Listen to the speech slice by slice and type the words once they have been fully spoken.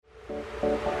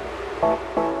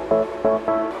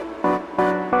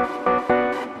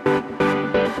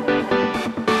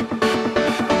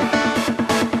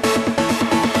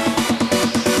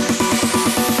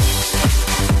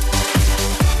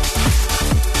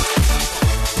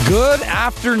Good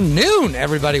afternoon,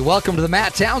 everybody. Welcome to the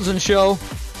Matt Townsend Show.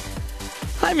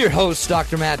 I'm your host,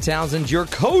 Dr. Matt Townsend, your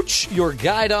coach, your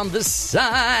guide on the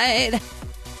side.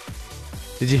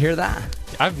 Did you hear that?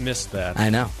 I've missed that. I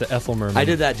know. The Ethel Merman. I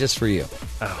did that just for you.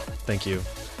 Oh, thank you.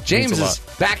 James is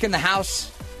back in the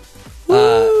house.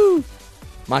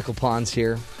 Michael Pond's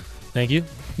here. Thank you.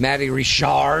 Maddie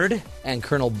Richard and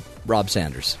Colonel Rob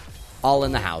Sanders. All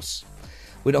in the house.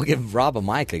 We don't give Rob a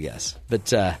mic, I guess.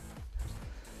 But,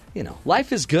 you know,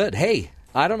 life is good. Hey,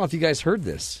 I don't know if you guys heard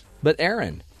this, but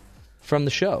Aaron from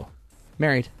the show,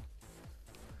 married.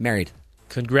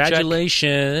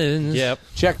 Congratulations. Yep.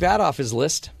 Check that off his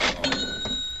list.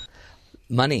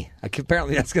 Money.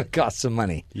 Apparently that's going to cost some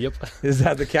money. Yep. Is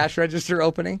that the cash register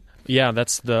opening? Yeah,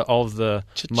 that's all of the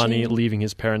money leaving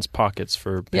his parents' pockets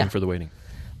for paying for the wedding.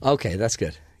 Okay, that's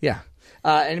good. Yeah.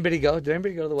 Anybody go? Did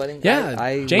anybody go to the wedding?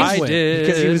 Yeah, James went. Did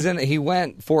because he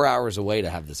went 4 hours away to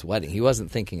have this wedding. He wasn't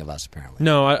thinking of us apparently.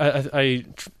 No, I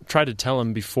tried to tell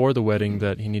him before the wedding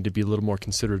that he needed to be a little more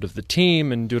considerate of the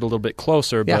team and do it a little bit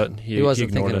closer. Yeah, but he wasn't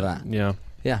ignored thinking it. of that.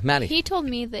 Yeah, Maddie. He told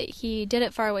me that he did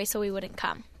it far away so we wouldn't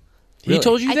come. Really? He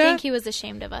told you that? I think he was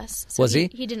ashamed of us. So Was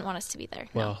he? He didn't want us to be there.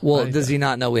 Well, does he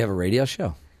not know we have a radio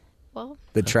show Well,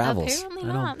 that travels? apparently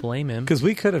I not. don't blame him. Because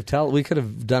we could have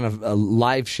done a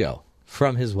live show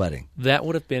from his wedding. That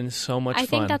would have been so much fun. I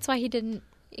think that's why he didn't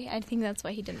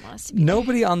want us to be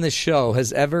Nobody on this show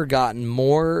has ever gotten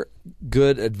more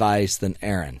good advice than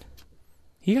Aaron.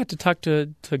 He got to talk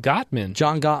to Gottman.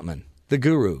 John Gottman, the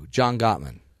guru, John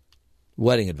Gottman.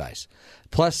 Wedding advice.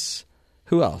 Plus,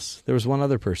 who else? There was one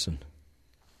other person.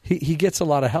 He gets a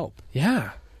lot of help. Yeah.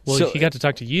 Well, So- he got to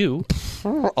talk to you.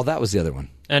 Oh, that was the other one.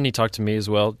 And he talked to me as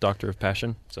well, Doctor of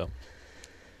Passion. So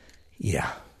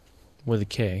Yeah, with a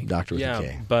K. Doctor with a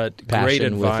K. But Passion great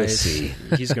with a advice. C.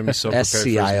 He's going to be so prepared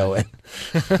SCION.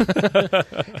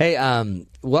 Hey,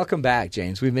 welcome back,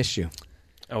 James. We missed you.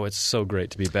 Oh, it's so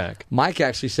great to be back. Mike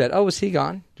actually said, "Oh, was he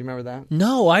gone?" Do you remember that?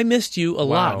 No, I missed you a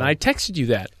lot, Wow. and I texted you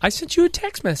that. I sent you a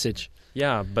text message.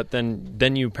 Yeah, but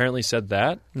then you apparently said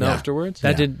that Yeah. afterwards?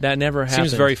 That never happened.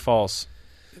 Seems very false.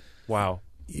 Wow.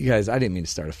 You guys, I didn't mean to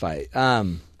start a fight.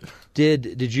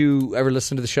 Did you ever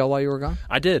listen to the show while you were gone?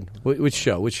 I did. Which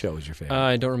show? Which show was your favorite?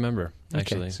 I don't remember,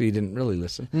 actually. Okay, so you didn't really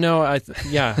listen. No, I No,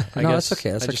 guess that's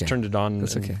okay, that's I just okay. turned it on.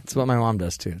 That's and- okay. It's what my mom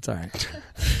does too. It's all right.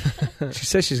 She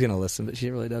says she's going to listen, but she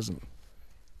really doesn't.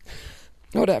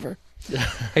 Whatever.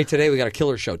 Hey, today we got a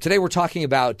killer show. Today we're talking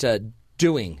about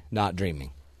doing, not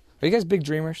dreaming. Are you guys big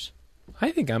dreamers?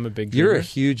 I think I'm a big dreamer. You're a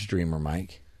huge dreamer,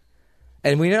 Mike.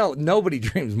 And we know nobody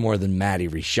dreams more than Maddie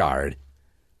Richard.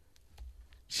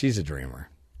 She's a dreamer.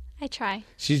 I try.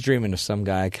 She's dreaming of some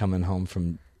guy coming home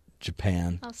from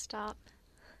Japan. I'll stop.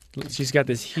 She's got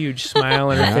this huge smile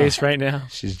on her Yeah. face right now.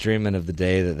 She's dreaming of the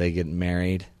day that they get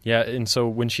married. Yeah, and so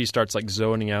when she starts like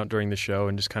zoning out during the show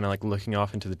and just kind of like looking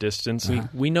off into the distance.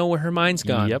 We know where her mind's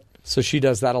gone. Yep. So she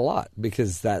does that a lot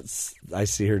because I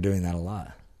see her doing that a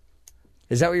lot.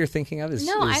 Is that what you're thinking of? Is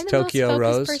I'm the Tokyo most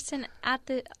Rose? focused person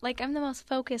I'm the most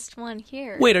focused one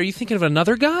here. Wait, are you thinking of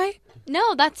another guy?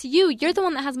 No, that's you. You're the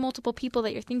one that has multiple people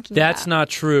that you're thinking That's about. not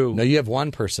true. No, you have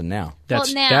one person now.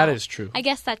 That's now, that is true. I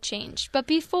guess that changed. But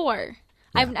before,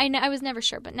 I was never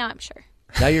sure, but now I'm sure.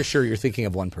 Now you're sure you're thinking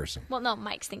of one person. Well, no,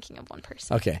 Mike's thinking of one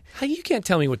person. Okay. You can't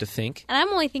tell me what to think. And I'm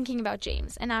only thinking about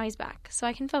James, and now he's back, so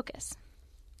I can focus.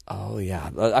 Oh, yeah.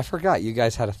 I forgot you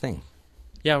guys had a thing.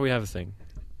 Yeah, we have a thing.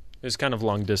 It was kind of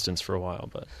long distance for a while,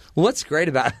 but Well, what's great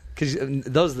about because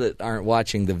those that aren't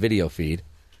watching the video feed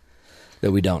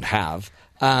that we don't have,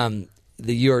 that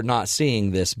you're not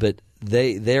seeing this, but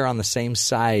they're on the same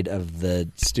side of the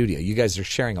studio. You guys are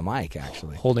sharing a mic,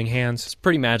 actually. Holding hands. it's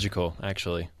pretty magical,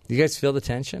 actually. You guys feel the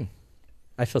tension?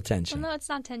 I feel tension. Well, no, it's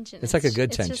not tension. It's like a good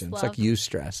just tension. It's love. like you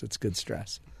stress. It's good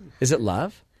stress. Is it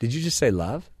love? Did you just say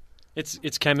love?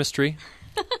 It's chemistry.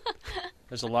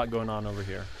 There's a lot going on over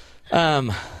here.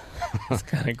 It's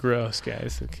kind of gross,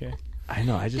 guys. Okay. I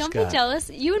know. I just Don't got. be jealous.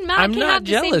 You and Matt I'm can not have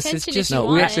the jealous. same It's tension just if you No,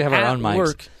 want. we actually have our At own mics.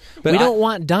 work. But we I- don't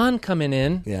want Don coming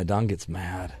in. Yeah, Don gets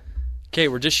mad. Okay,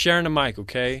 we're just sharing a mic,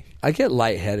 okay? I get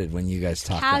lightheaded when you guys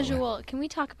talk that way. Casual. Can we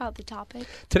talk about the topic?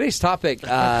 Today's topic,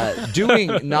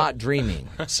 doing, not dreaming.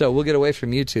 So we'll get away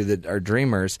from you two that are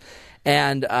dreamers.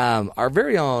 And our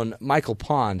very own Michael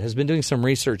Pond has been doing some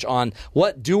research on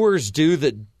what doers do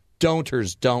that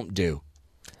don'ters don't do.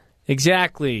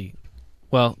 Exactly.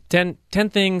 Well, 10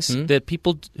 things that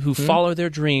people who follow their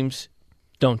dreams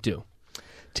don't do.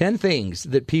 10 things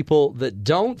that people that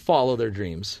don't follow their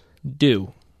dreams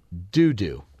Do.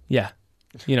 do. Yeah.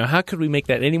 How could we make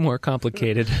that any more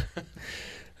complicated?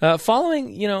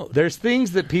 Following, There's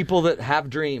things that people that have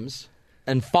dreams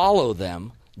and follow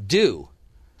them do.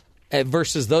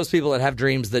 versus those people that have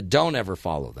dreams that don't ever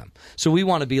follow them. So we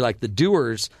want to be like the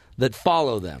doers that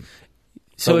follow them.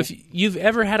 So if you've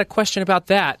ever had a question about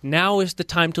that, now is the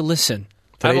time to listen.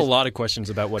 I have a lot of questions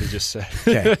about what he just said.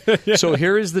 Okay. So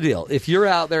here is the deal. If you're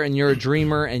out there and you're a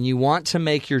dreamer and you want to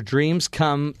make your dreams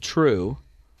come true,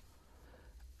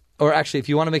 or actually, if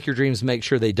you want to make your dreams make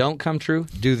sure they don't come true,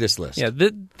 do this list. Yeah,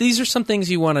 these are some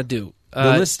things you want to do.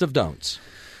 The list of don'ts.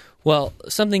 Well,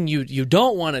 something you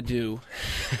don't want to do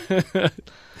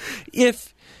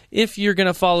if you're going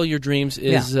to follow your dreams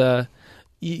is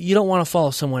you don't want to follow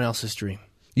someone else's dream.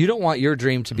 You don't want your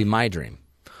dream to be my dream.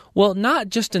 Well, not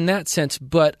just in that sense,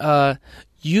 but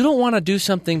you don't want to do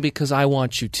something because I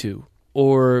want you to,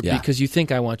 or because you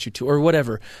think I want you to, or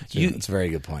whatever. That's a very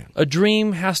good point. A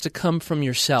dream has to come from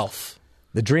yourself.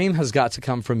 The dream has got to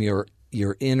come from your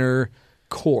inner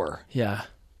core. Yeah.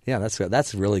 Yeah,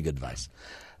 that's really good advice.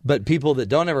 But people that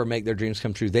don't ever make their dreams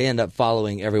come true, they end up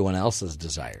following everyone else's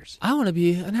desires. I want to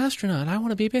be an astronaut. I want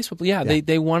to be a baseball player. Yeah,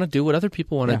 they want to do what other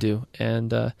people want to do,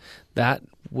 and that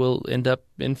will end up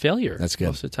in failure. That's good.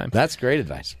 Most of the time. That's great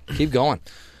advice. Keep going.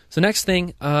 So next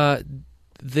thing,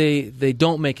 they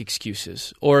don't make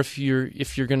excuses. Or if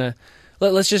you're gonna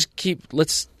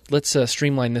let's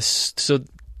streamline this so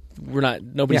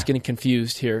nobody's getting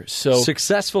confused here. So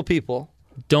successful people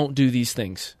don't do these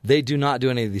things. They do not do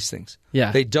any of these things.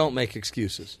 Yeah. They don't make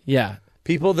excuses. Yeah.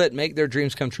 People that make their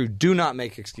dreams come true do not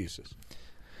make excuses.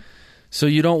 So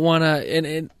you don't want to,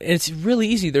 and it's really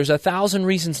easy. There's 1,000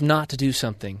 reasons not to do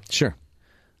something. Sure.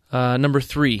 Number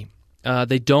 3,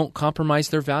 they don't compromise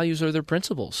their values or their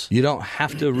principles. You don't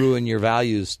have to ruin your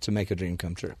values to make a dream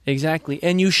come true. Exactly,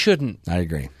 and you shouldn't. I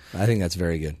agree. I think that's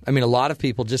very good. I mean, a lot of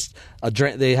people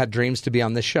they had dreams to be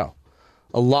on this show.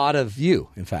 A lot of you,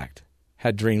 in fact,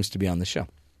 had dreams to be on the show.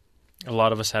 A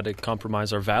lot of us had to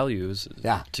compromise our values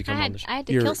to come on the show. I had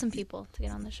to kill some people to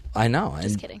get on the show. I know.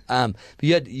 Just kidding.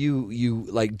 But you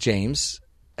like James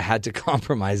had to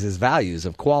compromise his values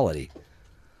of quality.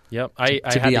 Yep. I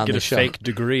had to get a fake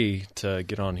degree to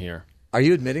get on here. Are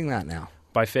you admitting that now?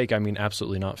 By fake, I mean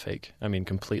absolutely not fake. I mean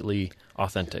completely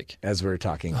authentic. As we're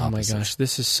talking Oh opposite. my gosh,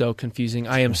 this is so confusing.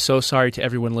 I am so sorry to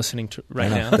everyone listening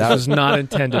right now. That was not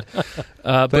intended.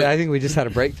 But I think we just had a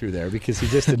breakthrough there because he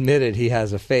just admitted he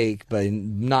has a fake, but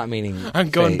not meaning I'm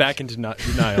going fake. back into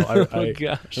denial.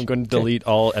 I'm going to delete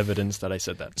all evidence that I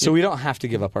said that. So we don't have to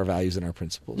give up our values and our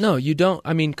principles. No, you don't.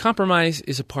 I mean, compromise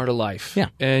is a part of life. Yeah.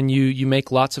 And you make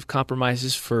lots of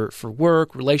compromises for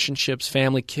work, relationships,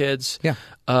 family, kids. Yeah.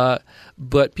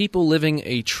 But people living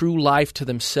a true life to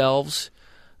themselves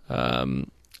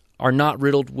are not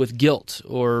riddled with guilt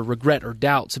or regret or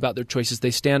doubts about their choices.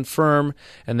 They stand firm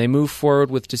and they move forward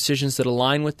with decisions that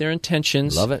align with their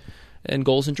intentions. Love it. And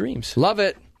goals and dreams. Love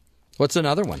it. What's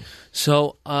another one?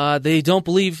 So they don't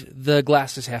believe the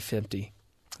glass is half empty.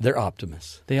 They're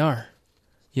optimists. They are.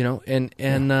 And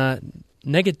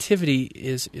negativity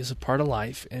is a part of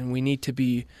life, and we need to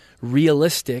be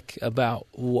realistic about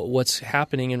what's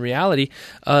happening in reality.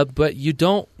 But you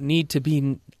don't need to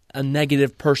be a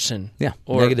negative person. Yeah,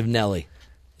 negative Nelly.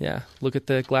 Yeah, look at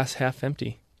the glass half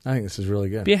empty. I think this is really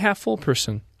good. Be a half full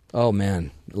person. Oh,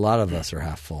 man. A lot of us are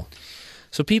half full.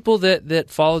 So people that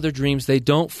follow their dreams, they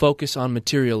don't focus on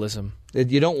materialism.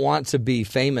 You don't want to be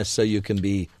famous so you can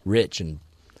be rich and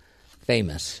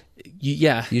famous.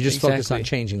 You just focus on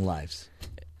changing lives.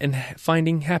 And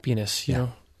finding happiness, you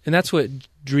know. And that's what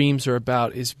dreams are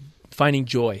about, is finding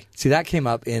joy. See, that came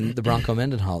up in the Bronco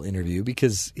Mendenhall interview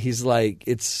because he's like,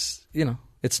 it's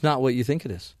not what you think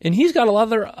it is. And he's got a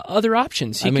lot of other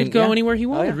options. He could go anywhere he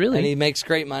wanted, really. And he makes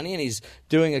great money, and he's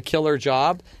doing a killer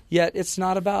job, yet it's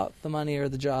not about the money or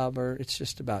the job, or it's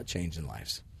just about changing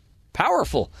lives.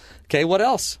 Powerful. Okay, what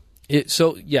else?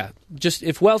 Just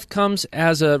if wealth comes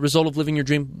as a result of living your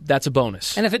dream, that's a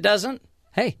bonus. And if it doesn't,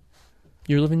 hey,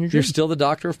 you're living your dream. You're still the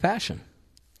doctor of passion.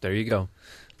 There you go.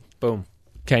 Boom.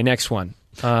 Okay, next one.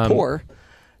 Poor.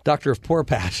 Doctor of poor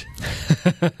passion.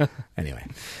 Anyway.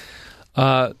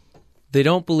 They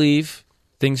don't believe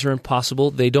things are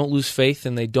impossible. They don't lose faith,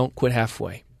 and they don't quit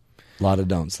halfway. A lot of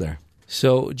don'ts there.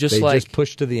 So they just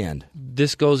push to the end.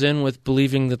 This goes in with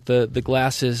believing that the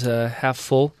glass is half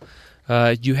full.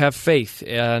 You have faith,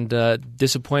 and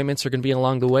disappointments are going to be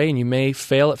along the way, and you may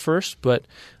fail at first, but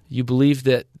you believe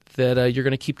that you're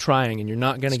going to keep trying, and you're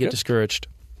not going to get discouraged.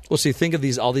 Well, see, think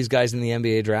of all these guys in the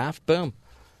NBA draft. Boom.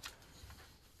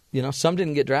 Some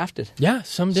didn't get drafted. Yeah,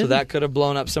 some didn't. So that could have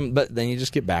blown up some. But then you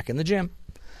just get back in the gym,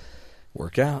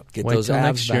 work out, get Wait those till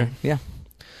abs next year. back.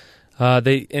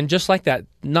 Yeah. And just like that,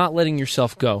 not letting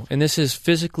yourself go. And this is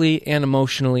physically and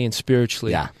emotionally and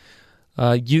spiritually. Yeah.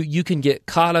 You can get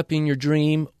caught up in your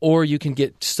dream, or you can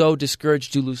get so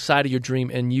discouraged you lose sight of your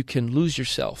dream, and you can lose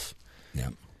yourself. Yeah.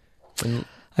 And,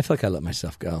 I feel like I let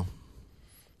myself go.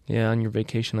 yeah, on your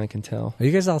vacation, I can tell. Are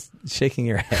you guys all shaking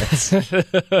your heads?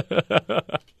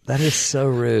 That is so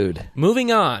rude.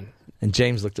 Moving on. And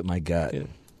James looked at my gut. Yeah.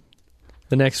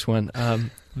 The next one.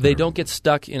 They don't get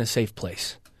stuck in a safe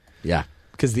place. Yeah.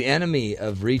 Because the enemy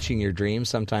of reaching your dreams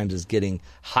sometimes is getting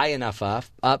high enough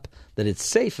up that it's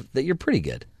safe, that you're pretty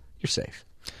good. You're safe.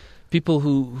 People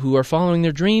who are following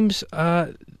their dreams,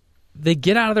 they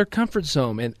get out of their comfort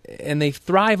zone and they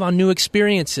thrive on new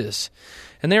experiences.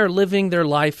 And they're living their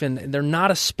life, and they're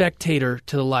not a spectator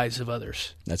to the lives of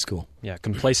others. That's cool. Yeah,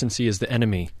 complacency is the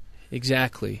enemy.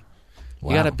 Exactly.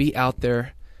 Wow. You got to be out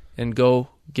there and go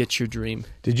get your dream.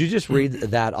 Did you just read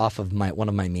that off of one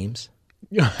of my memes?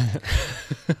 You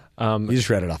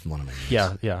just read it off of one of my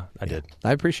memes. Yeah, I did.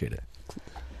 I appreciate it.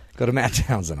 Go to Matt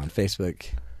Townsend on Facebook.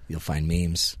 You'll find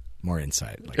memes, more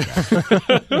insight like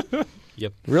that.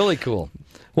 Yep. Really cool.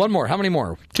 One more. How many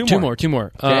more? Two more. Two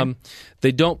more. Okay.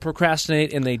 They don't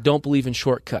procrastinate, and they don't believe in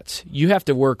shortcuts. You have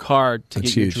to work hard to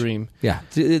That's get huge. your dream. Yeah.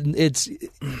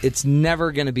 It's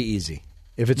never going to be easy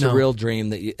if it's a No. real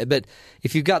dream. But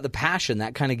if you've got the passion,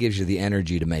 that kind of gives you the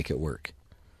energy to make it work.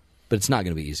 But it's not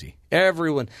going to be easy.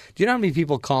 Everyone. Do you know how many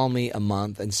people call me a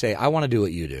month and say, I want to do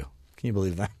what you do? Can you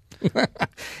believe that?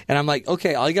 And I'm like,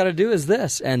 okay, all you got to do is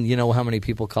this. And you know how many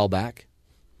people call back?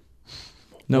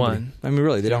 Nobody. One. I mean,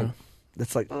 really, they don't.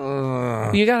 It's like,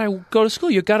 ugh. You got to go to school.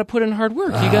 You got to put in hard work.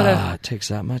 You got to. It takes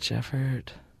that much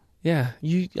effort. Yeah.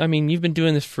 You've been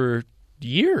doing this for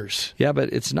years. Yeah,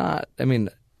 but it's not. I mean,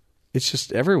 it's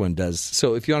just everyone does.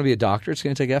 So if you want to be a doctor, it's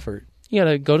going to take effort. You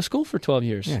got to go to school for 12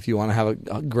 years. Yeah, if you want to have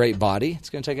a great body, it's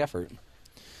going to take effort.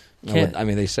 I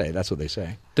mean, they say. That's what they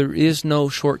say. There is no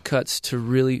shortcuts to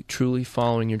really, truly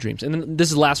following your dreams. And then this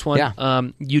is the last one. Yeah.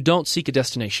 You don't seek a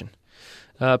destination.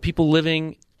 People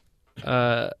living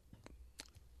a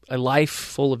life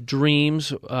full of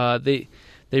dreams, they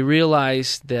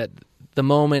realize that the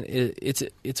moment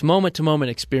it's moment to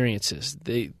moment experiences.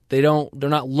 They're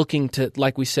not looking to,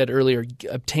 like we said earlier,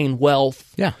 obtain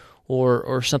wealth. Yeah.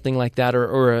 Or something like that,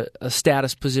 or a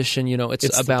status position.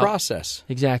 It's about the process.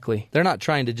 Exactly. They're not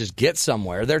trying to just get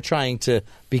somewhere. They're trying to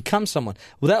become someone.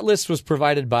 Well, that list was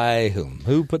provided by whom?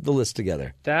 Who put the list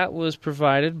together? That was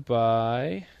provided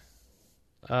by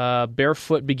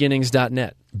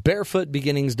barefootbeginnings.net.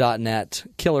 Barefootbeginnings.net,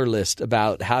 killer list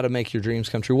about how to make your dreams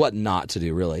come true, what not to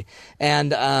do, really.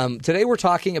 And today we're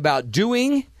talking about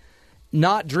doing,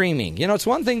 not dreaming. It's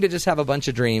one thing to just have a bunch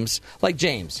of dreams. Like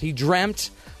James, he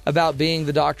dreamt about being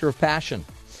the doctor of passion.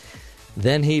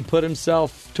 Then he put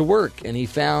himself to work, and he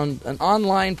found an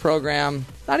online program.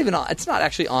 It's not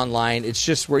actually online. It's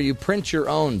just where you print your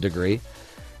own degree.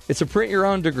 It's a print your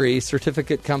own degree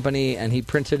certificate company, and he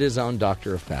printed his own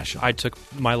doctor of passion. I took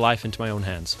my life into my own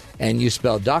hands. And you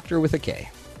spelled doctor with a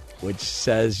K, which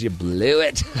says you blew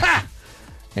it. Ha!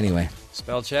 Anyway,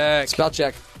 Spell check. spell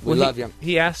check. We love you.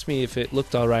 He asked me if it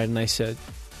looked all right, and I said,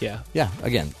 yeah. Yeah,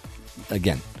 again.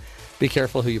 Be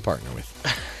careful who you partner with.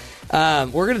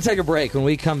 We're going to take a break. When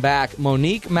we come back,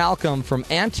 Monique Malcolm from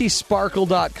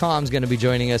antisparkle.com is going to be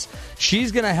joining us.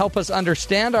 She's going to help us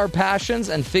understand our passions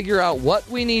and figure out what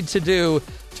we need to do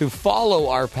to follow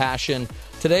our passion.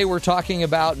 Today we're talking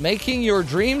about making your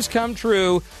dreams come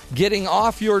true, getting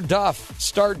off your duff,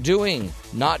 start doing,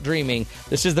 not dreaming.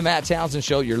 This is the Matt Townsend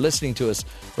Show. You're listening to us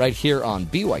right here on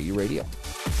BYU Radio.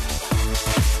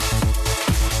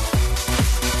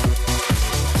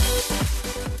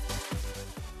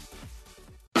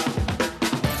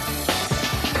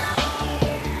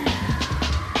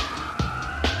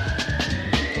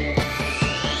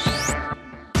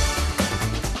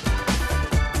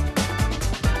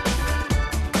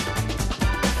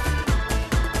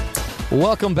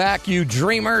 Welcome back, you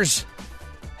dreamers.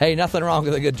 Hey, nothing wrong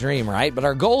with a good dream, right? But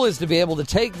our goal is to be able to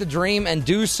take the dream and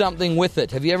do something with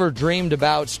it. Have you ever dreamed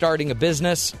about starting a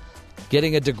business,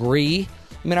 getting a degree?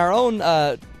 I mean, our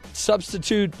own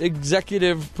substitute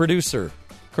executive producer,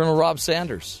 Colonel Rob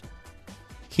Sanders,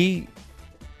 he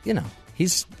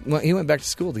went back to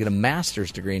school to get a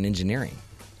master's degree in engineering.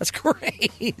 That's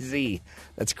crazy.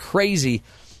 That's crazy,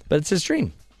 but it's his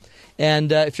dream.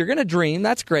 And if you're going to dream,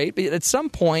 that's great. But at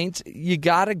some point, you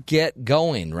got to get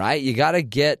going, right? You got to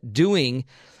get doing.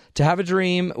 To have a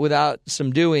dream without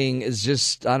some doing is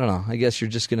just, I don't know, I guess you're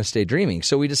just going to stay dreaming.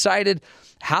 So we decided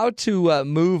how to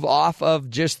move off of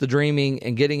just the dreaming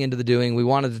and getting into the doing. We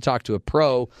wanted to talk to a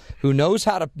pro who knows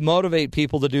how to motivate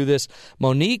people to do this.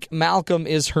 Monique Malcolm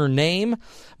is her name.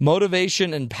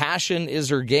 Motivation and passion is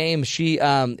her game. She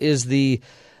is the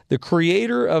the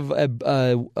creator of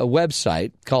a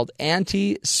website called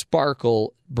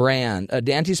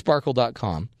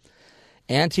antisparkle.com.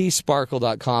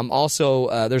 Antisparkle.com.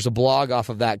 Also, there's a blog off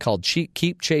of that called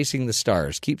Keep Chasing the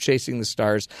Stars. Keep Chasing the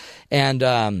Stars.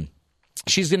 And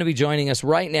she's going to be joining us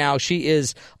right now. She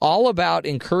is all about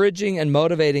encouraging and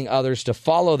motivating others to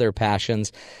follow their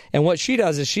passions. And what she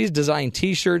does is she's designed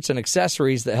T-shirts and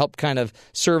accessories that help kind of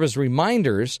serve as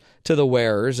reminders to the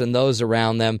wearers and those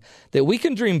around them that we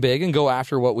can dream big and go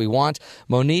after what we want.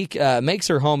 Monique makes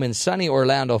her home in sunny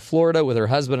Orlando, Florida with her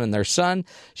husband and their son.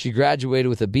 She graduated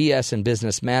with a BS in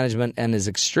business management and is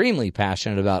extremely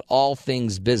passionate about all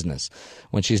things business.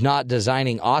 When she's not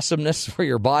designing awesomeness for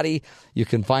your body, you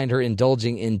can find her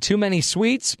indulging in too many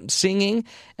sweets, singing,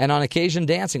 and on occasion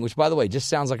dancing, which, by the way, just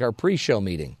sounds like our pre-show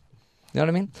meeting. You know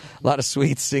what I mean? A lot of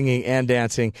sweets, singing, and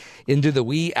dancing into the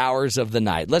wee hours of the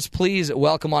night. Let's please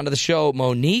welcome onto the show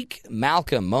Monique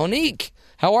Malcolm. Monique,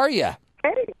 how are you?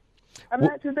 Hey, I'm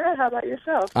not too bad. How about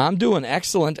yourself? I'm doing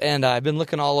excellent, and I've been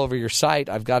looking all over your site.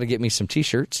 I've got to get me some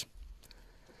T-shirts.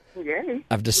 Yay.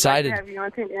 I've decided. I'd like to have you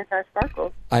on Team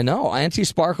Anti-Sparkle. I know.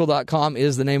 Antisparkle.com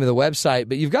is the name of the website,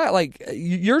 but you've got, like,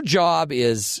 your job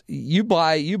is you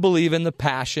believe in the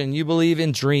passion, you believe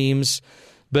in dreams,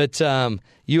 but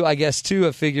you, I guess, too,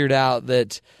 have figured out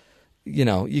that, you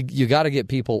know, you got to get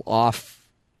people off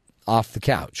the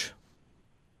couch.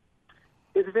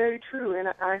 It's very true, and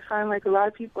I find like a lot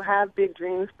of people have big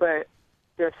dreams, but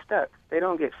they're stuck. They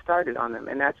don't get started on them,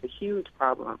 and that's a huge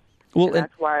problem. Well, and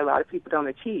that's why a lot of people don't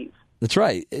achieve. That's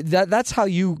right. That's how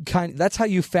you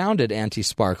founded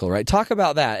Anti-Sparkle, right? Talk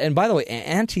about that. And by the way,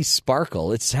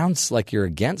 Anti-Sparkle, it sounds like you're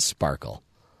against Sparkle.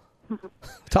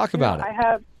 Talk about it.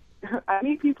 I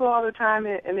meet people all the time,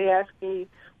 and they ask me,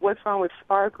 what's wrong with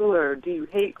Sparkle, or do you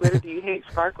hate glitter, do you hate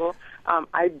Sparkle?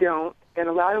 I don't. In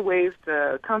a lot of ways,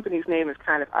 the company's name is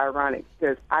kind of ironic,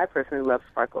 because I personally love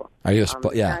Sparkle. Are you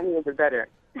yeah. Shiny is better.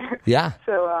 Yeah.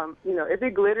 So, if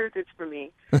it glitters, it's for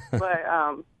me. But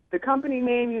the company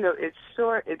name, it's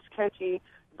short, it's catchy,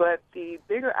 but the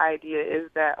bigger idea is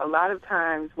that a lot of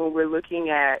times when we're looking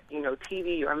at,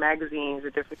 TV or magazines or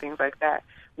different things like that,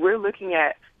 we're looking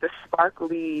at the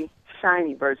sparkly,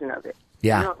 shiny version of it.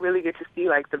 Yeah. You don't really get to see,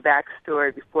 like, the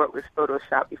backstory before it was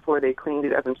Photoshopped, before they cleaned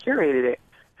it up and curated it.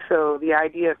 So the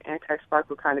idea of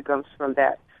Anti-Sparkle kind of comes from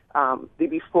that, the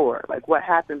before, like what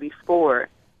happened before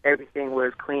everything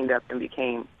was cleaned up and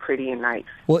became pretty and nice.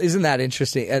 Well, isn't that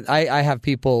interesting? I have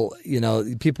people,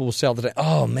 people will say all the time,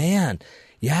 oh, man,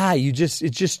 yeah,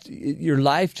 your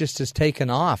life just has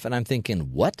taken off. And I'm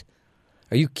thinking, what?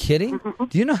 Are you kidding?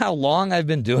 Do you know how long I've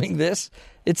been doing this?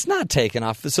 It's not taken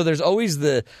off. So there's always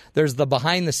the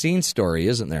behind-the-scenes story,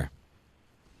 isn't there?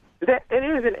 It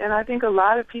is, and I think a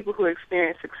lot of people who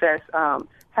experience success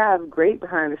have great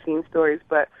behind-the-scenes stories,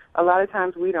 but a lot of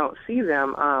times we don't see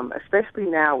them, especially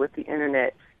now with the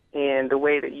Internet and the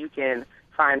way that you can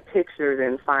find pictures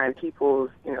and find people's,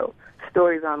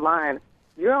 stories online.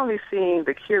 You're only seeing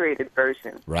the curated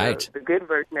version, right? The good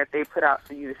version that they put out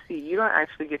for you to see. You don't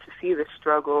actually get to see the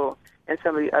struggle and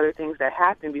some of the other things that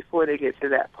happen before they get to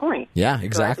that point. Yeah,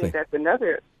 exactly. So I think that's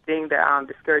another thing that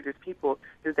discourages people,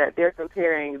 is that they're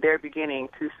comparing their beginning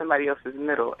to somebody else's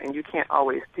middle, and you can't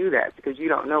always do that because you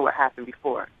don't know what happened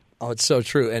before. Oh, it's so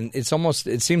true. And it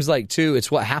seems like, too,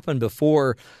 it's what happened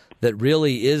before that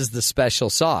really is the special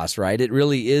sauce, right? It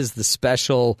really is the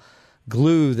special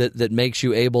glue that makes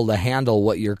you able to handle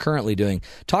what you're currently doing.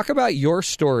 Talk about your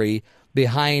story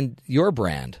behind your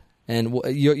brand and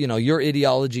your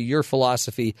ideology, your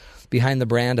philosophy behind the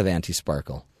brand of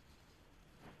Anti-Sparkle.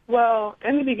 Well,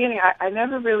 in the beginning, I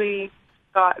never really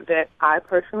thought that I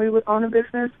personally would own a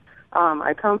business.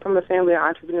 I come from a family of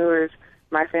entrepreneurs.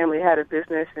 My family had a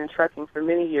business in trucking for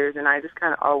many years, and I just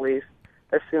kind of always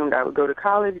assumed I would go to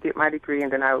college, get my degree,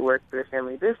 and then I would work for the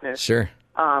family business. Sure.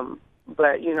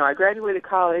 But, I graduated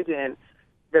college, and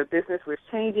the business was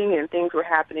changing, and things were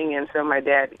happening, and so my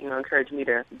dad, encouraged me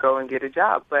to go and get a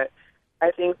job. But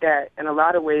I think that in a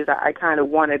lot of ways I kind of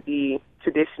wanted the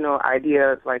traditional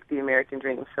idea of, like, the American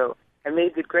dream. So I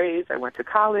made good grades. I went to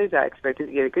college. I expected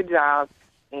to get a good job,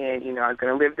 and, I was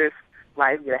going to live this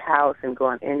life, get a house, and go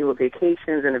on annual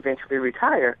vacations and eventually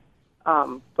retire.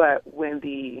 But when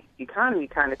the economy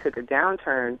kind of took a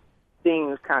downturn,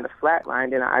 things kind of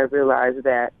flatlined, and I realized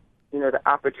that, the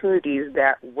opportunities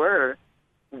that weren't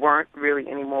really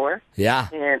anymore. Yeah.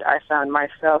 And I found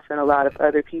myself and a lot of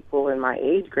other people in my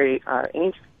age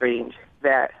range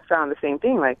that found the same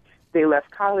thing. Like, they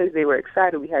left college, they were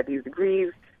excited, we had these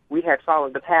degrees, we had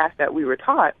followed the path that we were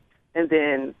taught, and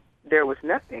then there was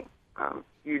nothing.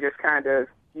 You just kind of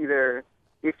either,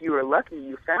 if you were lucky,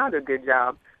 you found a good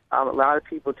job. A lot of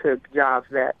people took jobs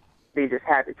that they just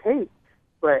had to take,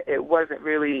 but it wasn't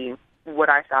really what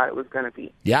I thought it was going to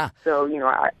be. Yeah. So,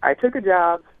 I took a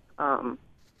job, and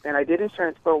I did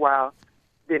insurance for a while,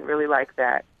 didn't really like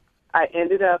that.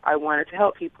 I wanted to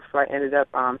help people, so I ended up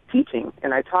teaching,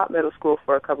 and I taught middle school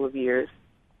for a couple of years,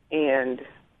 and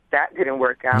that didn't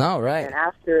work out. No, right.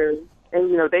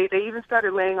 And they even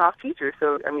started laying off teachers,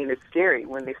 so, it's scary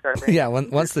when they start laying off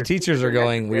teachers. Once the teachers are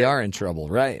going, we are in trouble,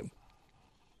 right?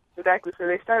 Exactly. So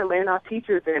they started laying off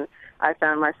teachers, and I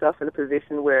found myself in a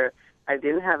position where I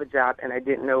didn't have a job, and I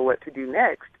didn't know what to do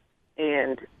next.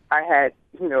 And I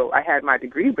had my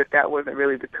degree, but that wasn't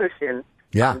really the cushion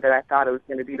that I thought it was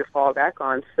going to be to fall back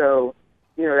on. So,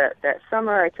 that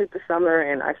summer, I took the summer,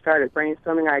 and I started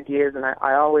brainstorming ideas, and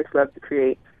I always loved to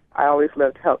create. I always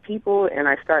loved to help people, and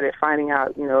I started finding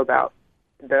out, about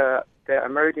the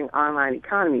emerging online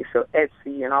economy, so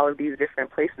Etsy and all of these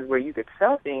different places where you could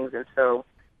sell things. And so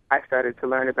I started to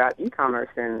learn about e-commerce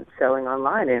and selling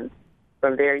online, and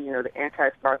from there, the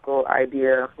anti-sparkle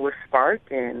idea was sparked,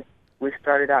 and we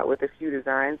started out with a few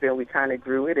designs, and we kind of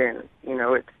grew it, and,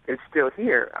 it's still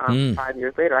here. 5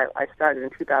 years later, I started in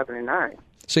 2009.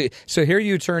 So here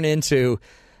you turn into,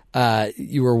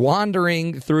 you were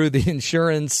wandering through the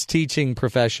insurance teaching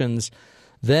professions,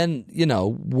 then,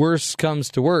 worse comes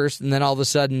to worse, and then all of a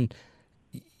sudden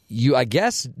you, I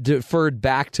guess, deferred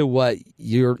back to what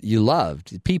you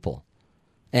loved, people.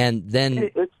 And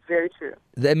then it's very true.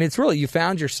 It's really, you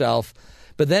found yourself,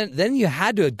 but then you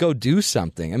had to go do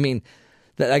something.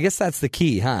 I guess that's the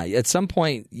key, huh? At some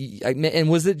point, and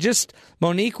was it just,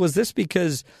 Monique, was this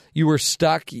because you were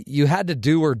stuck, you had to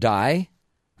do or die,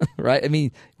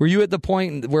 right? Were you at the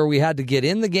point where we had to get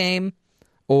in the game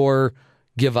or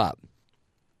give up?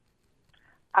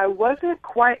 I wasn't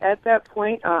quite at that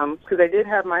point because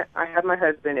I had my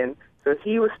husband, and so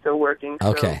he was still working.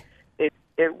 Okay. So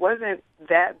it wasn't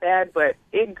that bad, but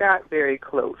it got very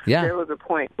close. Yeah. There was a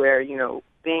point where,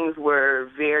 things were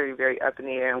very, very up in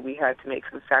the air, and we had to make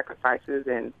some sacrifices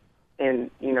and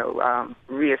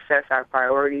reassess our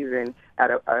priorities. And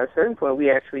at a certain point, we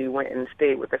actually went and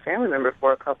stayed with a family member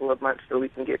for a couple of months so we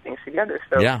can get things together.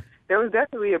 So there was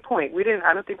definitely a point.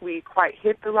 I don't think we quite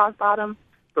hit the rock bottom,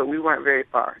 but we weren't very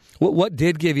far. What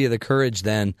did give you the courage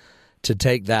then to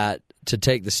take the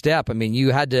step?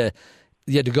 You had to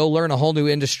go learn a whole new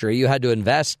industry. You had to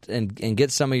invest and get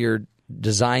some of your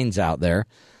designs out there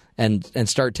and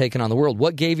start taking on the world.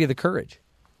 What gave you the courage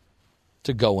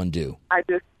to go and do? I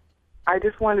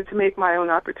just wanted to make my own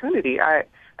opportunity. I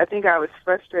think I was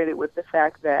frustrated with the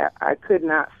fact that I could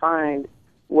not find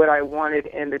what I wanted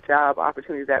in the job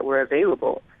opportunities that were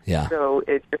available. Yeah. So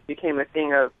it just became a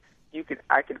thing of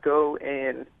I could go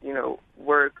and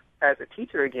work as a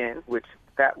teacher again, which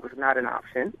that was not an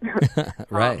option.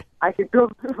 Right. I could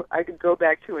go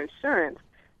back to insurance,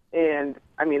 and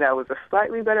that was a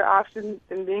slightly better option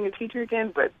than being a teacher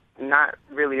again, but not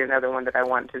really another one that I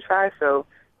wanted to try. So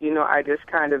I just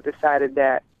kind of decided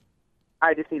that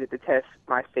I just needed to test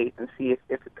my faith and see if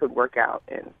it could work out,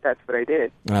 and that's what I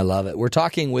did. I love it. We're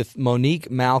talking with Monique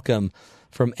Malcolm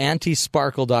from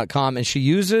antisparkle.com, and she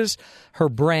uses her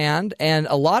brand, and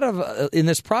a lot of, in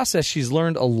this process, she's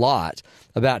learned a lot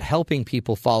about helping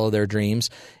people follow their dreams,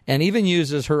 and even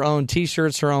uses her own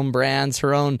T-shirts, her own brands,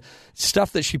 her own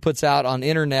stuff that she puts out on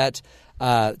internet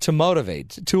to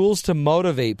motivate, tools to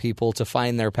motivate people to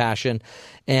find their passion.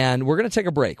 And we're going to take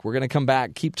a break. We're going to come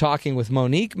back, keep talking with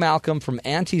Monique Malcolm from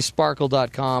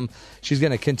antisparkle.com. She's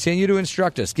going to continue to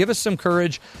instruct us, give us some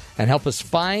courage, and help us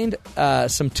find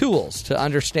some tools to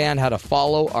understand how to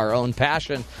follow our own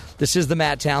passion. This is the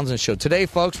Matt Townsend Show. Today,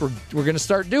 folks, we're going to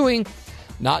start doing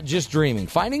not just dreaming,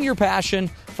 finding your passion,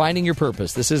 finding your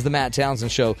purpose. This is the Matt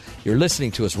Townsend Show. You're listening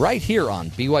to us right here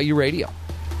on BYU Radio.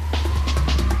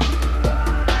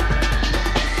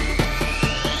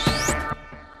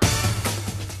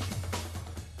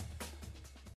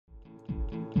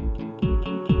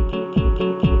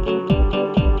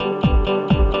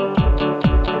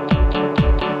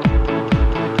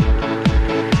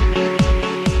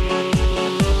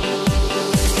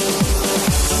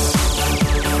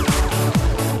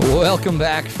 Welcome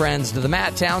back, friends, to the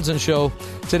Matt Townsend Show.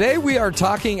 Today we are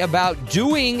talking about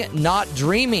doing, not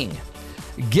dreaming.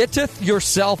 Getteth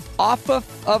yourself off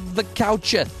of the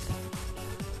coucheth.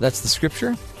 That's the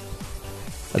scripture.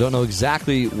 I don't know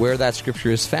exactly where that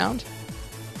scripture is found.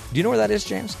 Do you know where that is,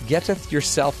 James? Getteth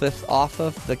yourselfeth off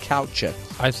of the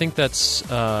coucheth. I think that's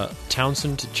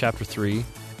Townsend chapter 3,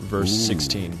 verse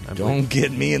 16. Don't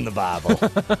get me in the Bible.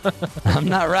 I'm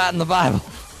not writing the Bible.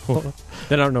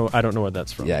 Then I don't know what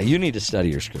that's from. Yeah, you need to study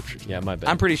your scriptures. Yeah, my bad.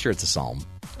 I'm pretty sure it's a psalm.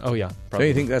 Oh yeah, Don't probably.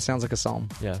 you think that sounds like a psalm?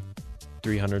 Yeah,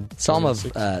 300. Psalm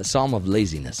of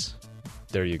laziness.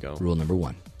 There you go. Rule number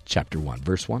 1. Chapter 1,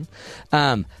 verse 1.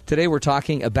 Today we're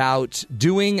talking about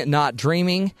doing, not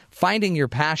dreaming, finding your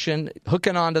passion,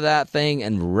 hooking onto that thing,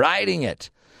 and riding it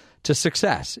to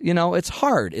success. You know, it's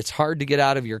hard. It's hard to get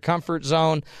out of your comfort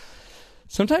zone.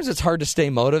 Sometimes it's hard to stay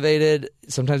motivated.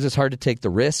 Sometimes it's hard to take the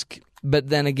risk. But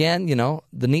then again, you know,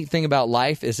 the neat thing about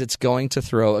life is it's going to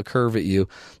throw a curve at you.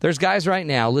 There's guys right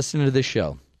now listening to this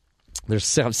show. There's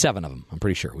 7 of them, I'm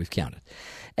pretty sure. We've counted.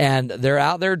 And they're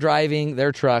out there driving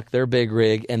their truck, their big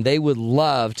rig, and they would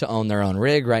love to own their own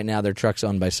rig. Right now, their truck's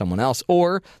owned by someone else,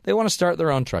 or they want to start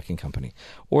their own trucking company.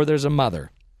 Or there's a mother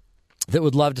that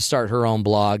would love to start her own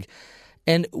blog.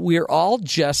 And we're all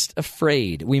just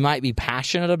afraid. We might be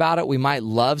passionate about it. We might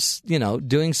love, you know,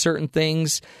 doing certain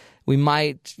things. We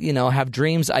might, you know, have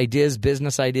dreams, ideas,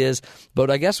 business ideas.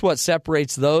 But I guess what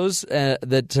separates those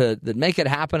that make it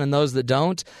happen and those that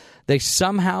don't, they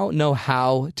somehow know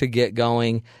how to get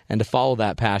going and to follow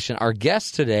that passion. Our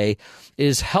guest today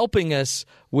is helping us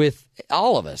with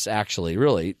all of us, actually,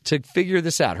 really, to figure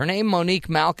this out. Her name, Monique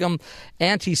Malcolm.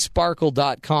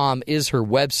 Antisparkle.com is her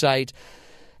website.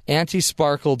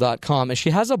 Antisparkle.com, and she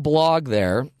has a blog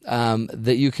there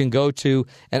that you can go to,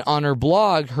 and on her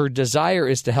blog, her desire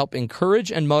is to help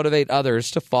encourage and motivate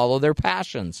others to follow their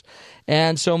passions.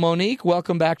 And so, Monique,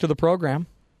 welcome back to the program.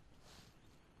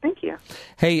 Thank you.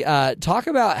 Hey, talk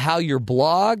about how your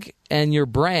blog and your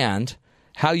brand,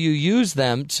 how you use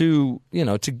them to, you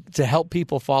know, to help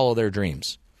people follow their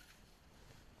dreams.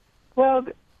 Well,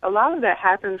 a lot of that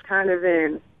happens kind of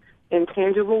in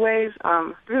tangible ways.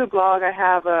 Through the blog, I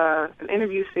have an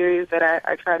interview series that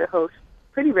I try to host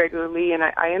pretty regularly, and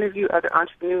I interview other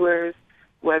entrepreneurs,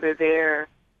 whether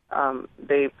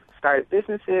they've started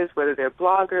businesses, whether they're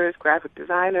bloggers, graphic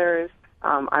designers.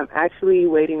 I'm actually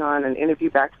waiting on an interview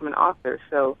back from an author.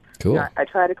 So cool. You know, I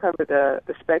try to cover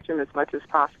the spectrum as much as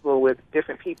possible with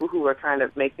different people who are kind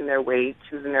of making their way,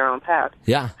 choosing their own path.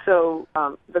 Yeah. So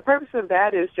the purpose of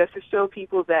that is just to show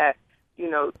people that, you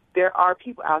know, there are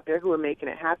people out there who are making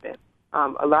it happen.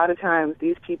 A lot of times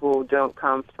these people don't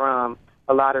come from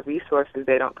a lot of resources.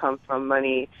 They don't come from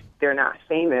money. They're not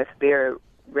famous. They're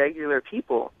regular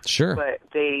people. Sure. But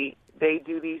they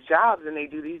do these jobs, and they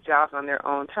do these jobs on their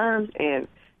own terms, and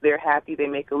they're happy. They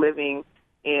make a living,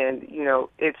 and, you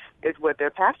know, it's what they're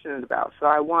passionate about. So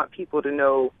I want people to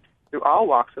know through all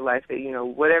walks of life that, you know,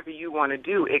 whatever you want to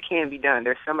do, it can be done.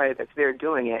 There's somebody that's there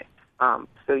doing it.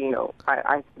 So, you know,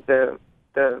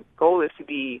 the goal is to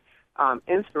be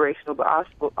inspirational, but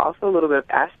also a little bit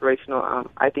aspirational.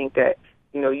 I think that,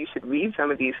 you know, you should read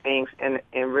some of these things and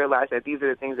realize that these are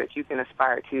the things that you can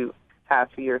aspire to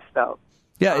have for yourself.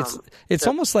 Yeah, it's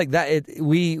almost like that.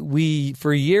 We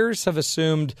for years have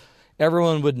assumed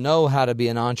everyone would know how to be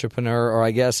an entrepreneur, or I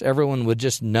guess everyone would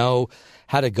just know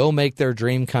how to go make their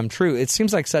dream come true. It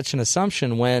seems like such an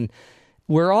assumption when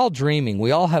we're all dreaming.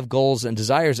 We all have goals and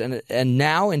desires, and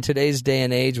now in today's day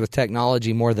and age with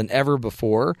technology more than ever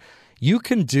before, you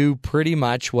can do pretty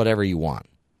much whatever you want.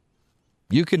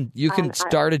 You can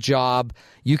start a job,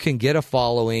 you can get a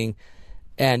following,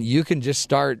 and you can just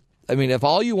start. I mean, if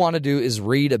all you want to do is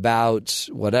read about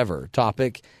whatever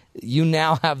topic, you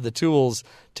now have the tools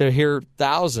to hear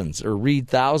thousands or read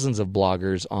thousands of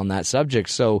bloggers on that subject.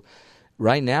 So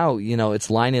right now, you know, it's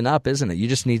lining up, isn't it? You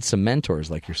just need some mentors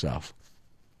like yourself.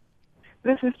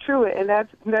 This is true, and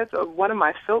that's one of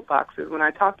my soapboxes. When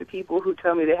I talk to people who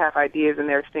tell me they have ideas and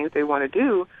there's things they want to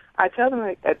do, I tell them,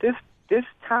 like, at this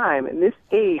time and this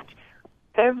age,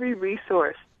 every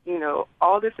resource, you know,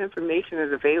 all this information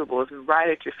is available. It's right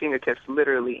at your fingertips,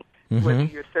 literally. Mm-hmm. Whether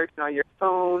you're searching on your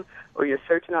phone or you're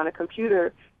searching on a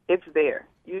computer, it's there.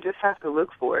 You just have to look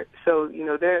for it. So, you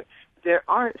know, there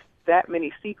aren't that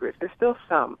many secrets. There's still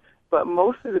some, but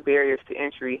most of the barriers to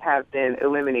entry have been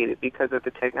eliminated because of the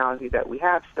technology that we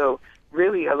have. So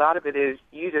really a lot of it is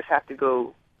you just have to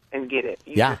go and get it.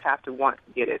 You just have to want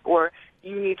to get it. Or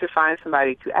you need to find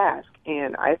somebody to ask.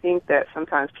 And I think that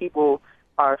sometimes people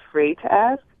are afraid to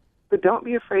ask, but don't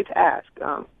be afraid to ask.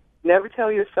 Never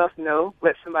tell yourself no.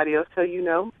 Let somebody else tell you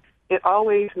no. It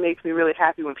always makes me really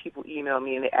happy when people email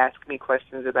me and they ask me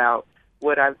questions about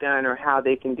what I've done or how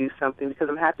they can do something, because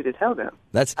I'm happy to tell them.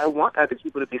 I want other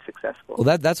people to be successful.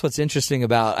 Well, that's what's interesting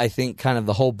about, I think, kind of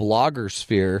the whole blogger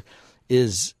sphere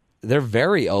is they're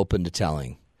very open to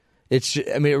telling. It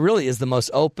really is the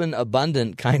most open,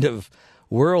 abundant kind of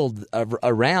world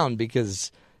around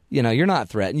because, you know, you're not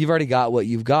threatened. You've already got what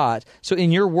you've got. So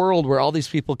in your world where all these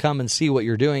people come and see what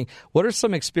you're doing, what are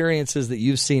some experiences that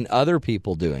you've seen other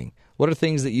people doing? What are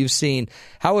things that you've seen?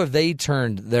 How have they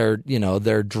turned their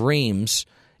dreams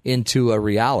into a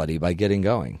reality by getting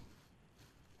going?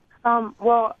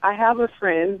 Well, I have a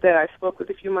friend that I spoke with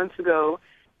a few months ago,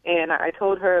 and I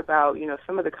told her about,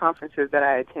 some of the conferences that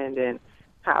I attend and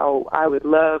how I would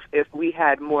love if we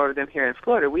had more of them here in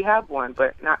Florida. We have one,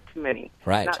 but not too many.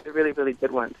 Right. Not the really, really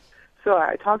good ones. So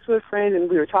I talked to a friend, and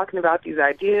we were talking about these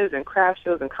ideas and craft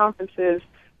shows and conferences,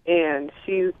 and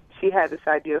she had this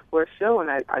idea for a show,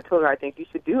 and I told her I think you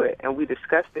should do it. And we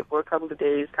discussed it for a couple of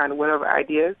days, kind of went over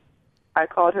ideas. I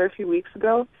called her a few weeks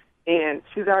ago, and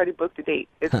she's already booked a date.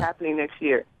 It's happening next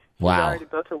year. She's Wow. already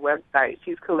built her website.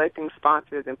 She's collecting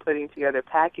sponsors and putting together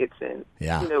packets and,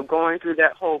 going through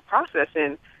that whole process.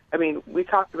 And, we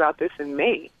talked about this in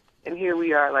May, and here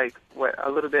we are,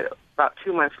 about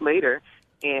 2 months later,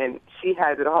 and she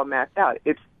has it all mapped out.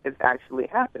 It's actually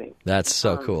happening. That's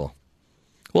so cool.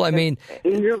 Well, And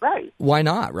you're right. why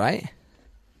not, right?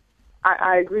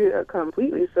 I agree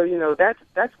completely. So,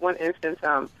 that's one instance.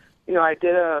 I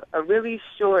did a really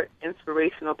short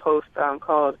inspirational post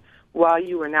called While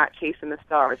You Were Not Chasing the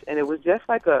Stars. And it was just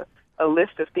like a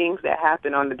list of things that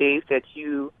happen on the days that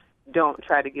you don't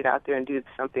try to get out there and do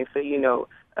something. So,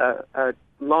 a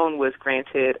loan was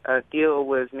granted, a deal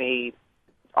was made,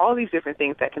 all these different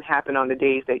things that can happen on the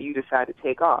days that you decide to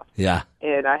take off. Yeah.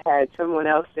 And I had someone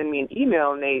else send me an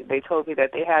email, and they told me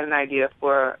that they had an idea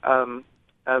for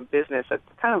a business,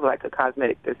 kind of like a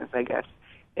cosmetic business, I guess.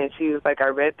 And she was like, I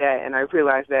read that, and I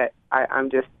realized that I'm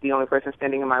just the only person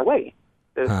standing in my way.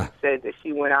 So she said that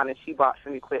she went out and she bought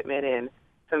some equipment and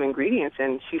some ingredients,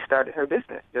 and she started her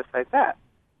business just like that.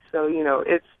 So,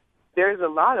 there's a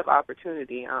lot of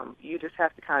opportunity. You just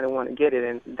have to kind of want to get it,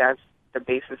 and that's the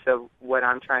basis of what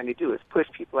I'm trying to do is push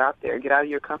people out there, get out of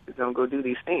your comfort zone, go do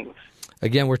these things.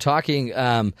 Again, we're talking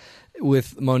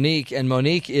with Monique, and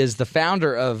Monique is the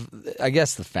founder of, I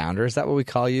guess the founder, is that what we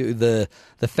call you? The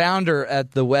founder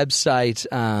at the website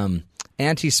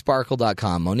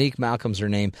antisparkle.com. Monique Malcolm's her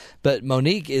name. But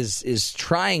Monique is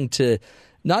trying to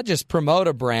not just promote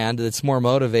a brand that's more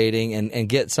motivating and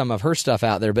get some of her stuff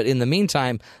out there, but in the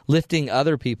meantime, lifting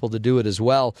other people to do it as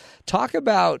well. Talk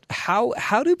about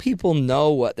how do people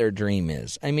know what their dream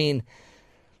is?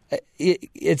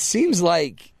 It seems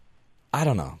like, I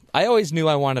don't know. I always knew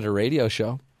I wanted a radio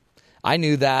show. I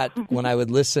knew that when I would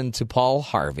listen to Paul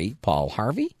Harvey. Paul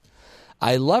Harvey?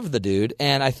 I love the dude,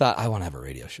 and I thought, I want to have a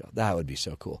radio show. That would be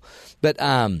so cool. But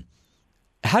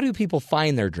how do people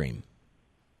find their dream?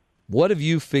 What have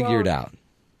you figured out?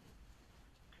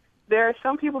 There are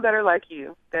some people that are like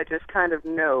you that just kind of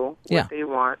know what they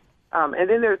want. And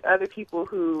then there's other people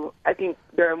who, I think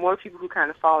there are more people who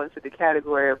kind of fall into the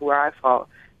category of where I fall,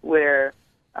 where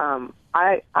I've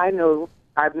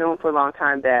known for a long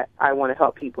time that I want to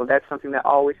help people. That's something that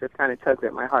always just kind of tugs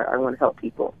at my heart. I want to help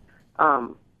people.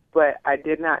 But I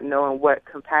did not know in what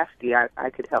capacity I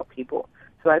could help people.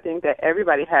 So I think that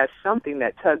everybody has something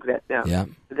that tugs at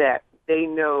them that they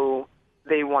know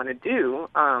they want to do.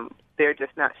 They're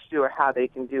just not sure how they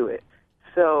can do it.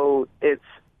 So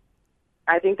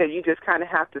I think that you just kind of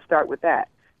have to start with that.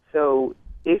 So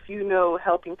if you know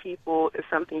helping people is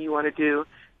something you want to do,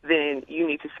 then you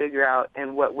need to figure out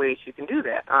in what ways you can do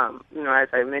that. As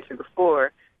I mentioned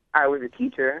before, I was a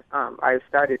teacher. I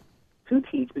started to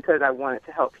teach because I wanted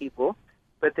to help people.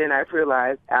 But then I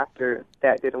realized after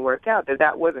that didn't work out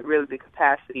that wasn't really the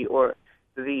capacity or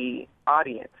the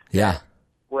audience. Yeah.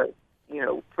 Was,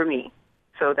 for me.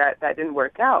 So that didn't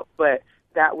work out. But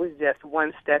that was just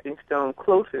one stepping stone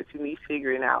closer to me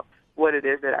figuring out what it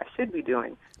is that I should be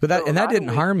doing. But that didn't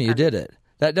harm you, did it?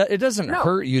 It doesn't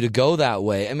hurt you to go that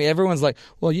way. Everyone's like,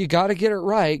 well, you got to get it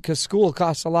right because school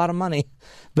costs a lot of money.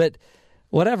 But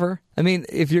whatever.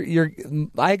 If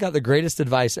I got the greatest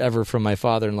advice ever from my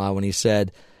father-in-law when he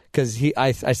said, because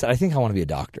I said, I think I want to be a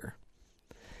doctor.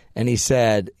 And he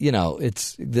said,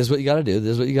 this is what you got to do.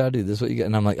 This is what you got to do. This is what you got.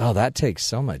 And I'm like, oh, that takes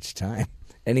so much time.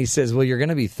 And he says, well, you're going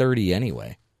to be 30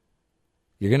 anyway.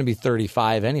 You're going to be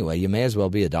 35 anyway. You may as well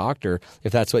be a doctor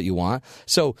if that's what you want.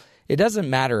 So it doesn't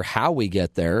matter how we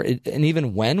get there, and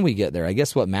even when we get there. I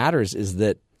guess what matters is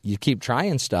that you keep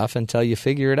trying stuff until you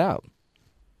figure it out.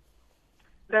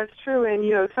 That's true.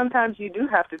 And, sometimes you do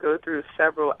have to go through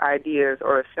several ideas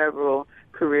or several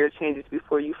career changes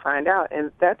before you find out,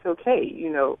 and that's okay.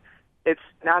 It's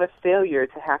not a failure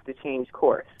to have to change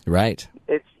course. Right.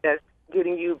 It's just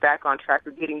getting you back on track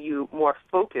or getting you more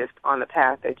focused on the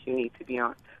path that you need to be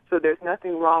on. So there's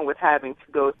nothing wrong with having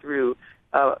to go through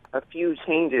a few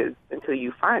changes until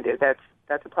you find it. That's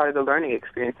a part of the learning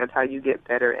experience. That's how you get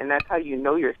better, and that's how you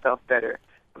know yourself better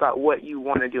about what you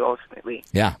want to do ultimately.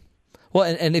 Yeah.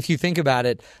 Well, and if you think about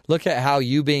it, look at how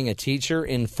you being a teacher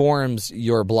informs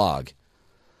your blog.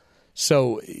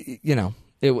 So,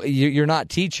 You're not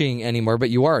teaching anymore,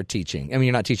 but you are teaching. I mean,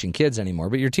 you're not teaching kids anymore,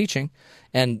 but you're teaching.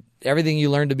 And everything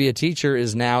you learn to be a teacher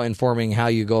is now informing how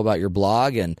you go about your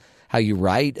blog and how you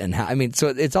write and how. I mean, so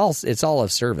it's all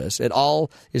of service. It all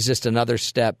is just another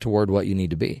step toward what you need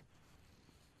to be.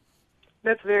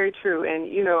 That's very true.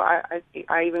 And,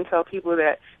 I even tell people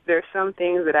that there's some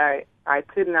things that I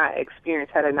could not experience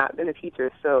had I not been a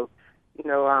teacher. So,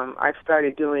 I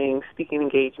started doing speaking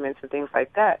engagements and things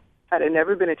like that. Had I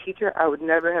never been a teacher, I would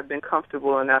never have been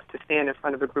comfortable enough to stand in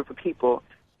front of a group of people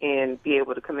and be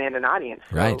able to command an audience.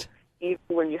 Right. So even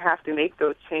when you have to make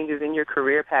those changes in your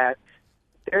career path,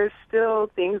 there's still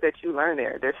things that you learn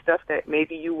there. There's stuff that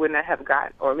maybe you wouldn't have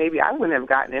gotten, or maybe I wouldn't have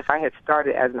gotten if I had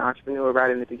started as an entrepreneur right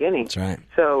in the beginning. That's right.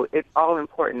 So it's all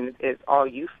important. It's all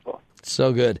useful.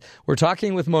 So good. We're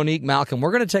talking with Monique Malcolm.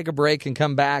 We're going to take a break and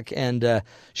come back, and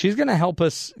she's going to help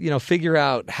us, figure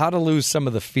out how to lose some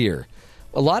of the fear.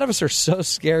 A lot of us are so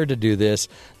scared to do this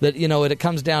that, it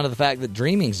comes down to the fact that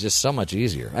dreaming is just so much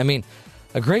easier. I mean,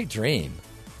 a great dream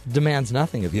demands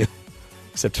nothing of you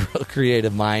except a real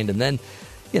creative mind. And then,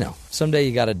 someday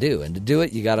you got to do. And to do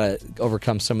it, you got to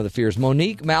overcome some of the fears.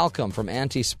 Monique Malcolm from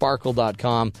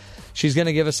antisparkle.com. She's going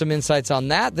to give us some insights on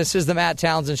that. This is the Matt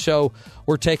Townsend Show.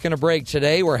 We're taking a break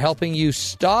today. We're helping you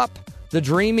stop the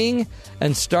dreaming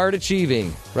and start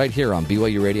achieving right here on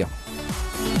BYU Radio.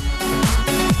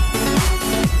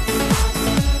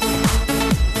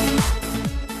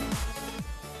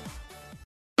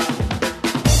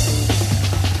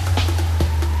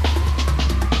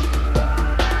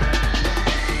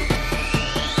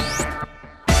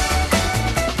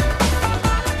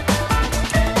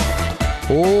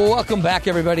 Welcome back,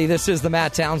 everybody. This is the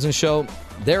Matt Townsend Show.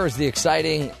 There is the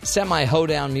exciting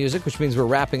semi-hoedown music, which means we're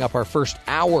wrapping up our first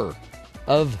hour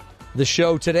of the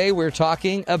show today. We're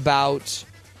talking about...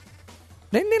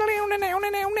 Do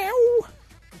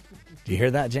you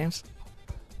hear that, James?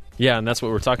 Yeah, and that's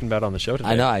what we're talking about on the show today.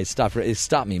 I know. It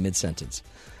stopped me mid-sentence.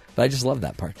 But I just love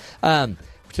that part.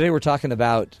 Today we're talking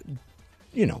about,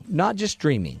 not just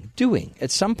dreaming, doing.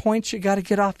 At some point, you got to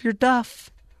get off your duff.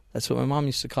 That's what my mom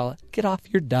used to call it. Get off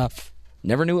your duff.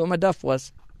 Never knew what my duff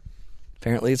was.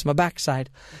 Apparently, it's my backside.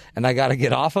 And I got to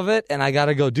get off of it, and I got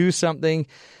to go do something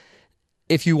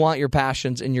if you want your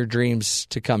passions and your dreams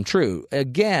to come true.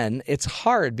 Again, it's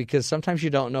hard because sometimes you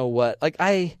don't know what. Like,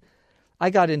 I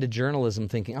got into journalism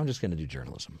thinking, I'm just going to do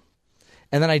journalism.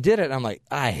 And then I did it, and I'm like,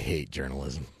 I hate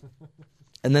journalism.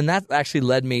 And then that actually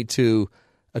led me to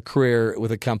a career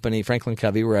with a company, Franklin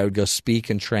Covey, where I would go speak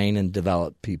and train and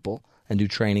develop people and do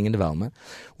training and development,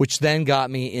 which then got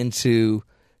me into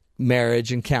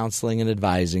marriage and counseling and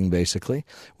advising, basically,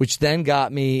 which then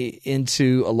got me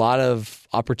into a lot of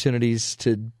opportunities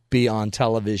to be on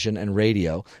television and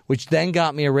radio, which then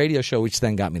got me a radio show, which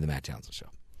then got me the Matt Townsend Show.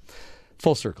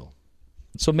 Full circle.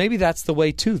 So maybe that's the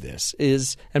way to this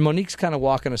is, and Monique's kind of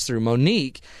walking us through.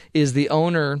 Monique is the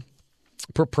owner,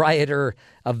 proprietor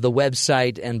of the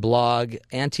website and blog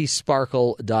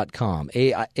antisparkle.com,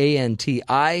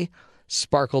 A-N-T-I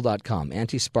Sparkle.com,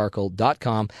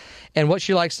 antisparkle.com. And what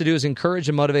she likes to do is encourage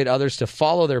and motivate others to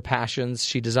follow their passions.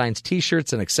 She designs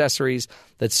T-shirts and accessories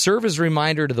that serve as a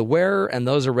reminder to the wearer and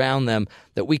those around them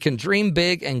that we can dream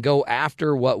big and go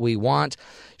after what we want.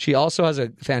 She also has a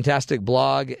fantastic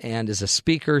blog and is a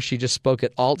speaker. She just spoke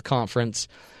at Alt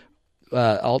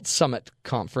Summit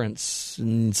Conference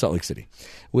in Salt Lake City,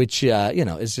 which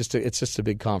is just a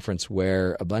big conference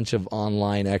where a bunch of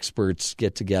online experts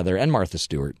get together, and Martha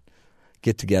Stewart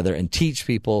get together and teach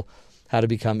people how to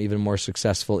become even more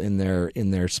successful in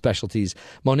their specialties.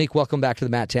 Monique, welcome back to the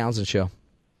Matt Townsend Show.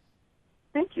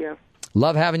 Thank you.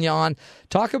 Love having you on.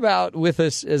 Talk about with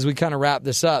us as we kind of wrap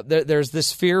this up. There's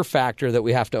this fear factor that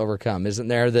we have to overcome, isn't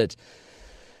there? That,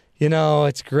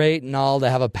 it's great and all to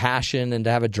have a passion and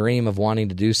to have a dream of wanting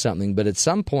to do something, but at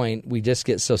some point we just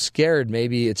get so scared,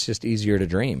 maybe it's just easier to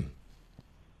dream.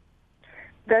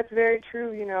 That's very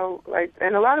true. Like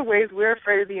in a lot of ways, we're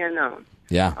afraid of the unknown.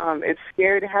 Yeah. It's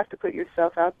scary to have to put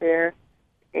yourself out there.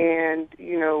 And,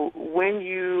 when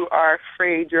you are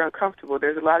afraid, you're uncomfortable.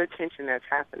 There's a lot of tension that's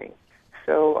happening.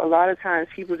 So a lot of times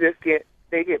people just get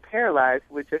paralyzed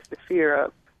with just the fear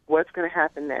of what's going to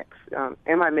happen next.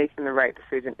 Am I making the right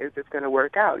decision? Is this going to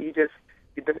work out?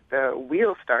 The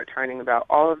wheels start turning about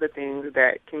all of the things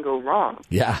that can go wrong.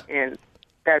 Yeah. And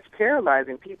that's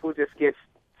paralyzing.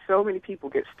 So many people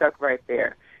get stuck right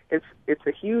there. It's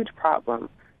a huge problem.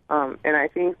 And I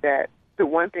think that the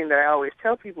one thing that I always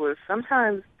tell people is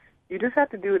sometimes you just have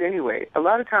to do it anyway. A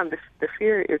lot of times the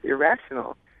fear is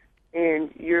irrational,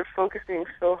 and you're focusing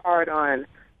so hard on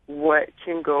what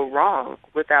can go wrong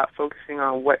without focusing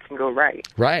on what can go right.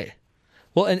 Right.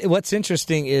 Well, and what's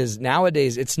interesting is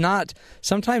nowadays it's not,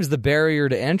 sometimes the barrier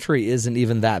to entry isn't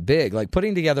even that big. Like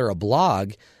putting together a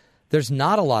blog, there's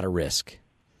not a lot of risk.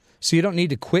 So you don't need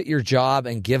to quit your job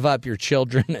and give up your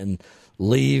children and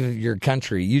leave your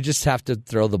country. You just have to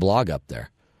throw the blog up there.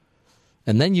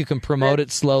 And then you can promote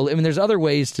it slowly. I mean, there's other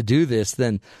ways to do this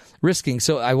than risking.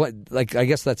 So I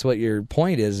guess that's what your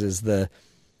point is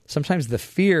sometimes the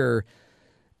fear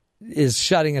is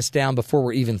shutting us down before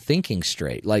we're even thinking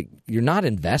straight. Like, you're not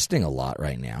investing a lot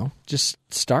right now. Just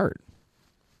start.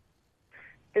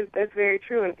 That's very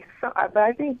true. And so, but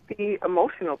I think the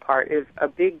emotional part is a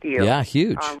big deal. Yeah,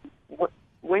 huge.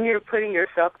 When you're putting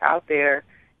yourself out there,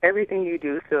 everything you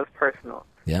do feels personal.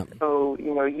 Yeah. So,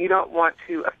 you don't want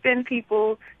to offend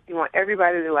people. You want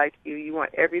everybody to like you. You want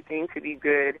everything to be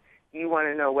good. You want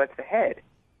to know what's ahead.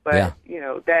 But,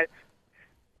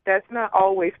 that's not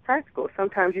always practical.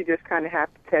 Sometimes you just kind of have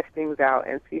to test things out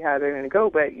and see how they're going to go.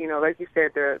 But, like you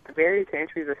said, the barrier to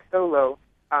entries are so low.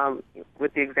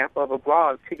 With the example of a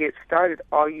blog, to get started,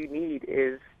 all you need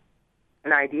is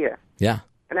an idea. Yeah.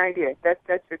 An idea.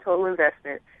 That's your total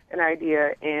investment, an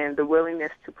idea, and the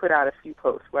willingness to put out a few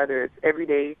posts, whether it's every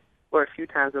day or a few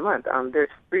times a month. There's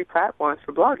free platforms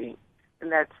for blogging,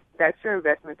 and that's your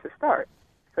investment to start.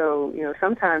 So,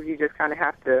 sometimes you just kind of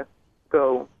have to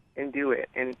go and do it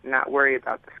and not worry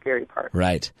about the scary part.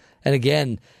 Right. And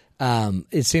again,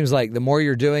 it seems like the more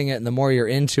you're doing it and the more you're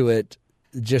into it,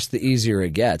 just the easier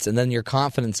it gets. And then your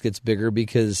confidence gets bigger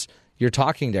because you're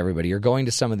talking to everybody. You're going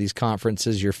to some of these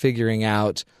conferences. You're figuring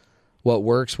out what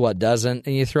works, what doesn't,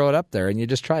 and you throw it up there and you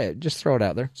just try it. Just throw it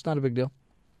out there. It's not a big deal.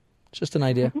 It's just an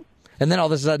idea. And then all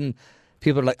of a sudden,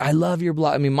 people are like, I love your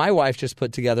blog. I mean, my wife just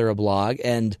put together a blog,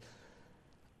 and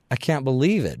I can't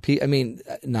believe it.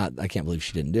 I can't believe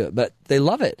she didn't do it, but they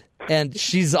love it. And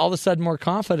she's all of a sudden more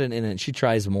confident in it. She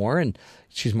tries more, and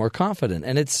she's more confident.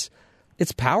 And it's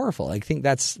powerful. I think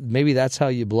that's how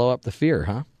you blow up the fear,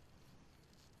 huh?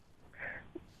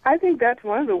 I think that's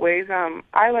one of the ways.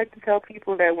 I like to tell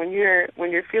people that when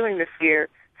you're feeling the fear,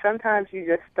 sometimes you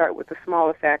just start with the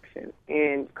smallest action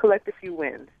and collect a few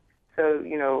wins. So,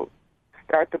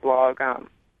 start the blog,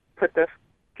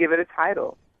 give it a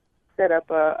title, set up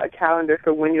a calendar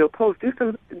for when you'll post.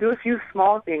 Do a few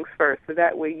small things first, so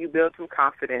that way you build some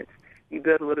confidence, you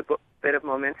build a little bit of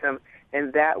momentum,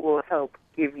 and that will help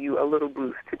give you a little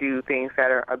boost to do things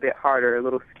that are a bit harder, a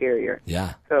little scarier.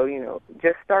 Yeah. So,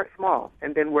 just start small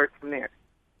and then work from there.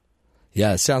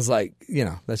 Yeah, it sounds like,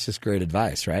 that's just great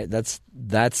advice, right? That's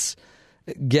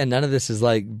again, none of this is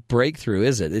like breakthrough,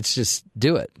 is it? It's just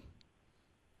do it.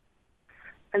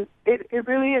 And it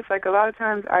really is. Like, a lot of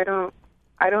times I don't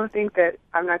think that,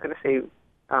 I'm not going to say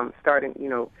starting,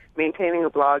 maintaining a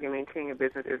blog and maintaining a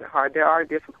business isn't hard. There are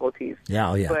difficulties.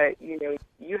 Yeah, oh yeah. But,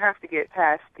 you have to get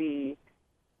past the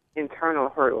internal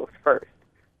hurdles first.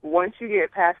 Once you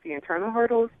get past the internal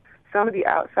hurdles, some of the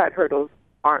outside hurdles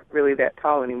aren't really that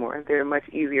tall anymore. They're much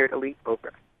easier to leap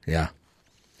over. Yeah.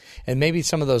 And maybe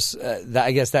some of those,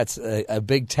 I guess that's a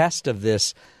big test of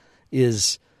this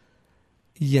is,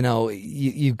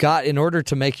 you got, in order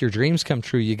to make your dreams come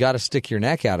true, you got to stick your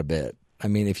neck out a bit. I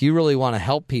mean, if you really want to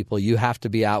help people, you have to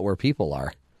be out where people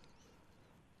are.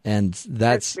 And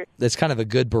that's kind of a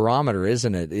good barometer,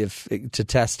 isn't it, to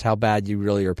test how bad you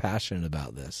really are passionate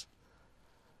about this?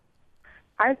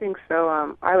 I think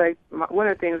so. I like one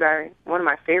of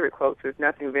my favorite quotes is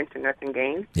 "Nothing ventured, nothing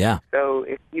gained." Yeah. So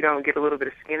if you don't get a little bit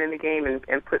of skin in the game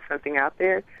and put something out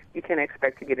there, you can't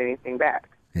expect to get anything back.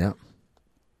 Yeah.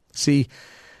 See,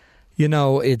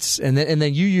 it's and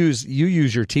then you use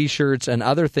your T-shirts and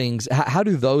other things. How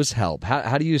do those help?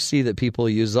 How do you see that people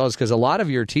use those? Because a lot of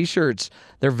your T-shirts,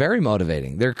 they're very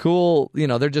motivating. They're cool.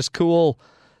 They're just cool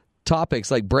topics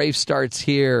like "Brave starts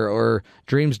here" or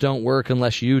 "Dreams don't work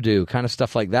unless you do," kind of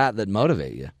stuff like that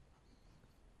motivate you.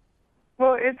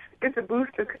 Well, it's a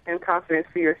boost in confidence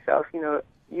for yourself.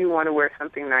 You want to wear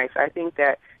something nice. I think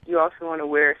that you also want to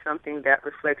wear something that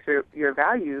reflects your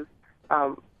values,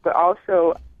 but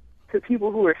also to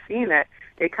people who are seeing that,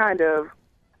 it kind of,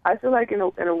 I feel like in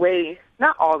a way,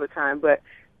 not all the time, but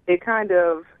it kind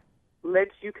of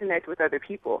lets you connect with other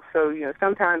people. So,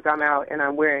 sometimes I'm out and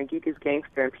I'm wearing Geek is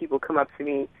Gangster and people come up to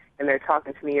me and they're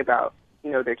talking to me about,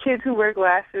 their kids who wear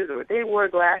glasses or they wore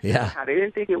glasses and how they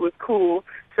didn't think it was cool.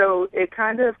 So it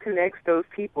kind of connects those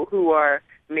people who are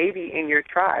maybe in your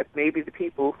tribe, maybe the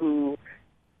people who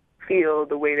feel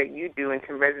the way that you do and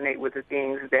can resonate with the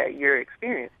things that you're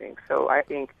experiencing. So I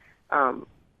think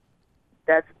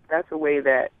that's a way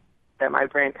that my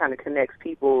brand kind of connects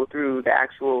people through the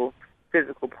actual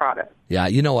physical product. Yeah,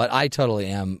 you know what? I totally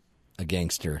am a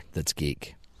gangster that's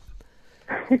geek.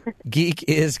 Geek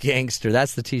is gangster.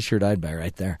 That's the T-shirt I'd buy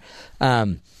right there.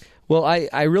 Well,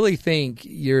 I really think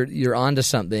you're onto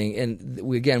something. And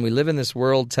we live in this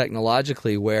world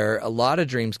technologically where a lot of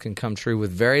dreams can come true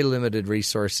with very limited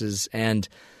resources. And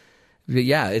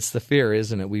yeah, it's the fear,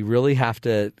 isn't it? We really have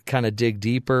to kind of dig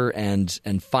deeper and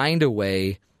find a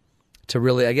way to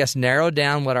really, I guess, narrow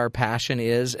down what our passion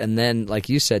is. And then, like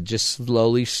you said, just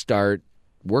slowly start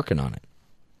working on it.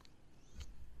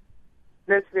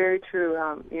 That's very true.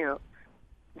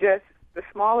 Just the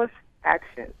smallest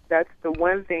action. That's the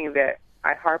one thing that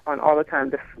I harp on all the time.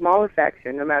 The smallest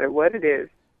action, no matter what it is,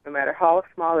 no matter how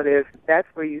small it is, that's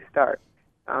where you start.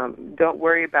 Don't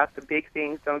worry about the big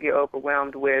things. Don't get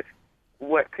overwhelmed with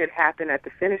what could happen at the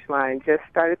finish line. Just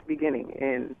start at the beginning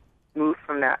and move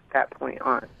from that point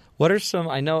on. What are some,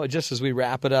 I know, just as we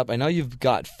wrap it up, I know you've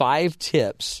got 5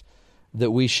 tips that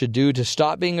we should do to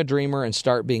stop being a dreamer and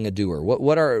start being a doer.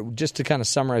 What are, just to kind of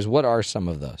summarize, what are some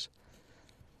of those?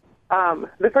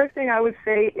 The first thing I would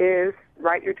say is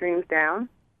write your dreams down.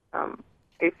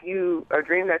 If a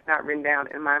dream that's not written down,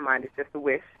 in my mind, it's just a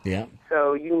wish. Yeah.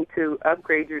 So you need to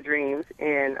upgrade your dreams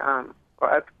and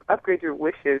upgrade your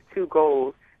wishes to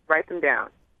goals. Write them down.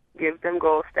 Give them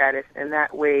goal status, and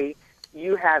that way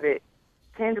you have it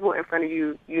tangible in front of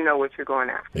you. You know what you're going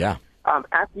after. Yeah.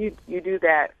 After you do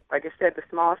that, like I said, the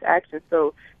smallest action.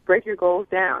 So break your goals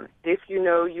down. If you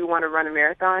know you want to run a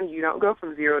marathon, you don't go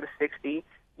from 0 to 60.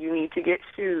 You need to get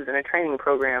shoes and a training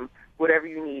program, whatever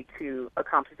you need to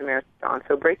accomplish the marathon.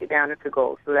 So break it down into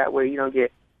goals so that way you don't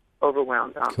get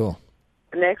overwhelmed. Cool.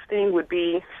 The next thing would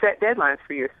be set deadlines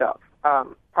for yourself.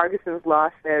 Parkinson's law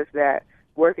says that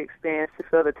work expands to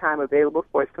fill the time available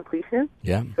for its completion.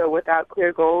 Yeah. So without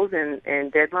clear goals and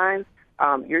deadlines,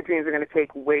 your dreams are going to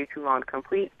take way too long to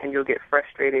complete, and you'll get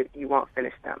frustrated. You won't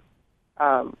finish them.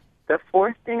 The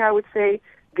fourth thing I would say,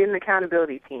 get an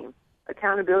accountability team.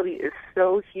 Accountability is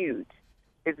so huge.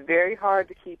 It's very hard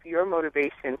to keep your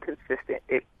motivation consistent.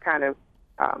 It kind of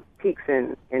peaks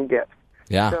and dips.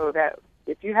 Yeah. So that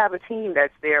if you have a team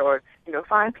that's there, or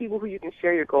find people who you can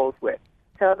share your goals with.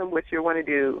 Tell them what you want to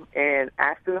do and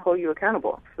ask them to hold you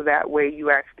accountable. So that way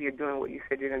you actually are doing what you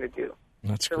said you're going to do.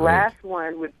 That's great. The last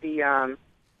one would be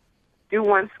do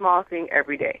one small thing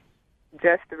every day.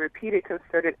 Just the repeated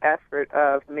concerted effort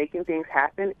of making things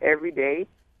happen every day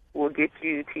will get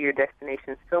you to your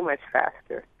destination so much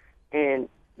faster. And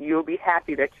you'll be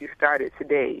happy that you started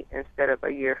today instead of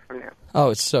a year from now. Oh,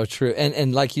 it's so true.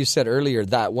 And like you said earlier,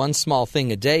 that one small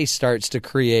thing a day starts to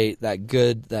create that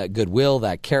goodwill,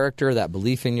 that character, that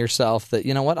belief in yourself that,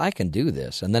 you know what, I can do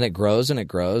this. And then it grows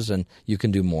and you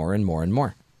can do more and more and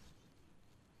more.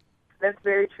 That's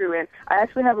very true. And I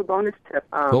actually have a bonus tip.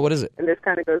 Well, what is it? And this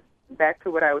kind of goes back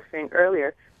to what I was saying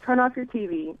earlier. Turn off your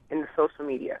TV and the social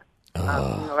media.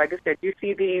 Like I said, you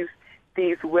see these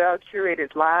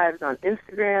well-curated lives on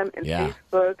Instagram and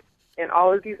Facebook and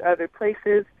all of these other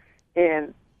places,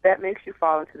 and that makes you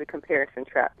fall into the comparison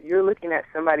trap. You're looking at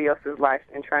somebody else's life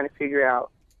and trying to figure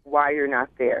out why you're not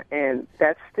there, and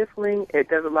that's stifling. It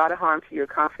does a lot of harm to your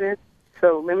confidence,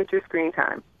 so limit your screen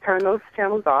time. Turn those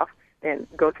channels off and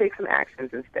go take some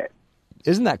actions instead.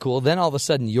 Isn't that cool? Then all of a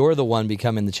sudden you're the one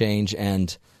becoming the change,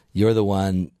 and you're the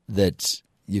one that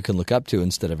you can look up to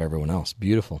instead of everyone else.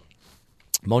 Beautiful.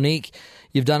 Monique,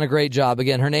 you've done a great job.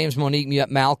 Again, her name's Monique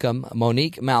Malcolm.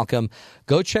 Monique Malcolm.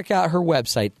 Go check out her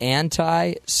website,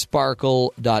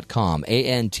 antisparkle.com,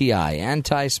 A-N-T-I,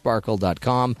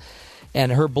 antisparkle.com.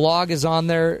 And her blog is on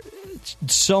there.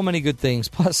 So many good things,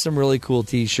 plus some really cool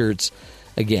T-shirts.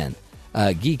 Again,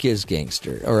 Geek is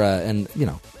Gangster. And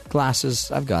glasses,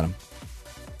 I've got them.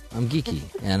 I'm geeky,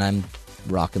 and I'm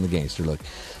rocking the gangster look.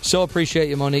 So appreciate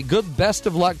you, Monique. Best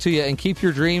of luck to you, and keep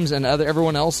your dreams and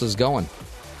everyone else's going.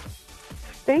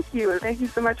 Thank you, and thank you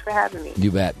so much for having me.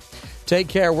 You bet. Take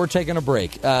care. We're taking a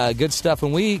break. Good stuff.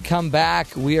 When we come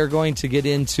back, we are going to get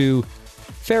into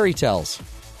fairy tales.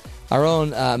 Our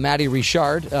own Maddie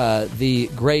Richard, the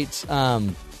great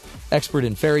expert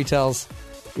in fairy tales,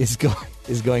 is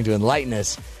going to enlighten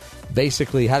us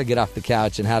basically how to get off the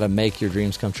couch and how to make your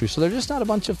dreams come true. So they're just not a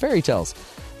bunch of fairy tales.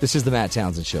 This is the Matt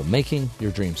Townsend Show, making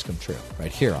your dreams come true,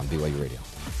 right here on BYU Radio.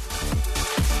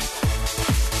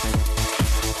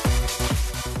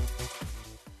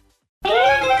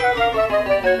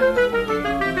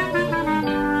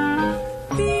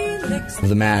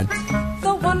 The Mad.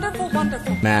 The wonderful,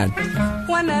 wonderful Mad.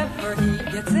 Whenever he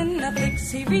gets in a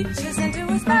fix, he reaches into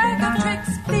his bag of tricks.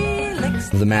 Felix.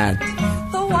 The Mad.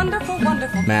 The wonderful,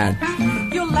 wonderful Mad.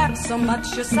 You'll laugh so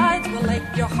much your sides will ache,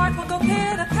 your heart will go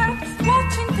pit-a-pat,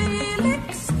 watching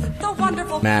Felix, the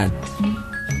wonderful Mad.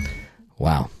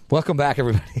 Wow. Welcome back,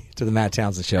 everybody, to the Matt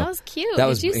Townsend Show. That was cute. That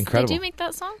was did you, incredible. Did you make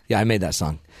that song? Yeah, I made that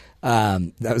song.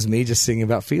 That was me just singing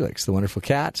about Felix, the wonderful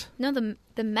cat. No,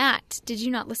 the Matt. Did you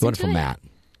not listen Wonderful to it? Matt.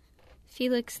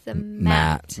 Felix the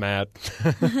Matt. Matt.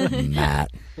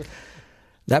 Matt.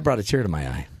 That brought a tear to my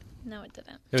eye. No, it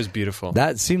didn't. It was beautiful.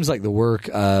 That seems like the work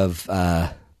of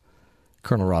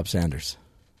Colonel Rob Sanders.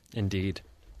 Indeed.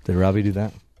 Did Robbie do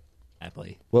that?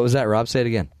 Gladly. What was that, Rob? Say it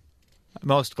again.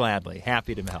 Most gladly.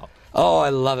 Happy to help. Oh, I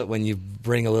love it when you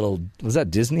bring a little... Was that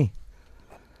Disney?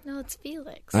 No, it's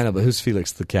Felix. I know, but who's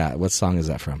Felix the cat? What song is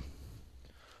that from?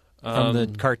 From the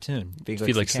cartoon.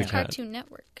 Felix the Cat. Cartoon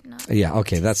Network. Not Yeah,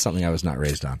 okay, that's something I was not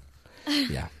raised on.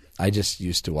 Yeah, I just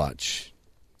used to watch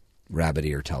rabbit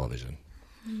ear television.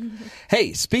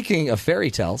 Hey, speaking of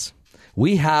fairy tales,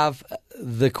 we have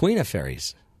the Queen of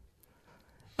Fairies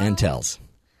and Tells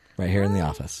right here in the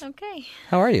office. Okay.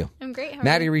 How are you? I'm great. How are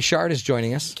Maddie you? Richard is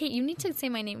joining us. Kate, you need to say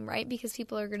my name right because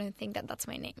people are going to think that that's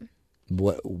my name.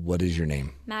 What is your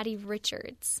name? Maddie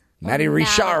Richards. Maddie Or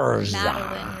Richards.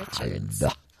 Madeline Richards.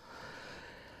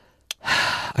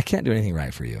 I can't do anything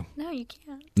right for you. No, you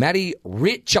can't. Maddie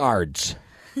Richards.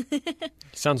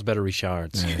 Sounds better,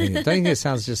 Richards. I think it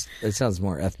sounds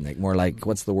more ethnic, more like,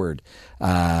 what's the word?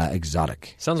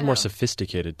 Exotic. Sounds more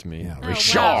sophisticated to me. Yeah, Oh,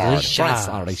 Richard. wow.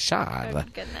 Richard. Oh,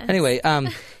 goodness. Anyway,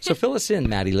 so fill us in,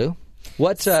 Maddie Lou.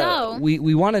 What So-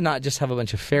 we want to not just have a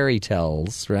bunch of fairy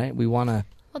tales, right? We want to.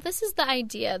 Well, this is the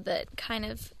idea that kind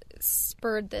of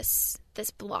spurred this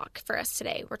block for us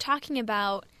today. We're talking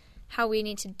about how we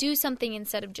need to do something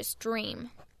instead of just dream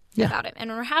about it. And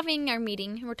when we're having our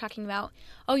meeting, we're talking about,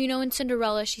 in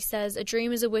Cinderella, she says, a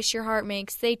dream is a wish your heart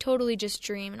makes. They totally just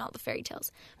dream and all the fairy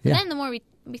tales. But Yeah. then the more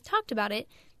we talked about it,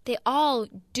 they all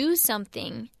do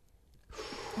something.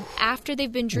 After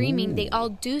they've been dreaming, they all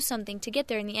do something to get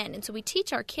there in the end. And so we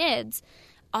teach our kids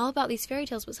all about these fairy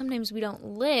tales, but sometimes we don't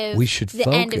live We should the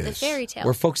focus. end of the fairy tale.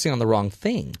 We're focusing on the wrong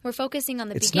thing. We're focusing on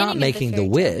the It's beginning not of making the fairy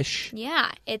tale. wish.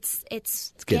 Yeah, it's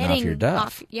getting off your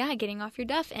duff. Getting off your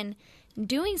duff and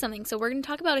doing something. So we're going to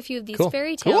talk about a few of these Cool.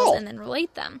 fairy tales Cool. and then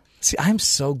relate them. See, I'm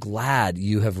so glad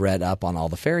you have read up on all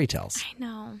the fairy tales. I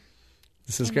know.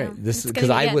 This is I great. know. This It's is gonna because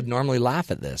be I good. would normally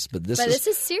laugh at this, but this But is this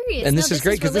is serious. and No, this is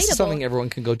great because this is relatable. something everyone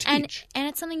can go teach. And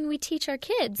it's something we teach our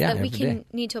kids Yeah, that we every can day.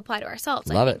 need to apply to ourselves.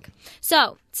 Love I it. think.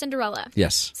 So Cinderella.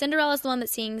 Yes. Cinderella's the one that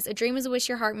sings "A Dream Is a Wish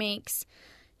Your Heart Makes."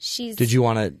 She's Did you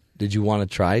want to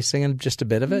try singing just a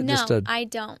bit of it? No, Just a I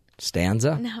don't.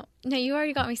 stanza? No, you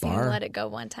already got me singing Bar? "Let It Go"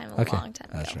 one time a Okay. long time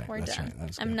ago. That's right. We're That's done. right. That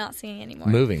was I'm good. not singing anymore.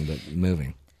 Moving, but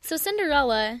moving. So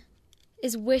Cinderella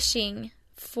is wishing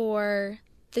for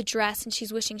the dress, and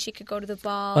she's wishing she could go to the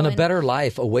ball On a and better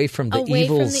life, away from the away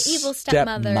evil from the evil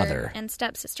stepmother stepmother. and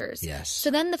stepsisters. Yes.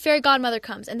 So then the fairy godmother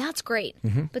comes, and that's great.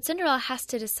 But Cinderella has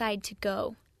to decide to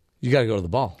go. You got to go to the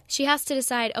ball. She has to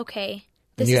decide, okay,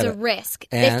 this You is a gotta- risk.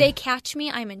 and- If they catch me,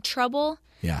 I'm in trouble.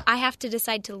 Yeah. I have to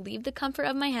decide to leave the comfort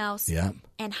of my house Yeah.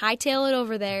 and hightail it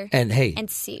over there And hey, and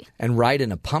see. and ride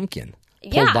in a pumpkin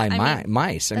pulled Yeah, by I mean,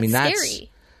 mice. I mean, that's scary.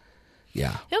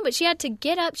 yeah. No, but she had to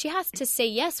get up. She has to say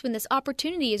yes when this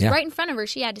opportunity is Yeah. right in front of her.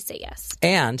 She had to say yes.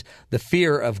 And the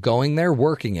fear of going there,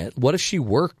 working it. What if she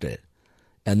worked it,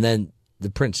 and then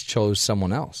the prince chose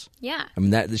someone else? Yeah, I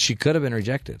mean, that she could have been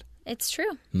rejected. it's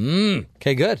true.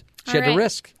 Okay, good. She All had to right.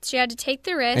 risk, She had to take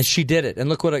the risk. and she did it. And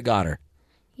look what it got her.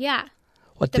 yeah,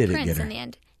 What the did it prince get her? in the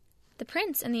end. The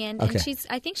prince in the end. Okay. And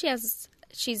I think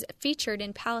she's featured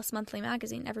in Palace Monthly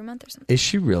magazine every month or something. Is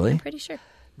she really? I'm pretty sure.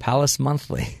 Palace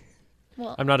Monthly.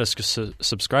 Well, I'm not a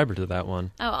subscriber to that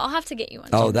one. I'll have to get you one.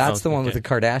 Oh, that's Oh, the one with okay. the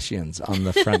Kardashians on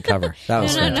the front cover. That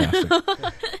was No, no,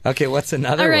 fantastic. Okay, what's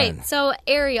another All right, one? so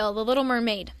Ariel, the Little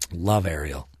Mermaid. Love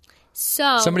Ariel.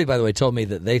 So Somebody, by the way, told me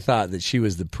that they thought that she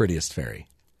was the prettiest fairy.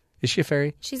 Is she a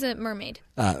fairy? she's a mermaid.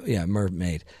 Yeah,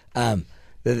 mermaid.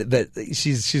 But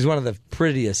she's one of the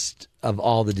prettiest of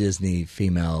all the Disney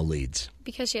female leads.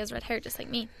 Because she has red hair, just like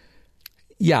me.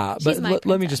 Yeah, She's but my let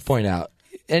me princess. just point out,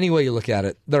 any way you look at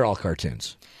it, they're all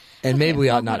cartoons. And maybe we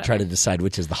well, ought not try whatever. to decide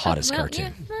which is the hottest Well,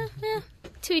 cartoon. yeah,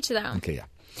 to each their own. Okay, yeah.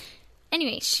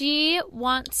 Anyway, she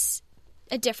wants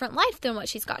a different life than what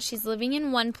she's got. She's living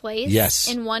in one place, Yes.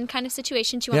 in one kind of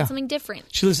situation. She wants Yeah. something different.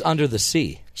 She lives under the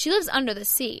sea. She lives under the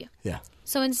sea. Yeah.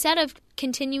 So instead of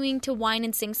continuing to whine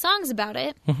and sing songs about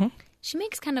it, she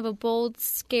makes kind of a bold,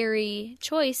 scary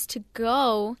choice to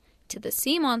go to the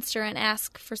sea monster and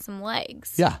ask for some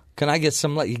legs. Yeah. Can I get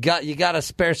some legs? You got a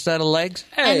spare set of legs?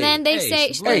 And then they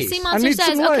say, some the legs. sea I monster need says,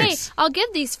 some okay, legs." I'll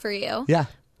give these for you, Yeah.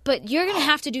 but you're going to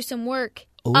have to do some work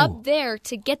Ooh. up there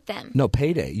to get them. No,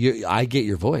 payday. I get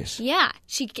your voice. Yeah,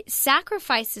 she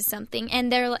sacrifices something, and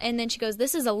then she goes,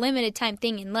 "This is a limited time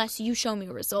thing unless you show me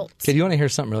results." Okay, do you want to hear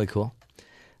something really cool?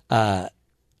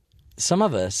 some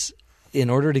of us, in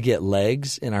order to get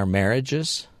legs in our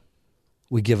marriages,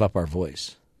 we give up our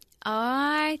voice.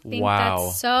 I think Wow.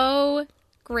 that's so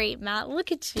great, Matt.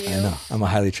 Look at you. I know. I'm a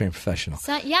highly trained professional.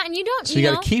 So, yeah, and you don't. So you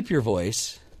got to keep your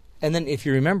voice. And then if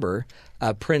you remember,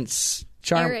 Prince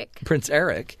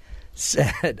Eric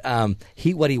said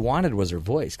what he wanted was her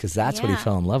voice because that's what he Yeah.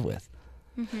 fell in love with.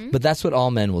 But that's what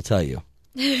all men will tell you.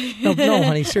 No,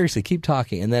 honey, seriously, keep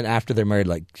talking. And then after they're married,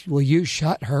 like, will you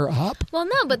shut her up? Well,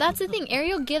 no, but that's the thing.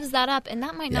 Ariel gives that up, and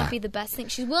that might not be the best thing.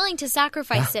 She's willing to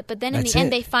sacrifice it, but then in that's the end,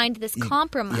 it. they find this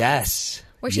compromise. Yes.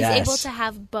 Where she's able to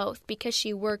have both because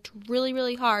she worked really,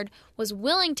 really hard, was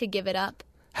willing to give it up,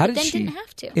 but then didn't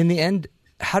have to. In the end,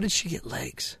 how did she get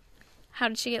legs? How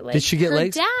did she get legs? Did she get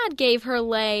legs? Her dad gave her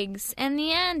legs. In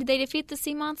the end, they defeat the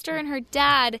sea monster, and her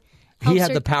dad He helps had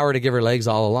her. the power to give her legs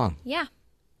all along. Yeah.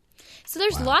 So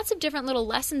there's lots of different little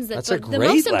lessons that. That's a the great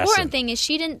most lesson. important thing is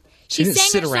she didn't didn't sang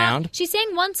sit her song- around. She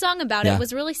sang one song about Yeah. it.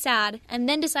 Was really sad, and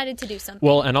then decided to do something.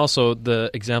 Well, and also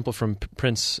the example from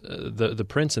Prince, the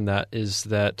prince in that is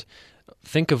that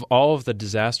think of all of the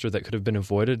disaster that could have been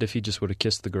avoided if he just would have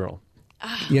kissed the girl.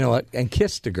 You know what? And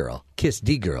kissed a girl. Kissed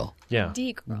the girl. Yeah,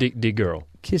 D girl. D girl.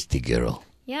 Kissed the girl.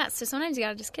 Yeah. So sometimes you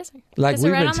gotta just kiss her. Like Kiss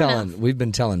her right on the mouth. we've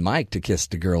been telling Mike to kiss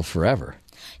the girl forever.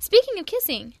 Speaking of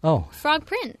kissing, Oh, Frog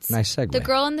Prince. Nice segue. The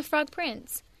girl in the Frog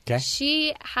Prince. 'Kay.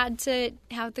 She had to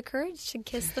have the courage to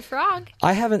kiss the frog.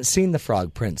 I haven't seen the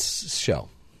Frog Prince show.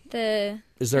 The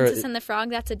Is there a- Princess and the Frog.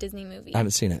 That's a Disney movie. I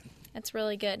haven't seen it. It's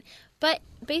really good. But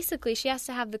basically, she has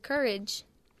to have the courage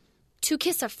to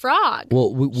kiss a frog.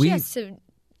 Well, She has to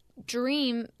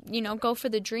dream, go for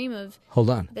the dream of. Hold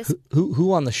on. This-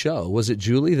 Who on the show? Was it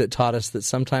Julie that taught us that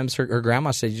sometimes her grandma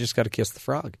said you just got to kiss the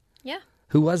frog? Yeah,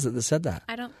 Who was it that said that?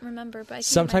 I don't remember, but I think it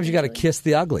Sometimes you might got be to Julie. kiss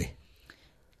the ugly.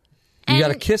 You got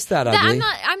to And kiss that ugly.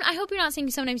 I hope you're not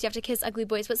saying sometimes you have to kiss ugly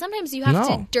boys, but sometimes you have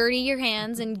to No. dirty your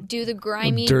hands and do the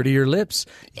grimy Dirty your lips.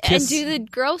 and Kiss. do the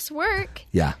gross work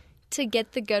Yeah, to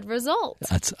get the good result.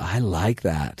 I like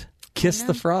that. Kiss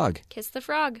the frog. Kiss the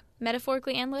frog,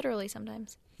 metaphorically and literally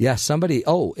sometimes. Yeah, somebody.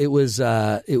 Oh, it was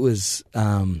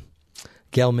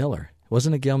Gail Miller.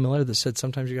 Wasn't it Gail Miller that said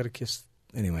sometimes you got to kiss?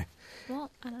 Anyway, Well,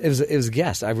 I don't know. it was a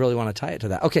guess. I really want to tie it to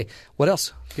that. Okay, what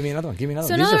else? Give me another one. So These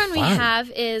another are one we fun. have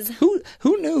is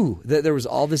Who knew that there was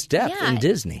all this depth in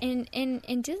Disney?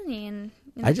 In Disney and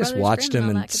in I the just Brothers watched Grimm him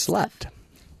all and that good slept. stuff.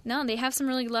 No, they have some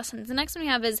really good lessons. The next one we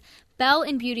have is Belle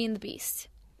in Beauty and the Beast.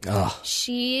 Oh,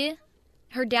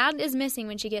 Her dad is missing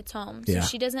when she gets home, so Yeah.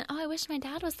 she doesn't. Oh, I wish my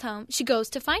dad was home. She goes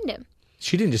to find him.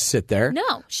 she didn't just sit there.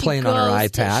 No, she playing goes on her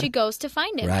iPad. she goes to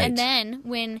find him, Right. and then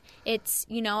when it's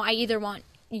I either want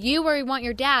you or I want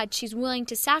your dad, she's willing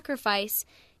to sacrifice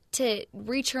to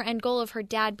reach her end goal of her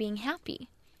dad being happy.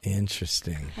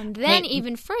 Interesting. And then Hey,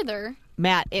 even further,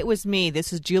 Matt, it was me.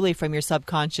 This is Julie from your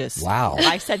subconscious. Wow.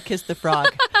 I said kiss the frog.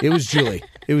 It was Julie.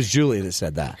 It was Julie that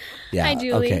said that. Yeah. Hi,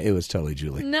 Julie. Okay, it was totally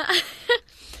Julie. no.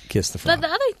 Kiss the frog. But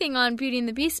the other thing on Beauty and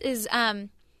the Beast is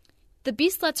the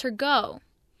Beast lets her go,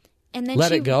 and then Let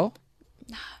she it go.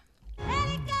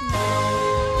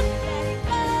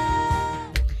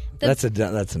 That's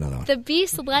another one. The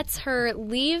Beast lets her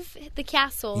leave the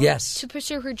castle Yes. to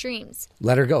pursue her dreams,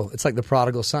 Let her go. It's like the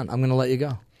prodigal son. I'm going to let you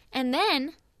go. and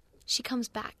then she comes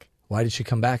back Why did she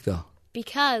come back though?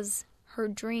 because her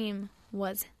dream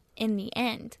was in the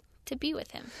end to be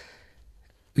with him.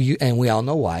 And we all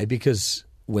know why, because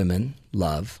women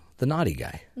love the naughty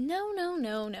guy. No.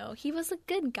 He was a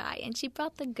good guy, and she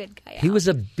brought the good guy out. He was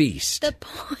a beast.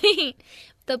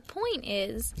 The point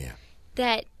is Yeah.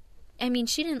 that, I mean,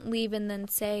 she didn't leave and then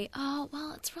say, oh,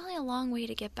 well, it's really a long way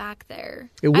to get back there.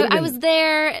 It would've I been- was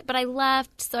there, but I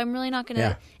left, so I'm really not going to,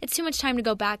 Yeah. it's too much time to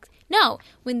go back. No,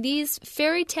 when these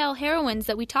fairy tale heroines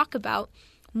that we talk about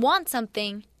want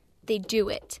something, they do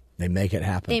it. They make it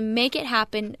happen. They make it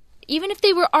happen. Even if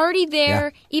they were already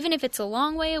there, Yeah. even if it's a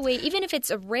long way away, even if it's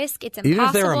a risk, it's impossible. Even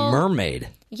if they're a mermaid.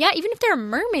 Yeah, even if they're a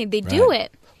mermaid, they do Right.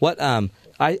 it. What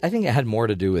I think it had more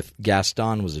to do with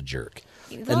Gaston was a jerk.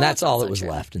 Well, And that's all also that was true.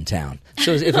 left in town.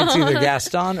 So if it's either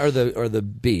Gaston or the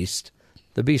Beast,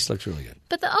 the Beast looks really good.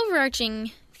 But the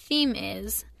overarching theme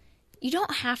is you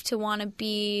don't have to want to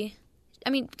be. I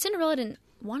mean, Cinderella didn't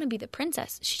want to be the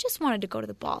princess. She just wanted to go to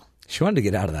the ball. She wanted to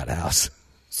get out of that house.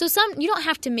 So you don't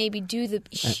have to maybe do the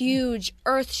huge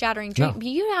earth-shattering dream. No. But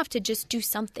you have to just do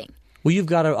something. Well, you've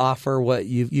got to offer what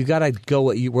you've got to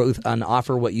go and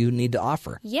offer what you need to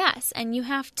offer. Yes, and you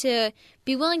have to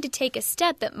be willing to take a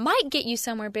step that might get you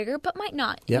somewhere bigger, but might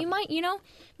not. Yep. You might,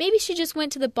 maybe she just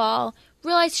went to the ball,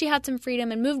 realized she had some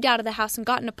freedom, and moved out of the house and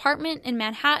got an apartment in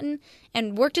Manhattan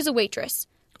and worked as a waitress.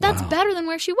 That's better than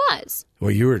where she was.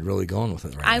 Well, you were really going with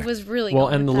it, right? I was really Well,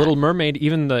 going and with The that. Little Mermaid,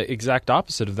 even the exact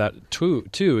opposite of that too,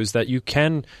 is that you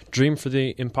can dream for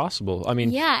the impossible. I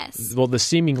mean, Yes. well, the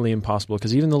seemingly impossible,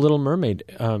 because even The Little Mermaid,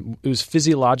 it was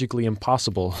physiologically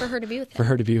impossible For her to be with him. for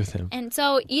her to be with him. And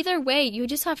so either way, you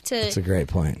just have to That's a great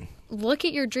point. look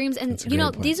at your dreams. And, That's a you know,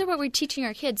 great point. these are what we're teaching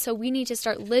our kids. So we need to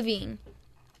start living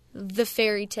the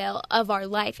fairy tale of our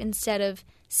life instead of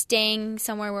staying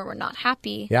somewhere where we're not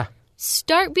happy. Yeah.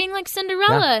 Start being like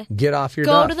Cinderella. Yeah. Get off your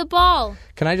Go duff. to the ball.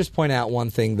 Can I just point out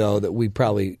one thing, though, that we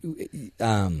probably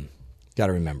got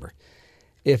to remember?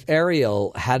 If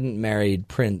Ariel hadn't married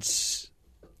Prince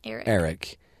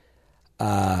Eric,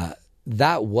 that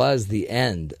was the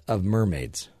end of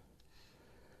mermaids.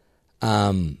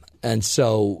 And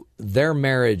so their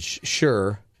marriage,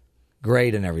 sure,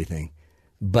 great and everything,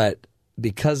 but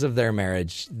because of their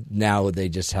marriage, now they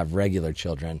just have regular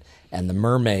children, and the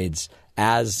mermaids,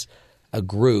 as a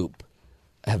group,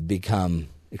 have become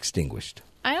extinguished.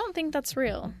 I don't think that's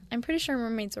real. I'm pretty sure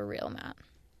mermaids are real, Matt.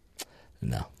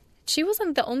 No. She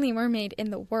wasn't the only mermaid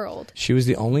in the world. She was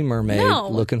the only mermaid No.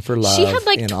 looking for love She had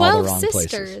like in 12 all the wrong sisters.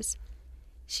 places.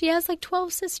 She has like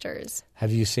 12 sisters.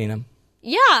 Have you seen them?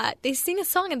 Yeah, they sing a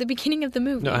song at the beginning of the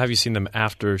movie. No, have you seen them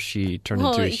after she turned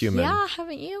into a human? Yeah,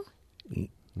 haven't you?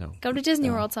 No. Go to Disney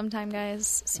World sometime,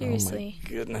 guys. Seriously. Oh my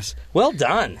goodness. Well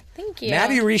done. Thank you.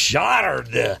 Maddie Richard.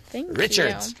 Thank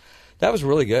Richards. you. That was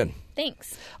really good.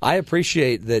 Thanks. I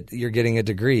appreciate that you're getting a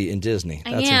degree in Disney.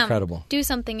 That's I am. incredible. Do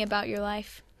something about your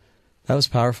life. That was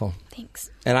powerful. Thanks.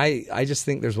 And I just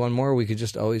think there's one more we could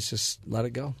just always just let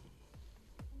it go.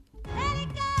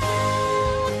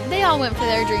 They all went for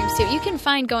their dreams too. You can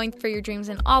find going for your dreams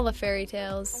in all the fairy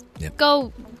tales. Yep.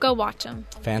 Go watch them.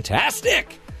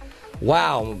 Fantastic.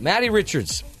 Wow. Maddie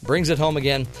Richards brings it home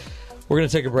again. We're going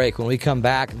to take a break. When we come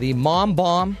back, the mom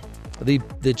bomb, the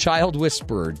child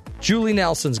whisperer, Julie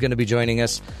Nelson's going to be joining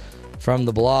us from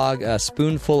the blog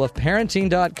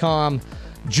spoonfulofparenting.com.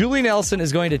 Julie Nelson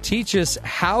is going to teach us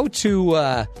how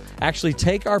to actually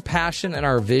take our passion and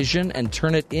our vision and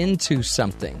turn it into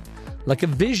something. Like a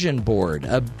vision board,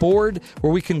 a board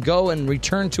where we can go and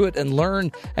return to it and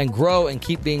learn and grow and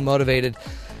keep being motivated.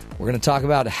 We're going to talk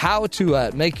about how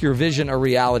to make your vision a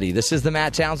reality. This is the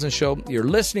Matt Townsend Show. You're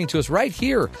listening to us right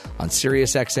here on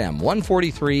Sirius XM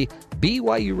 143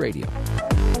 BYU Radio.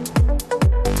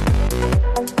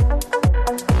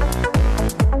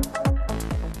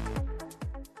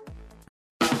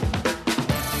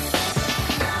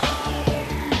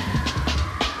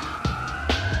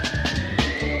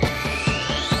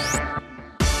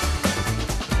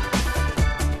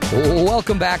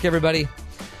 Welcome back, everybody.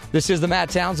 This is the Matt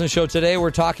Townsend Show. Today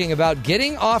we're talking about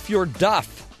getting off your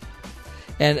duff.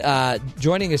 And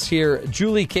joining us here,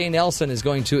 Julie K. Nelson is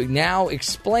going to now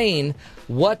explain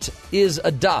what is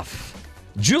a duff.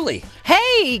 Julie.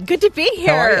 Hey, good to be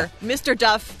How are here. Mr.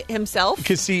 Duff himself.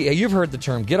 Because, see, you've heard the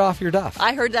term, get off your duff.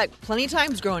 I heard that plenty of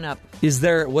times growing up.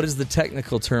 What is the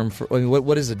technical term for, I mean,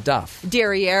 what is a duff?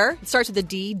 Derriere. It starts with a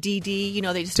D, DD. You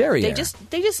know, they just, Derriere.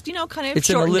 they just, you know, kind of It's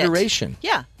an shortened alliteration. It.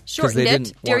 Yeah, shortened they it. didn't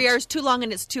want- Derriere is too long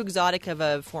and it's too exotic of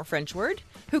a French word.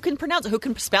 Who can pronounce it? Who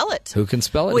can spell it? Who can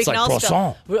spell it? We It's can like all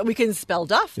croissant. We can spell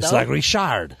Duff, though. It's like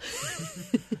Richard.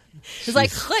 It's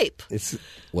like crepe.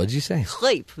 What did you say?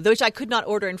 Crepe, which I could not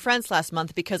order in France last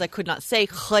month because I could not say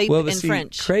crepe Well, in see,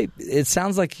 French. crepe, it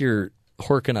sounds like you're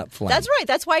horking up flame. That's right.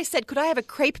 That's why I said, could I have a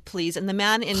crepe, please? And the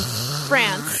man in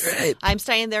France, I'm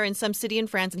staying there in some city in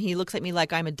France, and he looks at me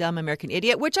like I'm a dumb American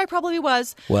idiot, which I probably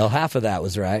was. Well, half of that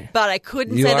was right. But I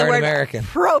couldn't You say are the an word American.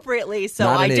 appropriately, so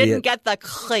Not an I didn't idiot. get the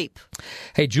crepe.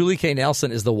 Hey, Julie K.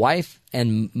 Nelson is the wife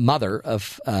and mother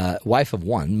of wife of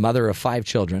one, mother of 5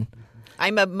 children.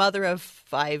 I'm a mother of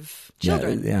 5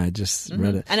 children. Yeah, I just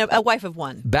read it. And a wife of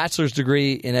 1. Bachelor's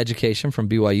degree in education from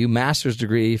BYU, master's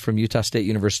degree from Utah State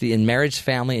University in marriage,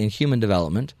 family, and human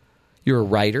development. You're a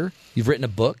writer. You've written a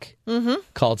book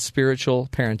called Spiritual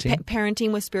Parenting.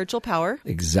 Parenting with spiritual power.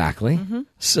 Exactly.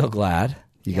 So glad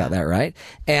you got that right.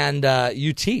 And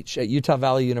you teach at Utah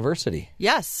Valley University.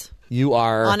 Yes. You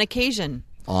are On occasion.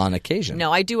 on occasion.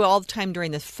 No, I do it all the time during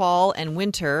the fall and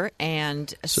winter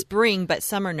and spring, but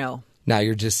summer, no. Now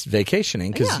you're just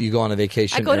vacationing because Yeah. you go on a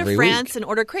vacation I go every to France week. and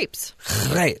order crepes.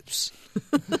 Crepes.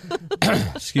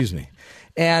 Excuse me.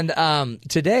 And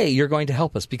today you're going to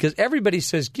help us because everybody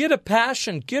says, get a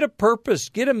passion, get a purpose,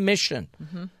 get a mission.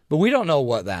 But we don't know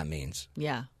what that means.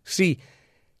 Yeah. See,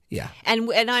 yeah. And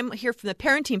I'm here from the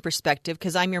parenting perspective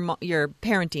because I'm your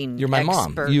parenting You're my expert,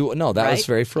 mom. That was right?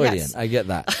 very Freudian. Yes. I get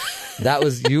that.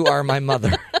 You are my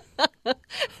mother.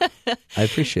 I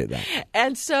appreciate that.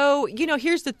 And so,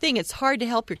 here's the thing. It's hard to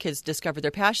help your kids discover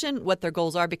their passion, what their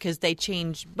goals are, because they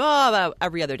change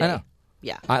every other day. I know.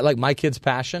 Yeah. I like my kid's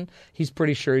passion. He's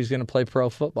pretty sure he's going to play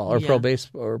pro football or pro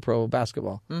baseball or pro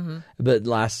basketball. Mm-hmm. But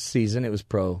last season it was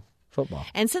pro football.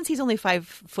 And since he's only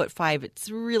 5'5", it's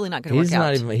really not going to work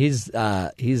out.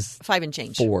 He's 5 and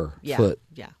change. 4 foot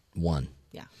 1.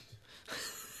 Yeah.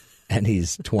 And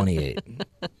he's 28.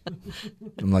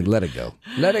 I'm like, let it go.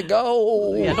 Let it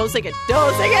go. Yeah, don't sing it.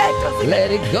 Don't sing it. Don't sing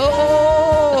let it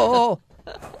go.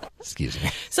 Excuse me.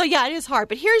 So, yeah, it is hard.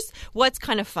 But here's what's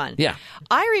kind of fun. Yeah.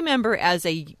 I remember as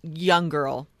a young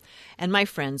girl and my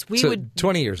friends, we would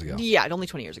 20 years ago. Yeah, only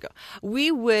 20 years ago.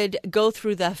 We would go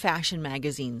through the fashion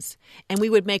magazines and we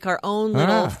would make our own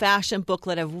little fashion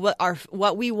booklet of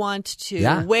what we want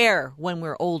to wear when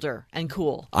we're older and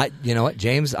cool. You know what,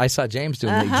 James? I saw James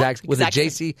doing the exact with a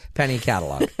J.C. Penney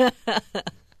catalog.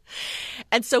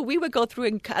 And so we would go through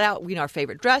and cut out, our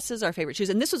favorite dresses, our favorite shoes.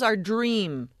 And this was our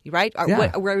dream, right?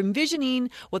 We're envisioning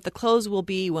what the clothes will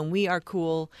be when we are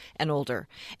cool and older.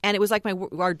 And it was like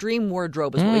our dream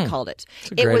wardrobe is what we called it.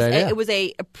 That's a great idea. It was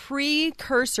a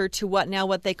precursor to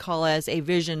what they call as a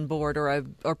vision board or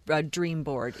a dream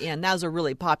board. And that was a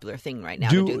really popular thing right now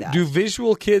to do that. Do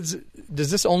visual kids, does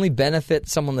this only benefit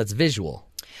someone that's visual?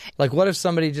 Like, what if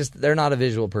somebody they're not a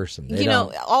visual person?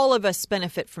 All of us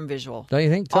benefit from visual. Don't you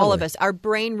think? Totally. All of us. Our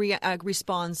brain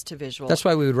responds to visual. That's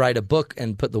why we would write a book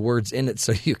and put the words in it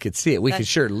so you could see it. We could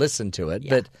sure listen to it,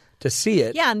 but to see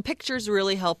it. Yeah, and pictures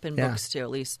really help in books too, at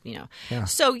least, Yeah.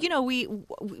 So, we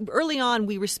early on,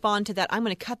 we respond to that. I'm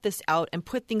going to cut this out and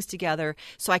put things together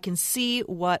so I can see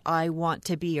what I want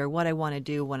to be or what I want to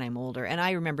do when I'm older. And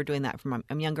I remember doing that from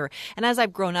I'm younger. And as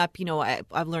I've grown up,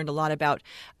 I've learned a lot about,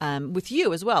 with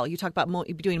you as well. You talk about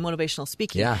doing motivational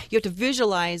speaking. Yeah. You have to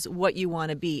visualize what you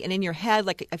want to be. And in your head,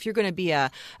 like if you're going to be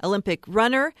a Olympic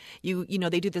runner,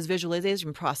 they do this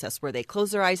visualization process where they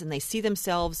close their eyes and they see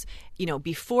themselves,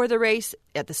 before the race,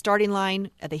 at the starting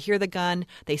line, they hear the gun,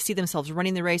 they see themselves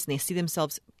running the race, and they see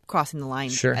themselves crossing the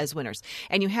line as winners.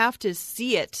 And you have to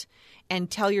see it and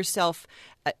tell yourself,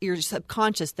 your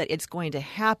subconscious, that it's going to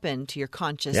happen to your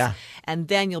conscious, and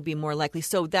then you'll be more likely.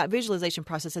 So that visualization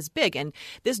process is big. And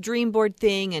this dream board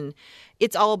thing, and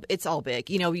it's all big.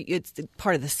 It's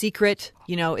part of The Secret.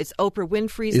 It's Oprah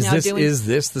Winfrey's doing. Is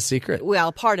this The Secret?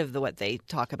 Well, part of what they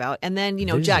talk about. And then,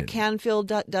 Jack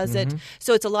Canfield does it.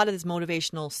 So it's a lot of this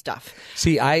motivational stuff.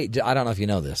 See, I don't know if you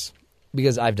know this,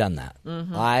 because I've done that.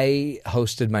 Mm-hmm. I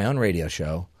hosted my own radio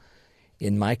show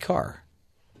in my car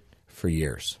for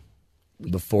years.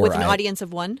 With an audience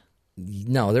of one?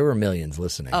 No, there were millions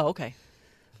listening. Oh, okay.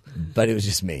 But it was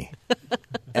just me.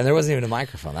 And there wasn't even a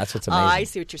microphone. That's what's amazing. I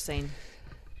see what you're saying.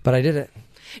 But I did it.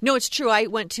 No, it's true. I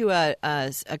went to a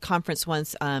conference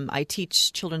once. I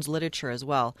teach children's literature as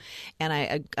well.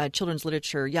 And a children's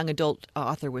literature young adult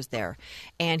author was there.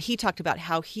 And he talked about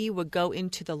how he would go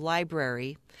into the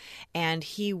library and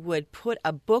he would put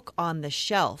a book on the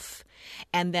shelf,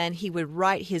 and then he would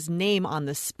write his name on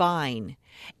the spine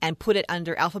and put it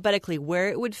under alphabetically where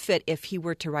it would fit if he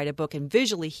were to write a book. And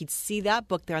visually, he'd see that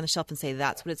book there on the shelf and say,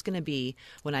 that's what it's going to be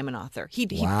when I'm an author. He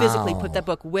physically put that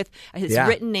book with his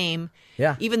written name,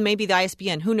 even maybe the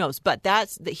ISBN, who knows. But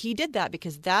he did that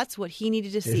because that's what he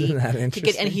needed to see. Isn't that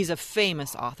interesting? And he's a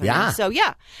famous author. Yeah. So,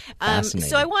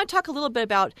 so I want to talk a little bit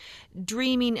about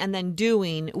dreaming and then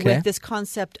doing with this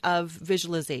concept of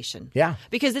visualization. Yeah.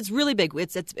 Because it's really big.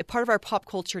 It's part of our pop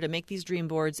culture to make these dream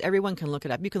boards. Everyone can look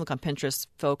it up. You can look on Pinterest,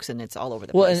 folks, and it's all over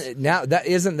the place. Well, and now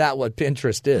isn't that what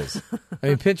Pinterest is? I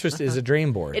mean, Pinterest is a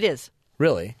dream board. It is.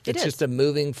 Really? It's just a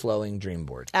moving, flowing dream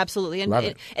board. Absolutely. Love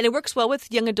it. And it works well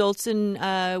with young adults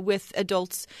and with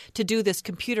adults to do this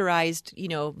computerized,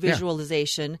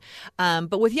 visualization.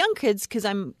 But with young kids, because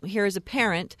I'm here as a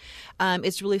parent,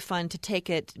 it's really fun to take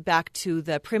it back to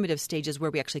the primitive stages where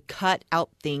we actually cut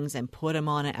out things and put them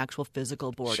on an actual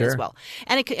physical board as well.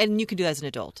 And you can do that as an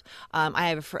adult. I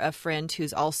have a friend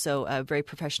who's also a very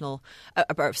professional,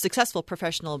 a successful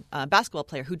professional basketball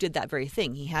player who did that very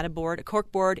thing. He had a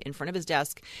cork board in front of his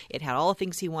desk. It had all the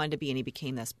things he wanted to be, and he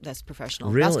became this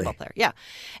professional basketball player. Yeah.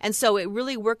 And so it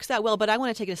really works that well. But I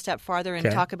want to take it a step farther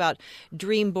and talk about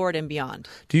dream board and beyond.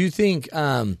 Do you think,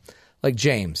 like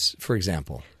James, for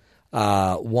example,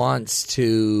 wants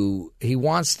to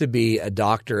be a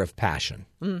doctor of passion.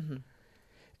 Mm-hmm.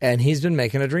 And he's been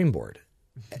making a dream board.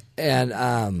 And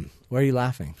why are you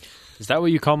laughing? Is that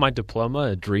what you call my diploma,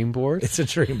 a dream board? It's a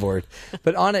dream board.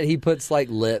 But on it, he puts like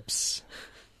lips.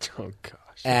 Oh, gosh.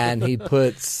 And he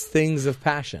puts things of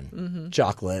passion.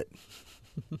 Chocolate.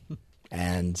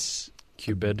 And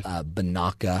Cupid.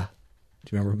 Banaka.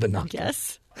 Do you remember Banaka?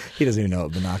 Yes. He doesn't even know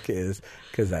what Binaca is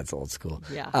because that's old school.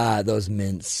 Yeah. Those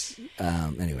mints.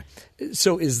 Anyway,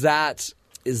 so is that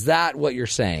what you're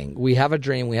saying? We have a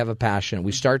dream, we have a passion,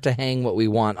 we start to hang what we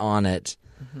want on it,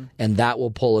 and that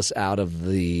will pull us out of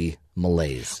the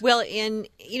malaise. Well, in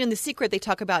The Secret, they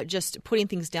talk about just putting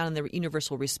things down and the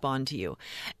universe will respond to you.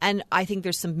 And I think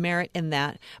there's some merit in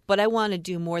that. But I want to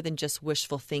do more than just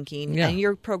wishful thinking. Yeah. And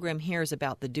your program here is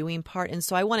about the doing part. And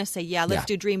so I want to say, let's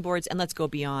do dream boards and let's go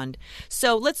beyond.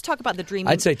 So let's talk about the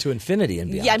dreaming. I'd say to infinity and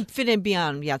beyond. Yeah, infinity and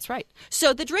beyond. Yeah, that's right.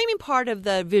 So the dreaming part of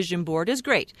the vision board is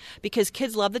great because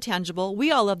kids love the tangible. We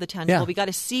all love the tangible. Yeah. We got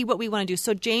to see what we want to do.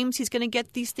 So James, he's going to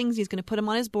get these things. He's going to put them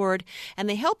on his board. And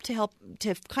they help to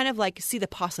kind of like see the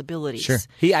possibilities. Sure.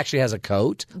 He actually has a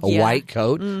coat, a Yeah. white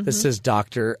coat that says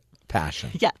Dr. Passion.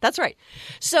 Yeah, that's right.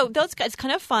 So those guys, it's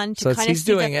kind of fun to So kind of he's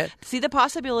doing it. see the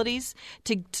possibilities,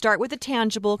 to start with the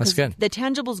tangible. That's good. The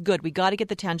tangible's good. We got to get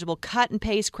the tangible, cut and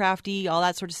paste, crafty, all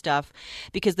that sort of stuff,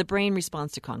 because the brain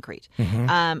responds to concrete.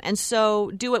 And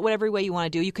so do it whatever way you want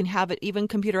to do. You can have it even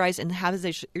computerized and have it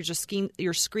as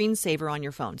your screensaver on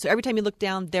your phone. So every time you look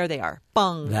down, there they are.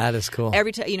 Bung. That is cool.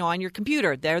 Every time, on your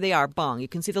computer, there they are. Bung. You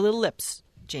can see the little lips,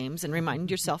 James, and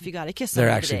remind yourself you got to kiss them. They're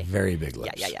every actually day. very big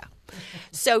lips. Yeah.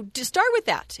 So to start with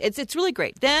that, it's really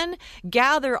great. Then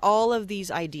gather all of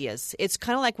these ideas. It's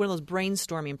kind of like one of those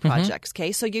brainstorming projects,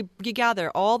 okay? So you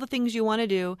gather all the things you want to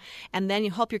do, and then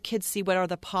you help your kids see what are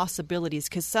the possibilities.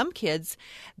 Because some kids,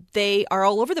 they are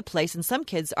all over the place, and some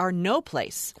kids are no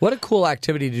place. What a cool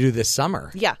activity to do this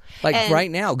summer. Yeah. Like And- right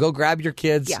now, go grab your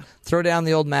kids, Yeah. throw down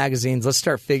the old magazines. Let's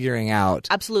start figuring out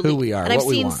Absolutely. who we are, And what I've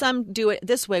we seen want. some do it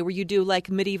this way, where you do like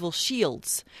medieval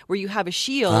shields, where you have a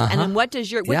shield, and then what does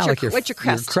your Yeah, like your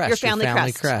crest, crest, your family your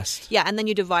family crest. Yeah, and then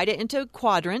you divide it into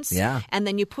quadrants. Yeah. And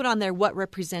then you put on there what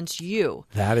represents you.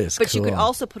 That is But you could cool.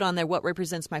 also put on there what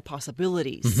represents my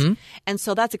possibilities. And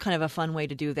so that's a kind of a fun way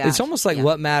to do that. It's almost like Yeah.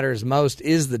 what matters most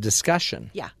is the discussion.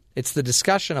 Yeah. It's the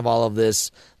discussion of all of this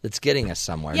that's getting us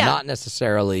somewhere, Yeah. not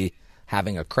necessarily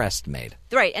having a crest made.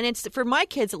 Right, and it's for my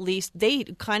kids at least. They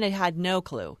kind of had no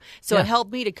clue, so Yeah. it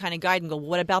helped me to kind of guide and go,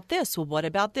 "What about this? Well, what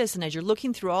about this?" And as you're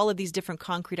looking through all of these different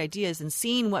concrete ideas and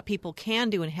seeing what people can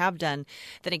do and have done,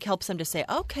 then it helps them to say,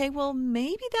 "Okay, well,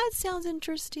 maybe that sounds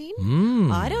interesting.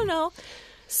 I don't know."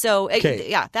 So, Okay.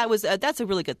 yeah, that's a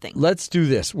really good thing. Let's do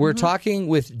this. We're Mm-hmm. talking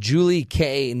with Julie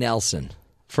K. Nelson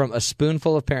from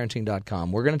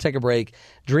aspoonfulofparenting.com. We're going to take a break.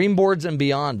 Dream boards and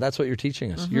beyond. That's what you're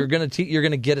teaching us. Mm-hmm. You're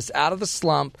going to get us out of the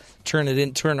slump,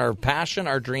 turn our passion,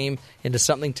 our dream into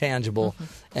something tangible,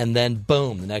 Mm-hmm. and then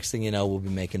boom, the next thing you know, we'll be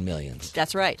making millions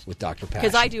That's right. with Dr. Passion.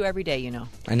 Because I do every day, you know.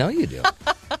 I know you do.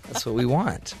 That's what we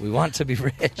want. We want to be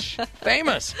rich,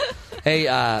 famous. Hey,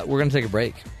 we're going to take a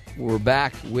break. We're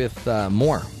back with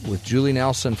more with Julie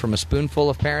Nelson from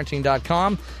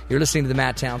aspoonfulofparenting.com. You're listening to the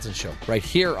Matt Townsend Show right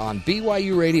here on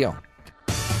BYU Radio.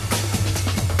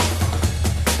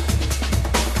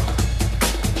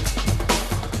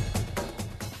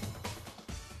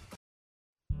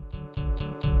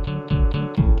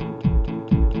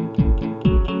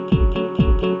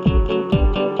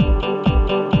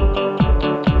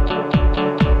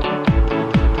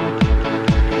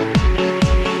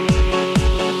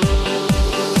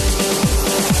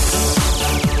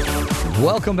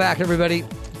 Welcome back, everybody,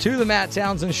 to the Matt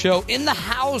Townsend Show. In the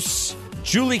house,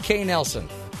 Julie K. Nelson,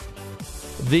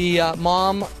 the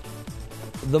mom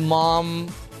bomb,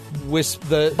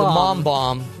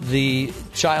 the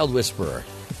child whisperer,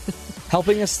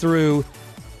 helping us through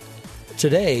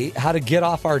today how to get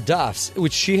off our duffs,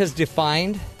 which she has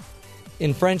defined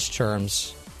in French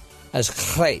terms as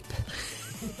crêpe.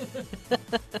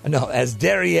 No, as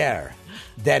derrière,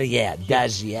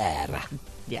 derrière.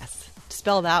 Yes.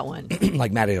 Spell that one.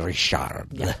 Like Matty Richard.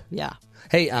 Yeah.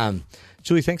 Hey,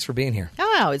 Julie, thanks for being here.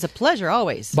 Oh, it's a pleasure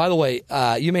always. By the way,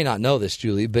 you may not know this,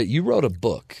 Julie, but you wrote a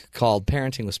book called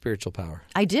Parenting with Spiritual Power.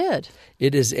 I did.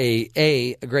 It is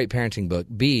a great parenting book,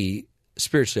 B,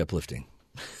 spiritually uplifting.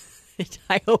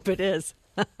 I hope it is.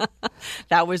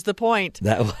 That was the point.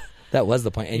 That was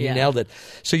the point, and you Yeah. nailed it.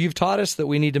 So you've taught us that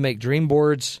we need to make dream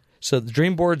boards. So the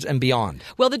dream boards and beyond.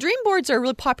 Well, the dream boards are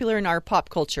really popular in our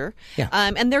pop culture, Yeah.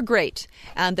 And they're great.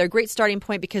 And they're a great starting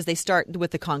point because they start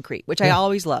with the concrete, which I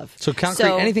always love. So concrete,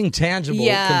 anything tangible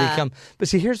Yeah. can become. But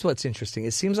see, here's what's interesting.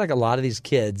 It seems like a lot of these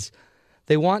kids,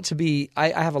 they want to be. I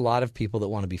have a lot of people that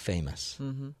want to be famous.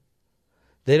 Mm-hmm.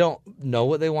 They don't know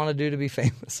what they want to do to be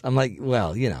famous. I'm like,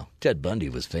 well, Ted Bundy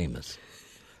was famous.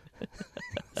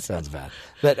 Sounds bad,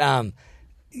 but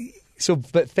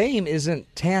but fame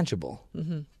isn't tangible.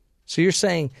 Mm-hmm. So you're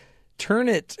saying turn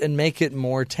it and make it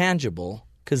more tangible,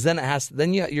 because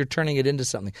then you're turning it into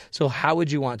something. So how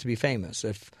would you want to be famous?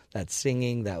 If that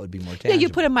singing, that would be more tangible. Yeah, you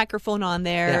put a microphone on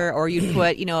there, Yeah. or you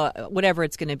put, whatever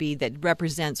it's going to be that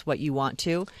represents what you want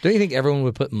to. Don't you think everyone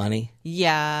would put money?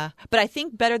 Yeah, but I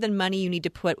think better than money, you need to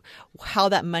put how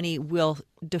that money will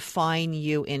define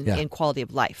you in quality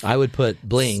of life. I would put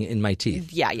bling in my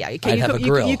teeth. Yeah. Okay, I'd have a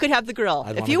grill. You could have the grill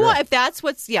I'd if want a you grill. want. If that's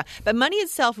what's but money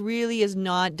itself really is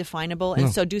not definable,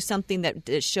 and so do something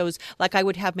that shows. Like I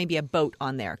would have maybe a boat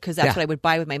on there because that's what I would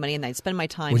buy with my money, and I'd spend my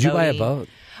time. Would you buy a boating. boat?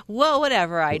 Well,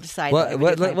 whatever I decide.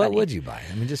 What would you buy?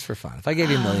 I mean, just for fun. If I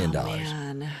gave you $1 million,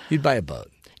 man. you'd buy a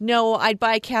boat. No, I'd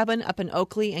buy a cabin up in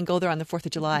Oakley and go there on the 4th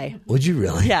of July. Would you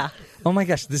really? Yeah. Oh my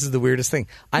gosh, this is the weirdest thing.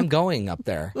 I'm going up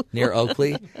there near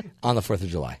Oakley on the 4th of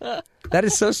July. That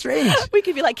is so strange. We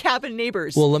could be like cabin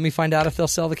neighbors. Well, let me find out if they'll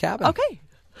sell the cabin. Okay.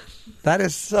 That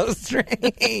is so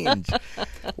strange.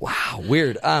 Wow,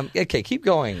 weird. Okay, keep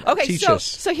going. Okay, Teach so us.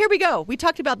 so here we go. We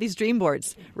talked about these dream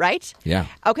boards, right? Yeah.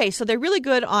 Okay, so they're really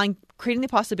good on creating the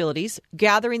possibilities,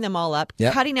 gathering them all up,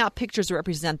 Yep. cutting out pictures that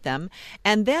represent them,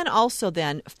 and then also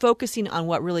focusing on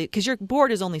what really, because your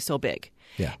board is only so big.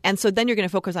 Yeah. And so then you're going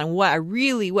to focus on what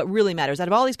really matters. Out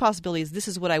of all these possibilities, this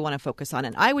is what I want to focus on.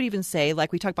 And I would even say,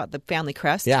 like we talked about the family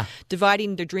crest,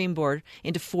 dividing the dream board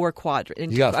into 4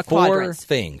 quadrants. You got 4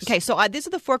 things. Okay, so these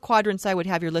are the 4 quadrants I would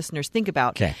have your listeners think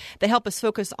about that help us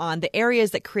focus on the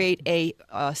areas that create a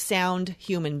sound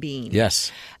human being.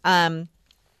 Yes.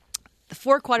 The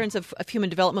 4 quadrants of human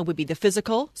development would be the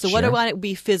physical. So what I want to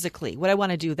be physically, what I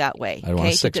want to do that way. I want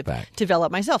a six-pack. To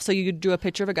develop myself. So you drew a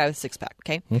picture of a guy with a six-pack,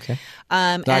 okay? Okay.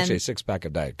 Actually, a 6-pack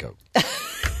of Diet Coke.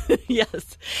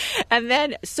 Yes. And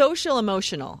then social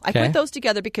emotional. I put those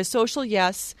together because social,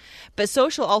 yes, but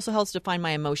social also helps define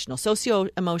my emotional.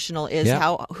 Socio-emotional is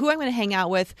who I'm going to hang out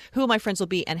with, who my friends will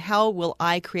be, and how will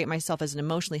I create myself as an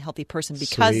emotionally healthy person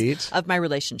because of my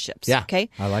relationships. Yeah. Okay.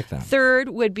 I like that. Third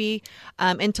would be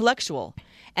intellectual.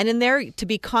 And in there, to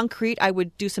be concrete, I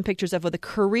would do some pictures of the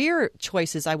career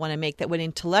choices I want to make that would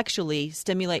intellectually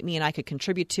stimulate me and I could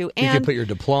contribute to. And you could put your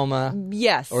diploma,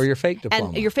 yes, or your fake diploma,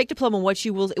 and your fake diploma, what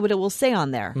it will say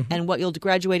on there, and what you'll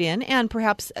graduate in, and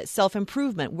perhaps self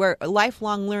improvement, where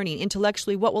lifelong learning,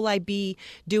 intellectually, what will I be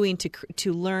doing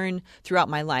to learn throughout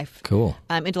my life? Cool.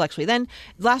 Intellectually. Then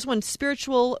last one,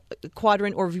 spiritual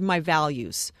quadrant, or my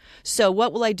values. So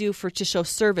what will I do to show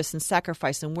service and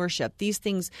sacrifice and worship? These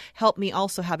things help me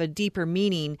also have a deeper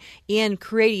meaning in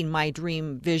creating my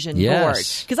dream vision board.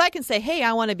 Because I can say, hey,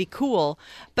 I want to be cool,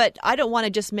 but I don't want to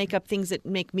just make up things that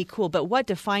make me cool, but what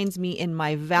defines me in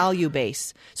my value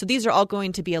base? So these are all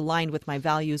going to be aligned with my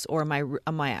values or my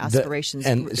aspirations.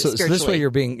 And so this way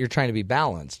you're trying to be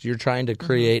balanced. You're trying to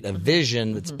create a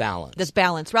vision that's balanced. That's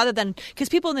balanced, rather than, because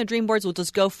people in their dream boards will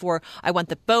just go for, I want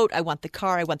the boat, I want the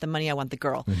car, I want the money, I want the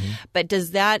girl. But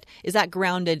is that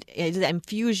grounded? Does that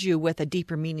infuse you with a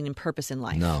deeper meaning and purpose in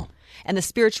life? No. And the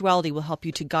spirituality will help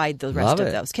you to guide the rest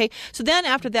of those. Okay. So then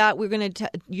after that, we're going to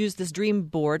use this dream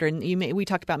board, and we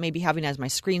talked about maybe having it as my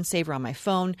screensaver on my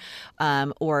phone,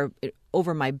 or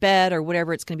over my bed, or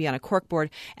whatever it's going to be on a cork board,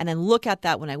 and then look at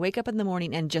that when I wake up in the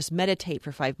morning and just meditate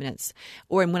for 5 minutes,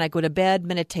 or when I go to bed,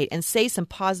 meditate and say some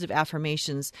positive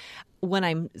affirmations. When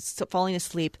I'm falling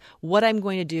asleep, what I'm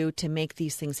going to do to make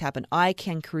these things happen. I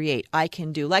can create. I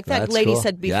can do. Like that lady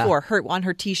said before, on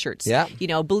her T-shirts. Yeah.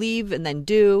 Believe and then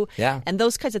do. Yeah. And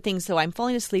those kinds of things. So I'm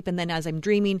falling asleep, and then as I'm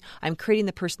dreaming, I'm creating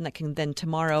the person that can then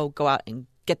tomorrow go out and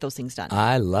get those things done.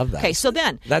 I love that. Okay, so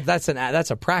then that's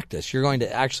a practice. You're going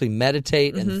to actually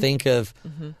meditate and think of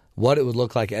what it would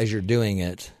look like as you're doing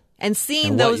it. And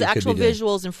seeing those actual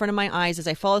visuals in front of my eyes as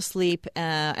I fall asleep,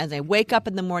 as I wake up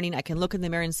in the morning, I can look in the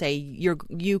mirror and say,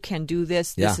 "You can do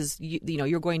this. This is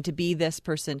you're going to be this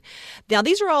person." Now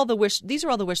these are all the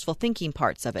wishful thinking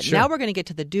parts of it. Sure. Now we're going to get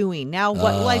to the doing. Now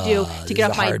what will I do to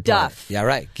get off my duff? Yeah,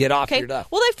 right. Get off your duff.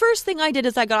 Well, the first thing I did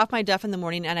is I got off my duff in the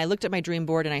morning and I looked at my dream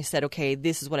board and I said, "Okay,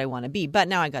 this is what I want to be." But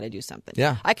now I got to do something.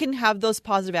 Yeah. I can have those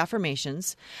positive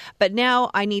affirmations, but now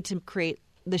I need to create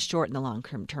the short and the long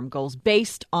term goals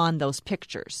based on those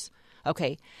pictures.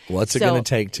 Okay. What's it going to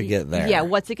take to get there? Yeah,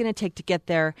 what's it going to take to get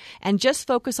there? And just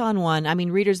focus on one. I mean,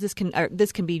 readers, this can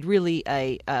be really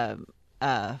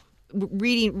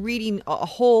reading a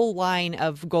whole line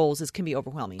of goals. This can be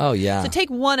overwhelming. Oh, yeah. So take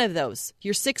one of those.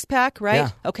 Your 6-pack, right? Yeah.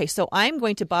 Okay, so I'm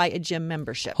going to buy a gym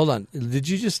membership. Hold on. Did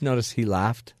you just notice he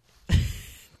laughed?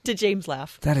 Did James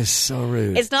laugh? That is so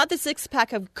rude. It's not the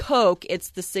 6-pack of Coke. It's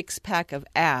the 6-pack of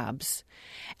abs.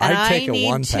 And I'd take a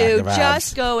need 1-pack to of abs.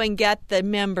 just go and get the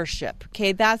membership.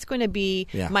 Okay, that's going to be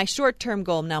my short-term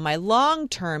goal. Now, my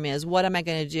long-term is what am I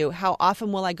going to do? How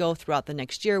often will I go throughout the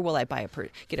next year? Will I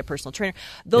get a personal trainer?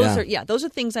 Those are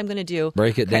things I'm going to do.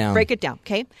 Break it down. Break it down.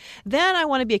 Okay. Then I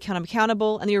want to be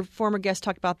accountable. And your former guest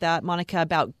talked about that, Monica,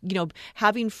 about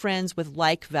having friends with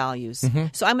like values. Mm-hmm.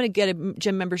 So I'm going to get a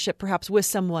gym membership, perhaps with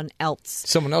someone else.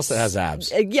 Someone else that has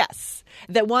abs. Yes,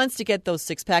 that wants to get those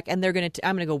 6-pack, and I'm going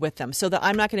to go with them, so that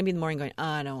I'm not going to be in the morning going,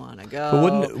 I don't want to go.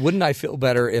 But wouldn't I feel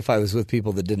better if I was with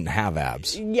people that didn't have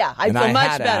abs? Yeah, I'd feel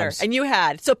much better. Abs. And you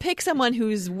had. So pick someone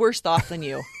who's worse off than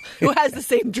you, who has the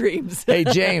same dreams. Hey,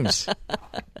 James.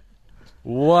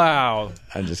 Wow.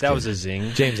 I'm just that kidding. was a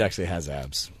zing. James actually has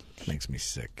abs. Makes me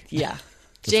sick. Yeah.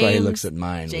 That's why he looks at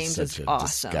mine James with such is a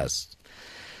awesome. disgust.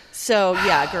 So,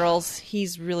 yeah, girls,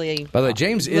 he's really... By the way,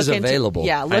 James is available.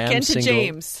 Look into single.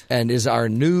 James. And is our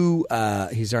new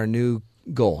he's our new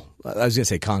goal. I was going to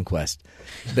say conquest.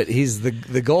 But he's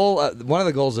the goal. One of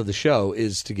the goals of the show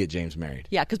is to get James married.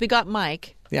 Yeah, because we got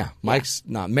Mike. Yeah, Mike's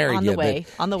not married on the yet. way.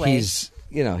 But on the way.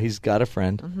 He's got a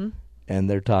friend, and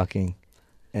they're talking,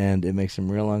 and it makes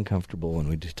him real uncomfortable when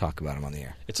we just talk about him on the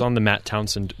air. It's on the Matt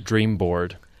Townsend dream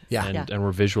board. Yeah. And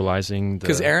we're visualizing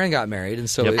because Aaron got married, and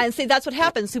so and see that's what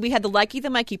happened. So we had the Likey the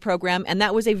Mikey program, and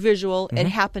that was a visual. It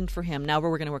happened for him. Now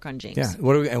we're going to work on James. Yeah,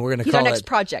 we're going to He's call our next it,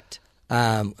 project.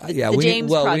 The we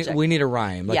James project. We need a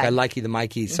rhyme like Yeah. I Likey the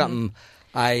Mikey something.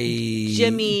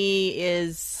 Jimmy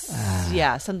is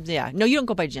No, you don't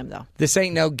go by Jim though. This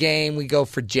ain't no game. We go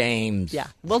for James. Yeah,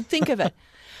 well, think of it.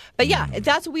 But yeah,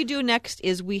 that's what we do next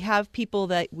is we have people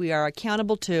that we are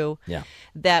accountable to,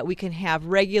 that we can have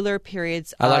regular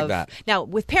periods of. I like that. Now,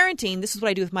 with parenting, this is what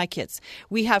I do with my kids.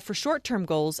 We have for short-term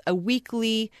goals a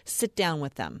weekly sit-down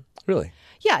with them. Really?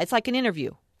 Yeah, it's like an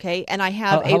interview. Okay, and I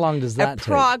have how long does that a take?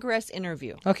 progress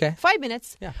interview. Okay. 5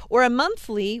 minutes. Yeah. Or a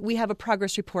monthly, we have a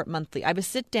progress report monthly. I have a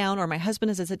sit down, or my husband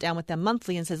has a sit down with them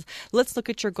monthly and says, let's look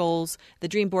at your goals, the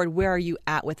dream board, where are you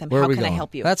at with them? Where How are we can I going?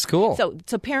 help you? That's cool.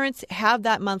 So parents have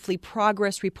that monthly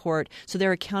progress report so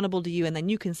they're accountable to you, and then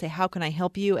you can say, how can I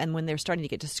help you? And when they're starting to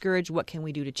get discouraged, what can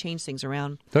we do to change things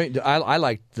around? I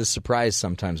like the surprise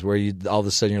sometimes where you all of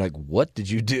a sudden you're like, what did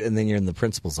you do? And then you're in the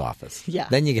principal's office. Yeah.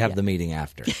 Then you have the meeting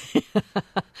after.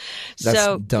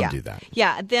 Don't do that.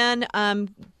 Yeah. Then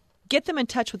get them in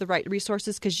touch with the right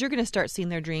resources because you're going to start seeing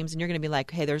their dreams and you're going to be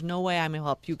like, hey, there's no way I'm going to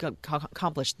help you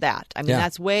accomplish that. I mean,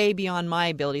 that's way beyond my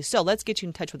ability. So let's get you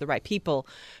in touch with the right people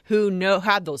who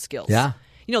have those skills. Yeah.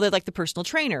 They're like the personal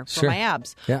trainer for my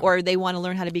abs. Yeah. Or they want to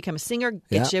learn how to become a singer,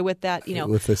 get you with that,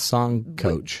 With a song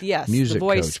coach. Yes. Music the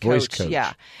voice coach.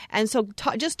 Yeah. And so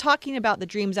just talking about the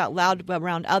dreams out loud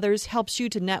around others helps you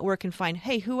to network and find,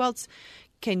 hey, who else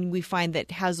can we find that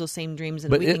has those same dreams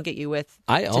and we can get you with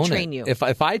to train you?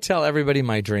 If I tell everybody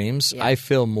my dreams, I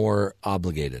feel more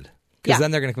obligated. Because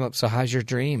then they're going to come up, so how's your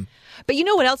dream? But you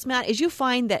know what else, Matt, is you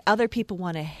find that other people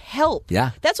want to help.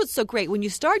 Yeah. That's what's so great. When you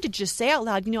start to just say out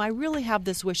loud, I really have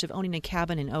this wish of owning a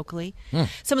cabin in Oakley.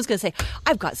 Someone's going to say,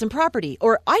 I've got some property.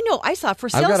 Or I know I saw a for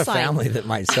sale sign. I've got a family that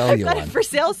might sell you one. I've got a for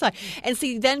sale sign. And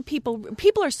see, then people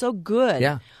are so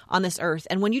good on this earth.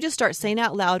 And when you just start saying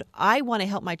out loud, I want to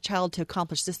help my child to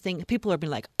accomplish this thing, people are being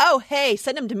like, oh, hey,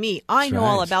 send them to me. I know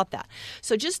all about that.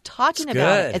 So just talking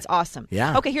about it, it's awesome.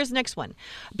 Yeah. Okay, here's the next one.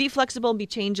 Be flexible and be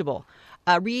changeable.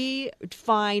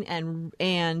 Refine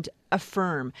and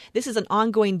affirm. This is an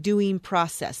ongoing doing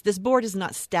process. This board is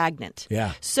not stagnant.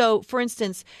 Yeah. So, for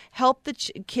instance, help the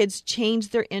kids change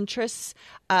their interests.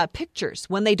 Pictures.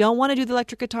 When they don't want to do the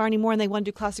electric guitar anymore and they want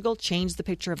to do classical, change the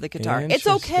picture of the guitar. It's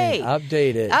okay.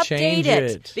 Update it. Update change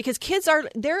it. Because kids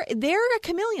they're a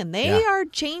chameleon. They are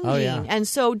changing. Oh, yeah. And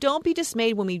so don't be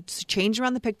dismayed when we change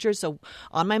around the pictures. So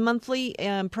on my monthly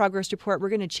progress report, we're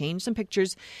going to change some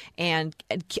pictures and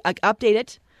update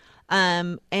it.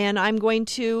 And I'm going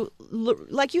to,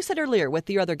 like you said earlier with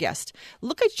your other guest,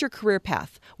 look at your career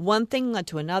path. One thing led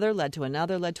to another, led to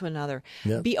another, led to another.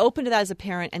 Yep. Be open to that as a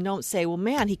parent and don't say, well,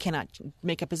 man, he cannot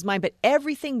make up his mind. But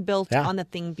everything built on the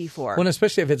thing before. Well,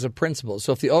 especially if it's a principle.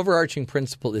 So if the overarching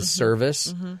principle is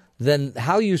service, then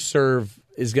how you serve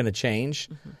is going to change.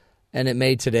 And it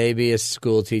may today be a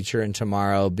school teacher and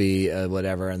tomorrow be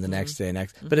whatever and the next day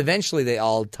next. But eventually they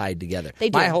all tied together. They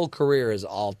do. My whole career is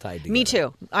all tied together. Me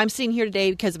too. I'm sitting here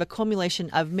today because of a culmination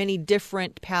of many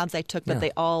different paths I took, but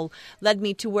they all led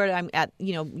me to where I'm at,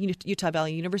 Utah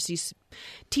Valley University,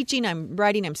 teaching, I'm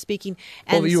writing, I'm speaking.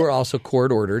 And well, you were also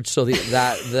court ordered, so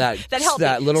that helped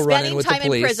that me. little run-in with the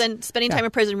police. Spending time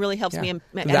in prison really helps me.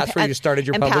 That's where you started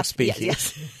your public speaking.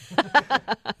 Yes.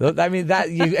 I mean,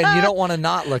 you don't want to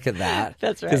not look at that.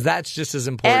 That's right. Because that's just as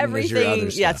important as your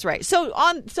other stuff. That's right.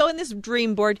 So in this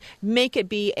dream board, make it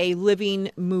be a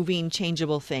living, moving,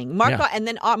 changeable thing. Mark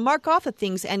off the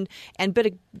things and put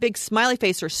a big smiley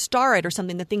face or star it or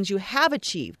something, the things you have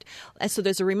achieved. And so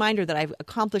there's a reminder that I've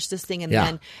accomplished this thing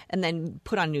and then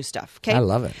put on new stuff. Okay. I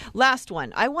love it. Last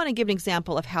one. I want to give an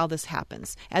example of how this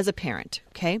happens as a parent.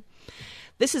 Okay.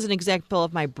 This is an example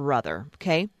of my brother.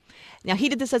 Okay. Now, he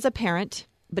did this as a parent,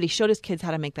 but he showed his kids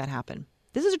how to make that happen.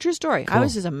 This is a true story. Cool. I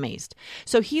was just amazed.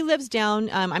 So he lives down,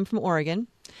 I'm from Oregon,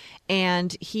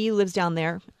 and he lives down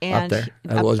there. And up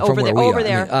there? Over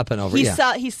there. I mean, up and over,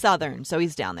 He's Southern, so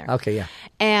he's down there. Okay, yeah.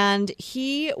 And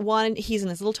he's in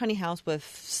this little tiny house with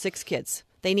 6 kids.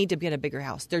 They need to get a bigger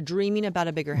house. They're dreaming about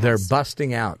a bigger house. They're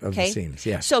busting out of the seams,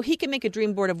 yes. So he can make a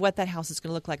dream board of what that house is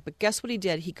going to look like. But guess what he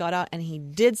did? He got out and he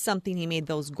did something. He made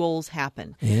those goals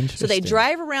happen. Interesting. So they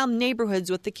drive around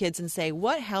neighborhoods with the kids and say,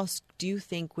 what house do you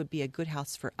think would be a good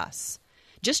house for us?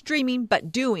 Just dreaming,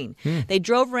 but doing. They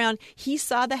drove around. He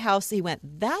saw the house. He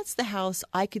went, that's the house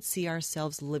I could see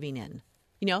ourselves living in.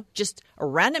 Just a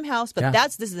random house, but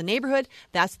this is the neighborhood.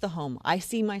 That's the home I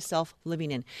see myself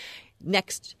living in.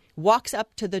 Next, walks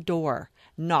up to the door,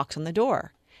 knocks on the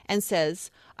door, and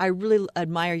says, I really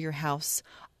admire your house.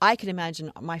 I can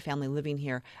imagine my family living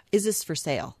here. Is this for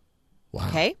sale? Wow.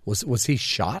 Okay. Was he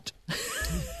shot?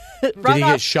 Did he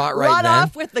get shot right then? Run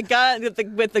off with the gun,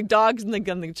 with the dogs and the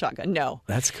gun, the shotgun. No.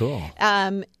 That's cool.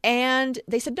 And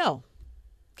they said no.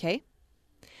 Okay.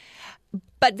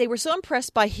 But they were so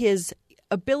impressed by his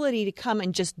ability to come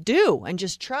and just do and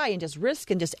just try and just risk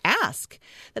and just ask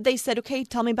that they said, okay,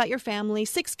 tell me about your family.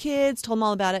 6 kids, told them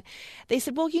all about it. They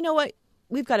said, well, you know what?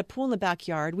 We've got a pool in the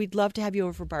backyard. We'd love to have you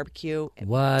over for barbecue.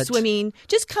 What? Swimming.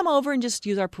 Just come over and just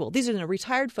use our pool. These are the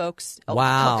retired folks.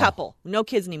 Wow. A couple. No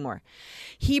kids anymore.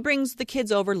 He brings the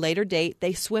kids over, later date.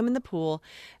 They swim in the pool.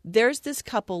 There's this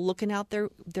couple looking out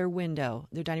their window,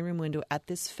 their dining room window, at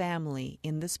this family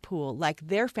in this pool, like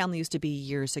their family used to be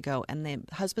years ago. And the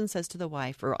husband says to the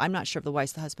wife, or I'm not sure if the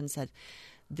wife, the husband said,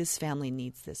 this family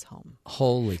needs this home.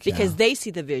 Holy cow. Because they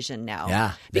see the vision now.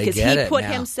 Yeah, because he put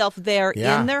himself there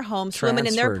in their home, swimming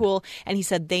in their pool, and he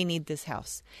said they need this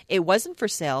house. It wasn't for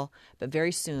sale, but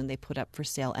very soon they put up for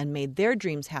sale and made their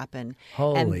dreams happen.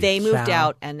 And they moved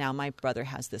out, and now my brother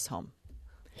has this home.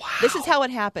 Wow. This is how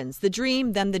it happens. The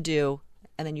dream, then the do,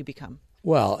 and then you become.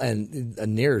 Well, and a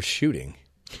near shooting.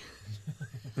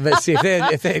 But see,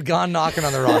 if they had gone knocking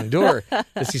on the wrong door,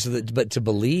 but to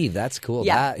believe, that's cool.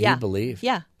 You believe.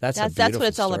 Yeah, that's what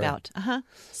it's all about.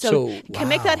 So can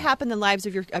make that happen in the lives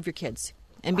of your kids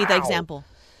and be the example.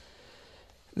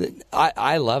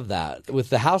 I love that. With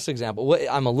the house example,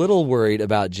 I'm a little worried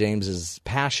about James's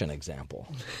passion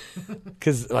example.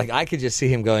 Because I could just see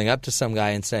him going up to some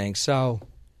guy and saying, so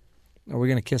are we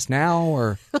going to kiss now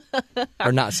or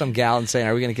not some gal and saying,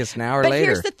 are we going to kiss now or later? But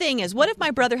here's the thing is, what if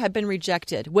my brother had been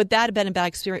rejected? Would that have been a bad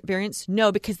experience?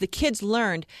 No, because the kids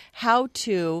learned how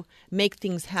to make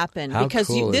things happen. How because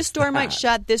cool this is door that? might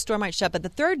shut, this door might shut, but the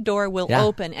third door will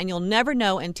open and you'll never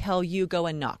know until you go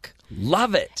and knock.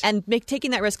 Love it. And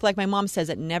taking that risk, like my mom says,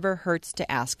 it never hurts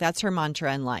to ask. That's her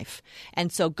mantra in life.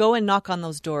 And so go and knock on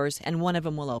those doors and one of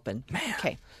them will open. Man.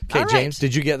 Okay, James,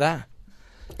 did you get that?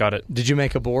 Got it. Did you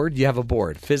make a board? You have a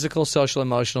board. Physical, social,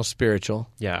 emotional, spiritual.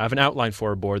 Yeah, I have an outline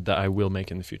for a board that I will make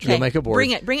in the future. You'll make a board.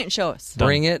 Bring it and show us.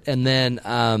 Bring it and then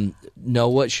know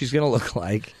what she's going to look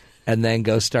like and then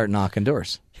go start knocking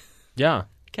doors. Yeah.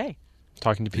 Okay.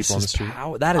 Talking to people on the street.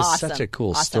 That is Awesome. such a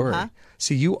cool Awesome, story. huh?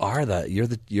 See, you're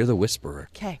the whisperer.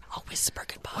 Okay. I'll whisper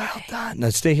goodbye. Well done. Now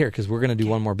stay here because we're going to do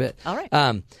one more bit. All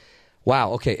right.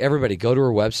 Wow. Okay, everybody, go to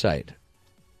her website,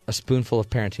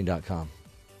 aspoonfulofparenting.com.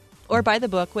 Or buy the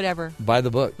book, whatever. Buy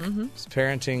the book. Mm-hmm. It's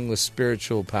Parenting with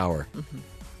Spiritual Power. Mm-hmm.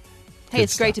 Hey,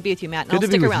 it's great to be with you, Matt. And Good I'll to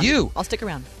stick be with around. you. I'll stick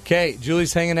around. Okay,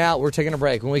 Julie's hanging out. We're taking a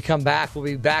break. When we come back, we'll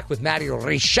be back with Matty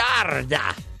Richard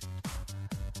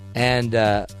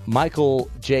and Michael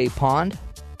J. Pond.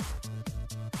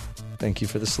 Thank you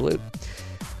for the salute.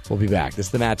 We'll be back. This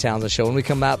is the Matt Townsend Show. When we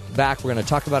come back, we're going to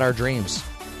talk about our dreams.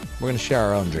 We're going to share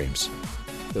our own dreams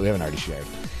that we haven't already shared.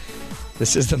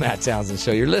 This is the Matt Townsend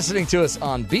Show. You're listening to us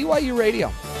on BYU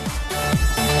Radio.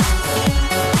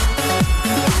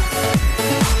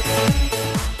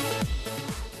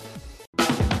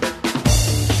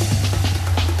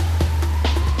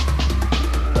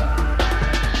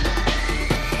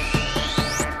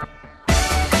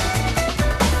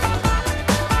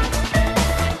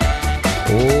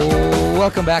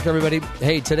 Welcome back, everybody.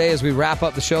 Hey, today as we wrap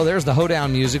up the show, there's the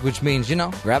hoedown music, which means,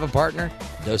 grab a partner,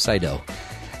 do-si-do.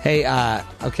 Hey,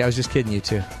 okay, I was just kidding you,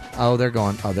 too. Oh, they're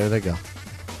going. Oh, there they go.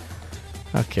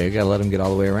 Okay, we got to let them get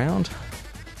all the way around.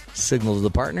 Signal to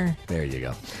the partner. There you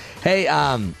go. Hey,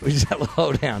 we just have a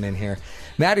hoedown in here.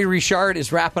 Maddie Richard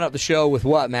is wrapping up the show with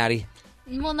what, Maddie?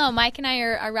 Well, no, Mike and I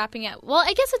are wrapping it. Well,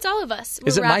 I guess it's all of us.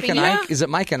 Is it Mike and Ike? Is it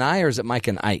Mike and I, or is it Mike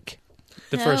and Ike?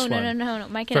 The first one. No.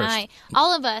 Mike and I.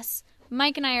 All of us.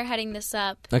 Mike and I are heading this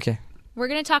up. Okay. We're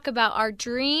going to talk about our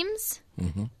dreams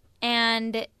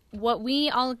and what we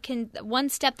all can. One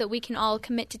step that we can all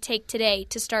commit to take today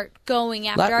to start going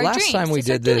after our dreams. Last time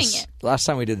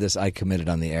we did this, I committed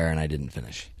on the air and I didn't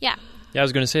finish. Yeah. Yeah, I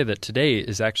was going to say that today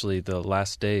is actually the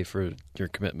last day for your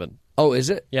commitment. Oh, is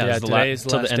it? Yeah, today is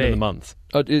the last end day of the month.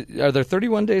 Oh, are there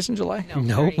 31 days in July?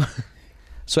 No.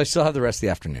 So I still have the rest of the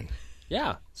afternoon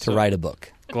Yeah. to write a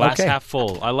book. Glass Okay. half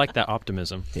full. I like that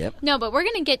optimism. Yep. No, but we're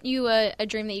going to get you a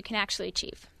dream that you can actually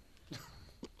achieve.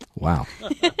 Wow.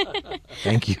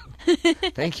 Thank you.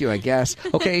 Thank you, I guess.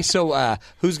 Okay, so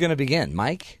who's going to begin?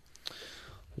 Mike?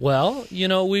 Well,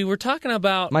 we were talking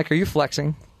about... Mike, are you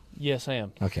flexing? Yes, I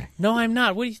am. Okay. No, I'm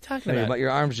not. What are you talking about? But your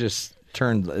arms just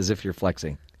turned as if you're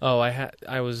flexing. Oh, I have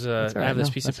this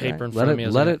piece of paper in front of me.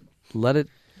 Let it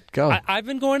go. I've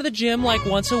been going to the gym like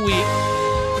once a week.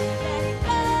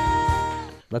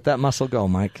 Let that muscle go,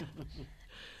 Mike.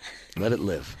 Let it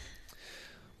live.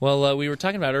 Well, we were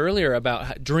talking about earlier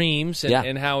about dreams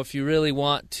and how if you really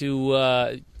want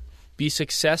to be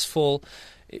successful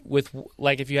with,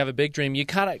 like, if you have a big dream, you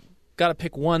got to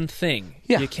pick one thing.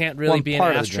 Yeah. You can't really be an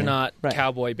astronaut,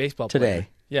 cowboy, baseball player. Today.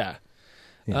 Yeah.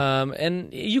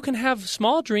 And you can have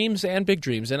small dreams and big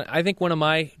dreams. And I think one of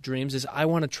my dreams is I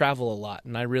want to travel a lot,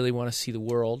 and I really want to see the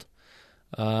world.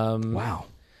 Wow.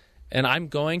 And I'm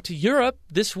going to Europe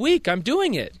this week. I'm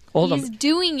doing it. He's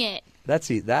doing it.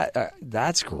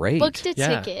 That's great. Booked a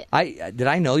ticket. Did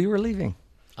I know you were leaving?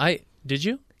 Did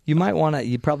you? You might want to.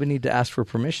 You probably need to ask for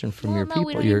permission from your people,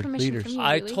 we don't your need permission leaders. from you,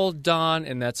 I do we? told Don,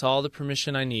 and that's all the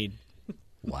permission I need.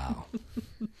 Wow.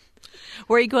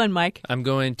 Where are you going, Mike? I'm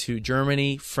going to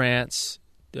Germany, France,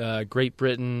 Great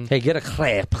Britain. Hey, get a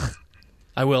clap.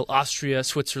 I will Austria,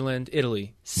 Switzerland,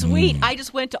 Italy. Sweet. I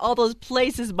just went to all those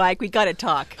places, Mike. We got to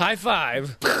talk. High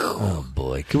five. Oh,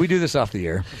 boy. Can we do this off the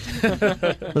air?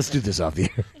 Let's do this off the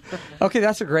air. Okay,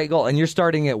 that's a great goal. And you're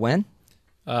starting at when?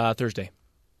 Thursday.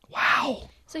 Wow.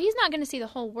 So he's not going to see the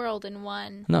whole world in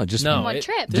one No, just one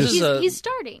trip. He's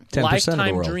starting. 10% of the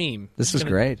lifetime world. dream. This is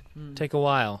great. Take a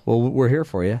while. Well, we're here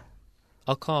for you.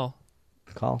 I'll call.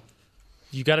 Call.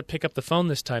 You got to pick up the phone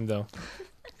this time, though.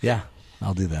 Yeah,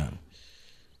 I'll do that.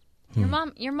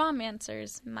 Your mom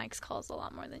answers Mike's calls a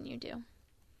lot more than you do.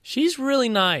 She's really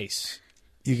nice.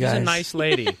 You guys, She's a nice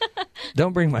lady.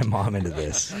 Don't bring my mom into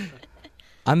this.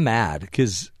 I'm mad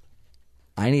because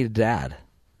I need a dad.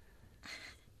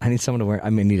 I need someone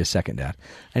to need a second dad.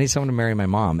 I need someone to marry my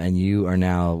mom, and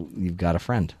you've got a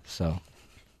friend, so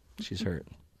she's hurt.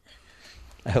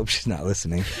 I hope she's not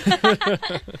listening.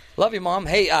 Love you, Mom.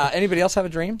 Hey, anybody else have a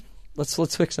dream? Let's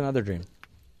fix another dream.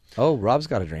 Oh, Rob's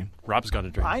got a dream. Rob's got a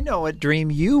dream. I know what dream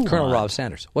you want. Colonel Rob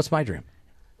Sanders. What's my dream?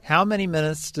 How many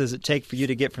minutes does it take for you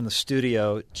to get from the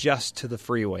studio just to the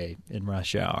freeway in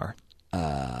rush hour?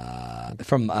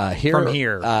 From here? From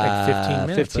here. Like 15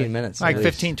 minutes. 15 minutes. Like at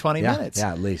least. 15, 20 Yeah, minutes.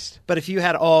 Yeah, at least. But if you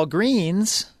had all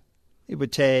greens, it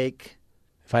would take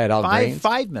If I had all grains,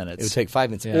 5 minutes. it would take 5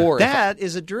 minutes. Yeah. Or That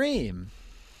is a dream.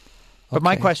 But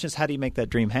my Okay. question is, how do you make that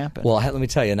dream happen? Well, let me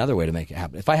tell you another way to make it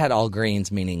happen. If I had all grains,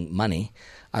 meaning money,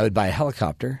 I would buy a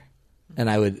helicopter, and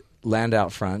I would land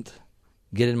out front,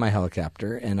 get in my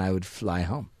helicopter, and I would fly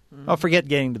home. Oh, forget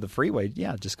getting to the freeway.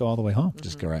 Yeah, just go all the way home.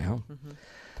 Just go right home.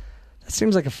 That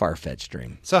seems like a far-fetched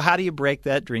dream. So how do you break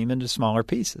that dream into smaller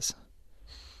pieces?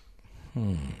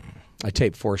 I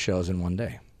taped 4 shows in one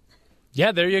day.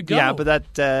 Yeah, there you go. Yeah,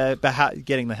 but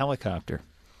getting the helicopter.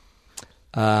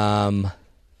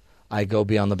 I go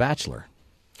be on The Bachelor.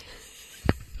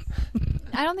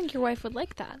 I don't think your wife would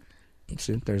like that.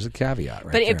 See, there's a caveat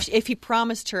right But there. if he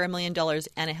promised her $1 million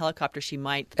and a helicopter, she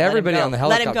might Everybody let him go. on the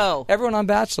helicopter. Let him go. Everyone on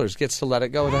Bachelors gets to let it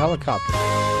go with a helicopter.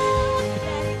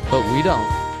 But we don't.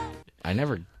 I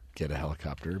never get a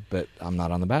helicopter, but I'm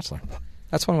not on The Bachelor.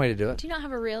 That's one way to do it. Do you not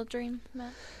have a real dream,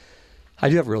 Matt? I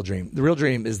do have a real dream. The real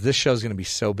dream is this show's going to be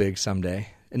so big someday,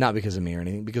 and not because of me or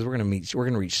anything, because we're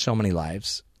going to reach so many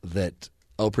lives that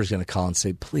Oprah's going to call and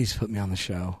say, "Please put me on the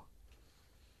show."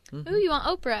 Ooh, you want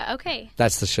Oprah? Okay.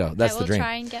 That's the show. That's I the will dream.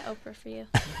 try and get Oprah for you.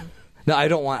 No, I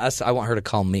don't want us. I want her to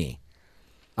call me.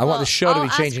 I want the show I'll to be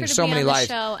ask changing her to so be many on the lives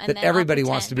show, and that then I'll everybody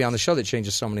wants to pretend. be on the show that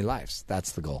changes so many lives.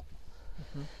 That's the goal.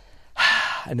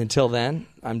 And until then,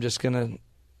 I'm just going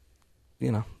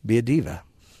to, be a diva.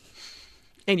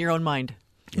 In your own mind.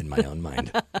 In my own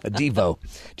mind. A Devo.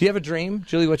 Do you have a dream?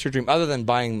 Julie, what's your dream? Other than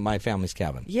buying my family's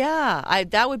cabin. Yeah,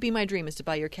 that would be my dream, is to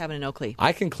buy your cabin in Oakley.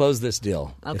 I can close this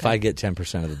deal if Okay. I get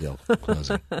 10% of the deal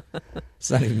closing. It's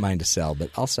not even mine to sell, but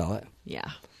I'll sell it. Yeah.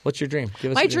 What's your dream?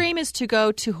 Give us My a dream is to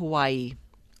go to Hawaii.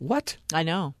 What? I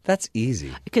know. That's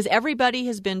easy. Because everybody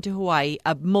has been to Hawaii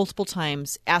multiple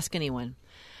times. Ask anyone.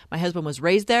 My husband was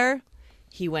raised there.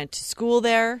 He went to school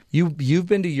there. You've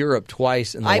been to Europe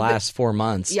twice in the last 4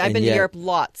 months. Yeah, I've been to Europe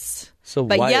lots.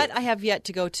 But yet I have yet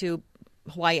to go to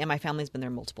Hawaii, and my family's been there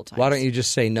multiple times. Why don't you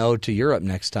just say no to Europe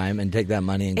next time and take that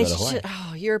money and go to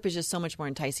Hawaii? Europe is just so much more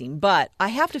enticing. But I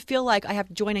have to feel like I have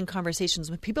to join in conversations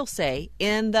when people say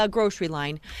in the grocery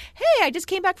line, hey, I just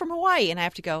came back from Hawaii. And I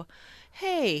have to go,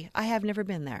 hey, I have never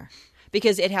been there.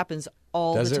 Because it happens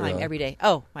all the time, really? every day.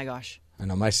 Oh, my gosh. I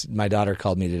know. My daughter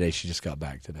called me today. She just got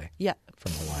back today. Yeah.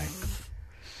 From Hawaii.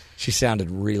 She sounded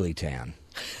really tan.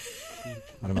 I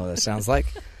don't know what that sounds like,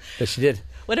 but she did.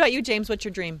 What about you, James? What's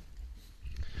your dream?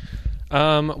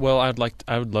 Well,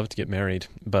 I would love to get married,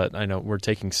 but I know we're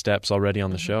taking steps already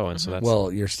on the show, and so that's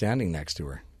Well, you're standing next to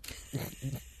her.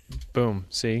 boom.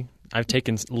 See, I've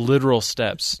taken literal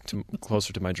steps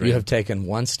closer to my dream. You have taken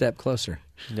one step closer.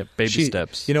 Yep, baby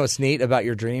steps. You know what's neat about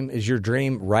your dream is your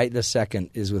dream right this second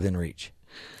is within reach.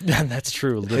 That's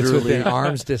true. It's Literally, within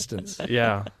arm's distance.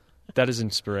 Yeah, that is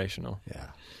inspirational. Yeah.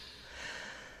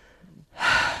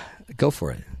 Go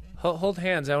for it. Hold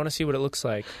hands. I want to see what it looks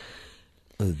like.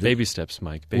 Baby steps,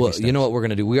 Mike. Baby Well, steps. you know what we're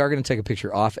going to do? We are going to take a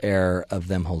picture off air of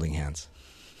them holding hands.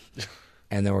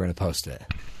 And then we're going to post it.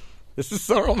 This is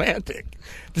so romantic.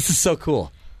 This is so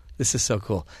cool. This is so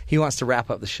cool. He wants to wrap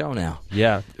up the show now.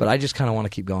 Yeah. But I just kind of want to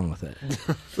keep going with it.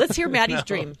 Let's hear Maddie's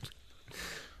dream.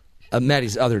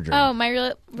 Maddie's other dream. Oh, my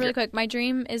really quick. My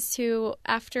dream is to,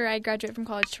 after I graduate from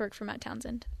college, to work for Matt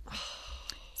Townsend.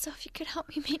 So if you could help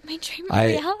me make my dream a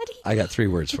reality. I got 3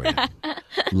 words for you.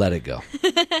 Let it go.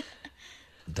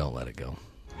 Don't let it go.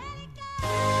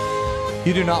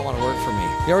 You do not want to work for me.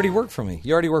 You already work for me.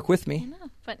 You already work with I me. know,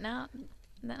 but now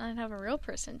then I'd have a real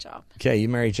person job. Okay, you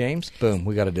marry James? Boom,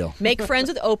 we got a deal. Make friends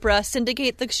with Oprah,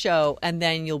 syndicate the show, and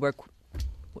then you'll work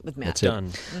with Matt. That's it.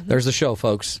 Done. There's the show,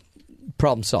 folks.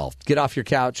 Problem solved. Get off your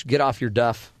couch, get off your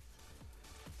duff,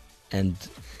 and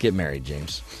get married,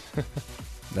 James.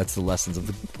 That's the lessons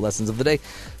of the day.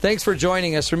 Thanks for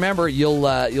joining us. Remember,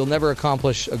 you'll never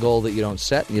accomplish a goal that you don't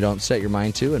set your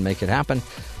mind to and make it happen.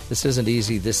 This isn't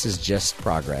easy. This is just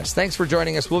progress. Thanks for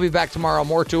joining us. We'll be back tomorrow.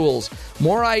 More tools,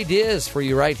 more ideas for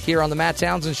you right here on the Matt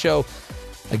Townsend Show.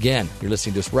 Again, you're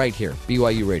listening to us right here,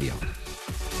 BYU Radio.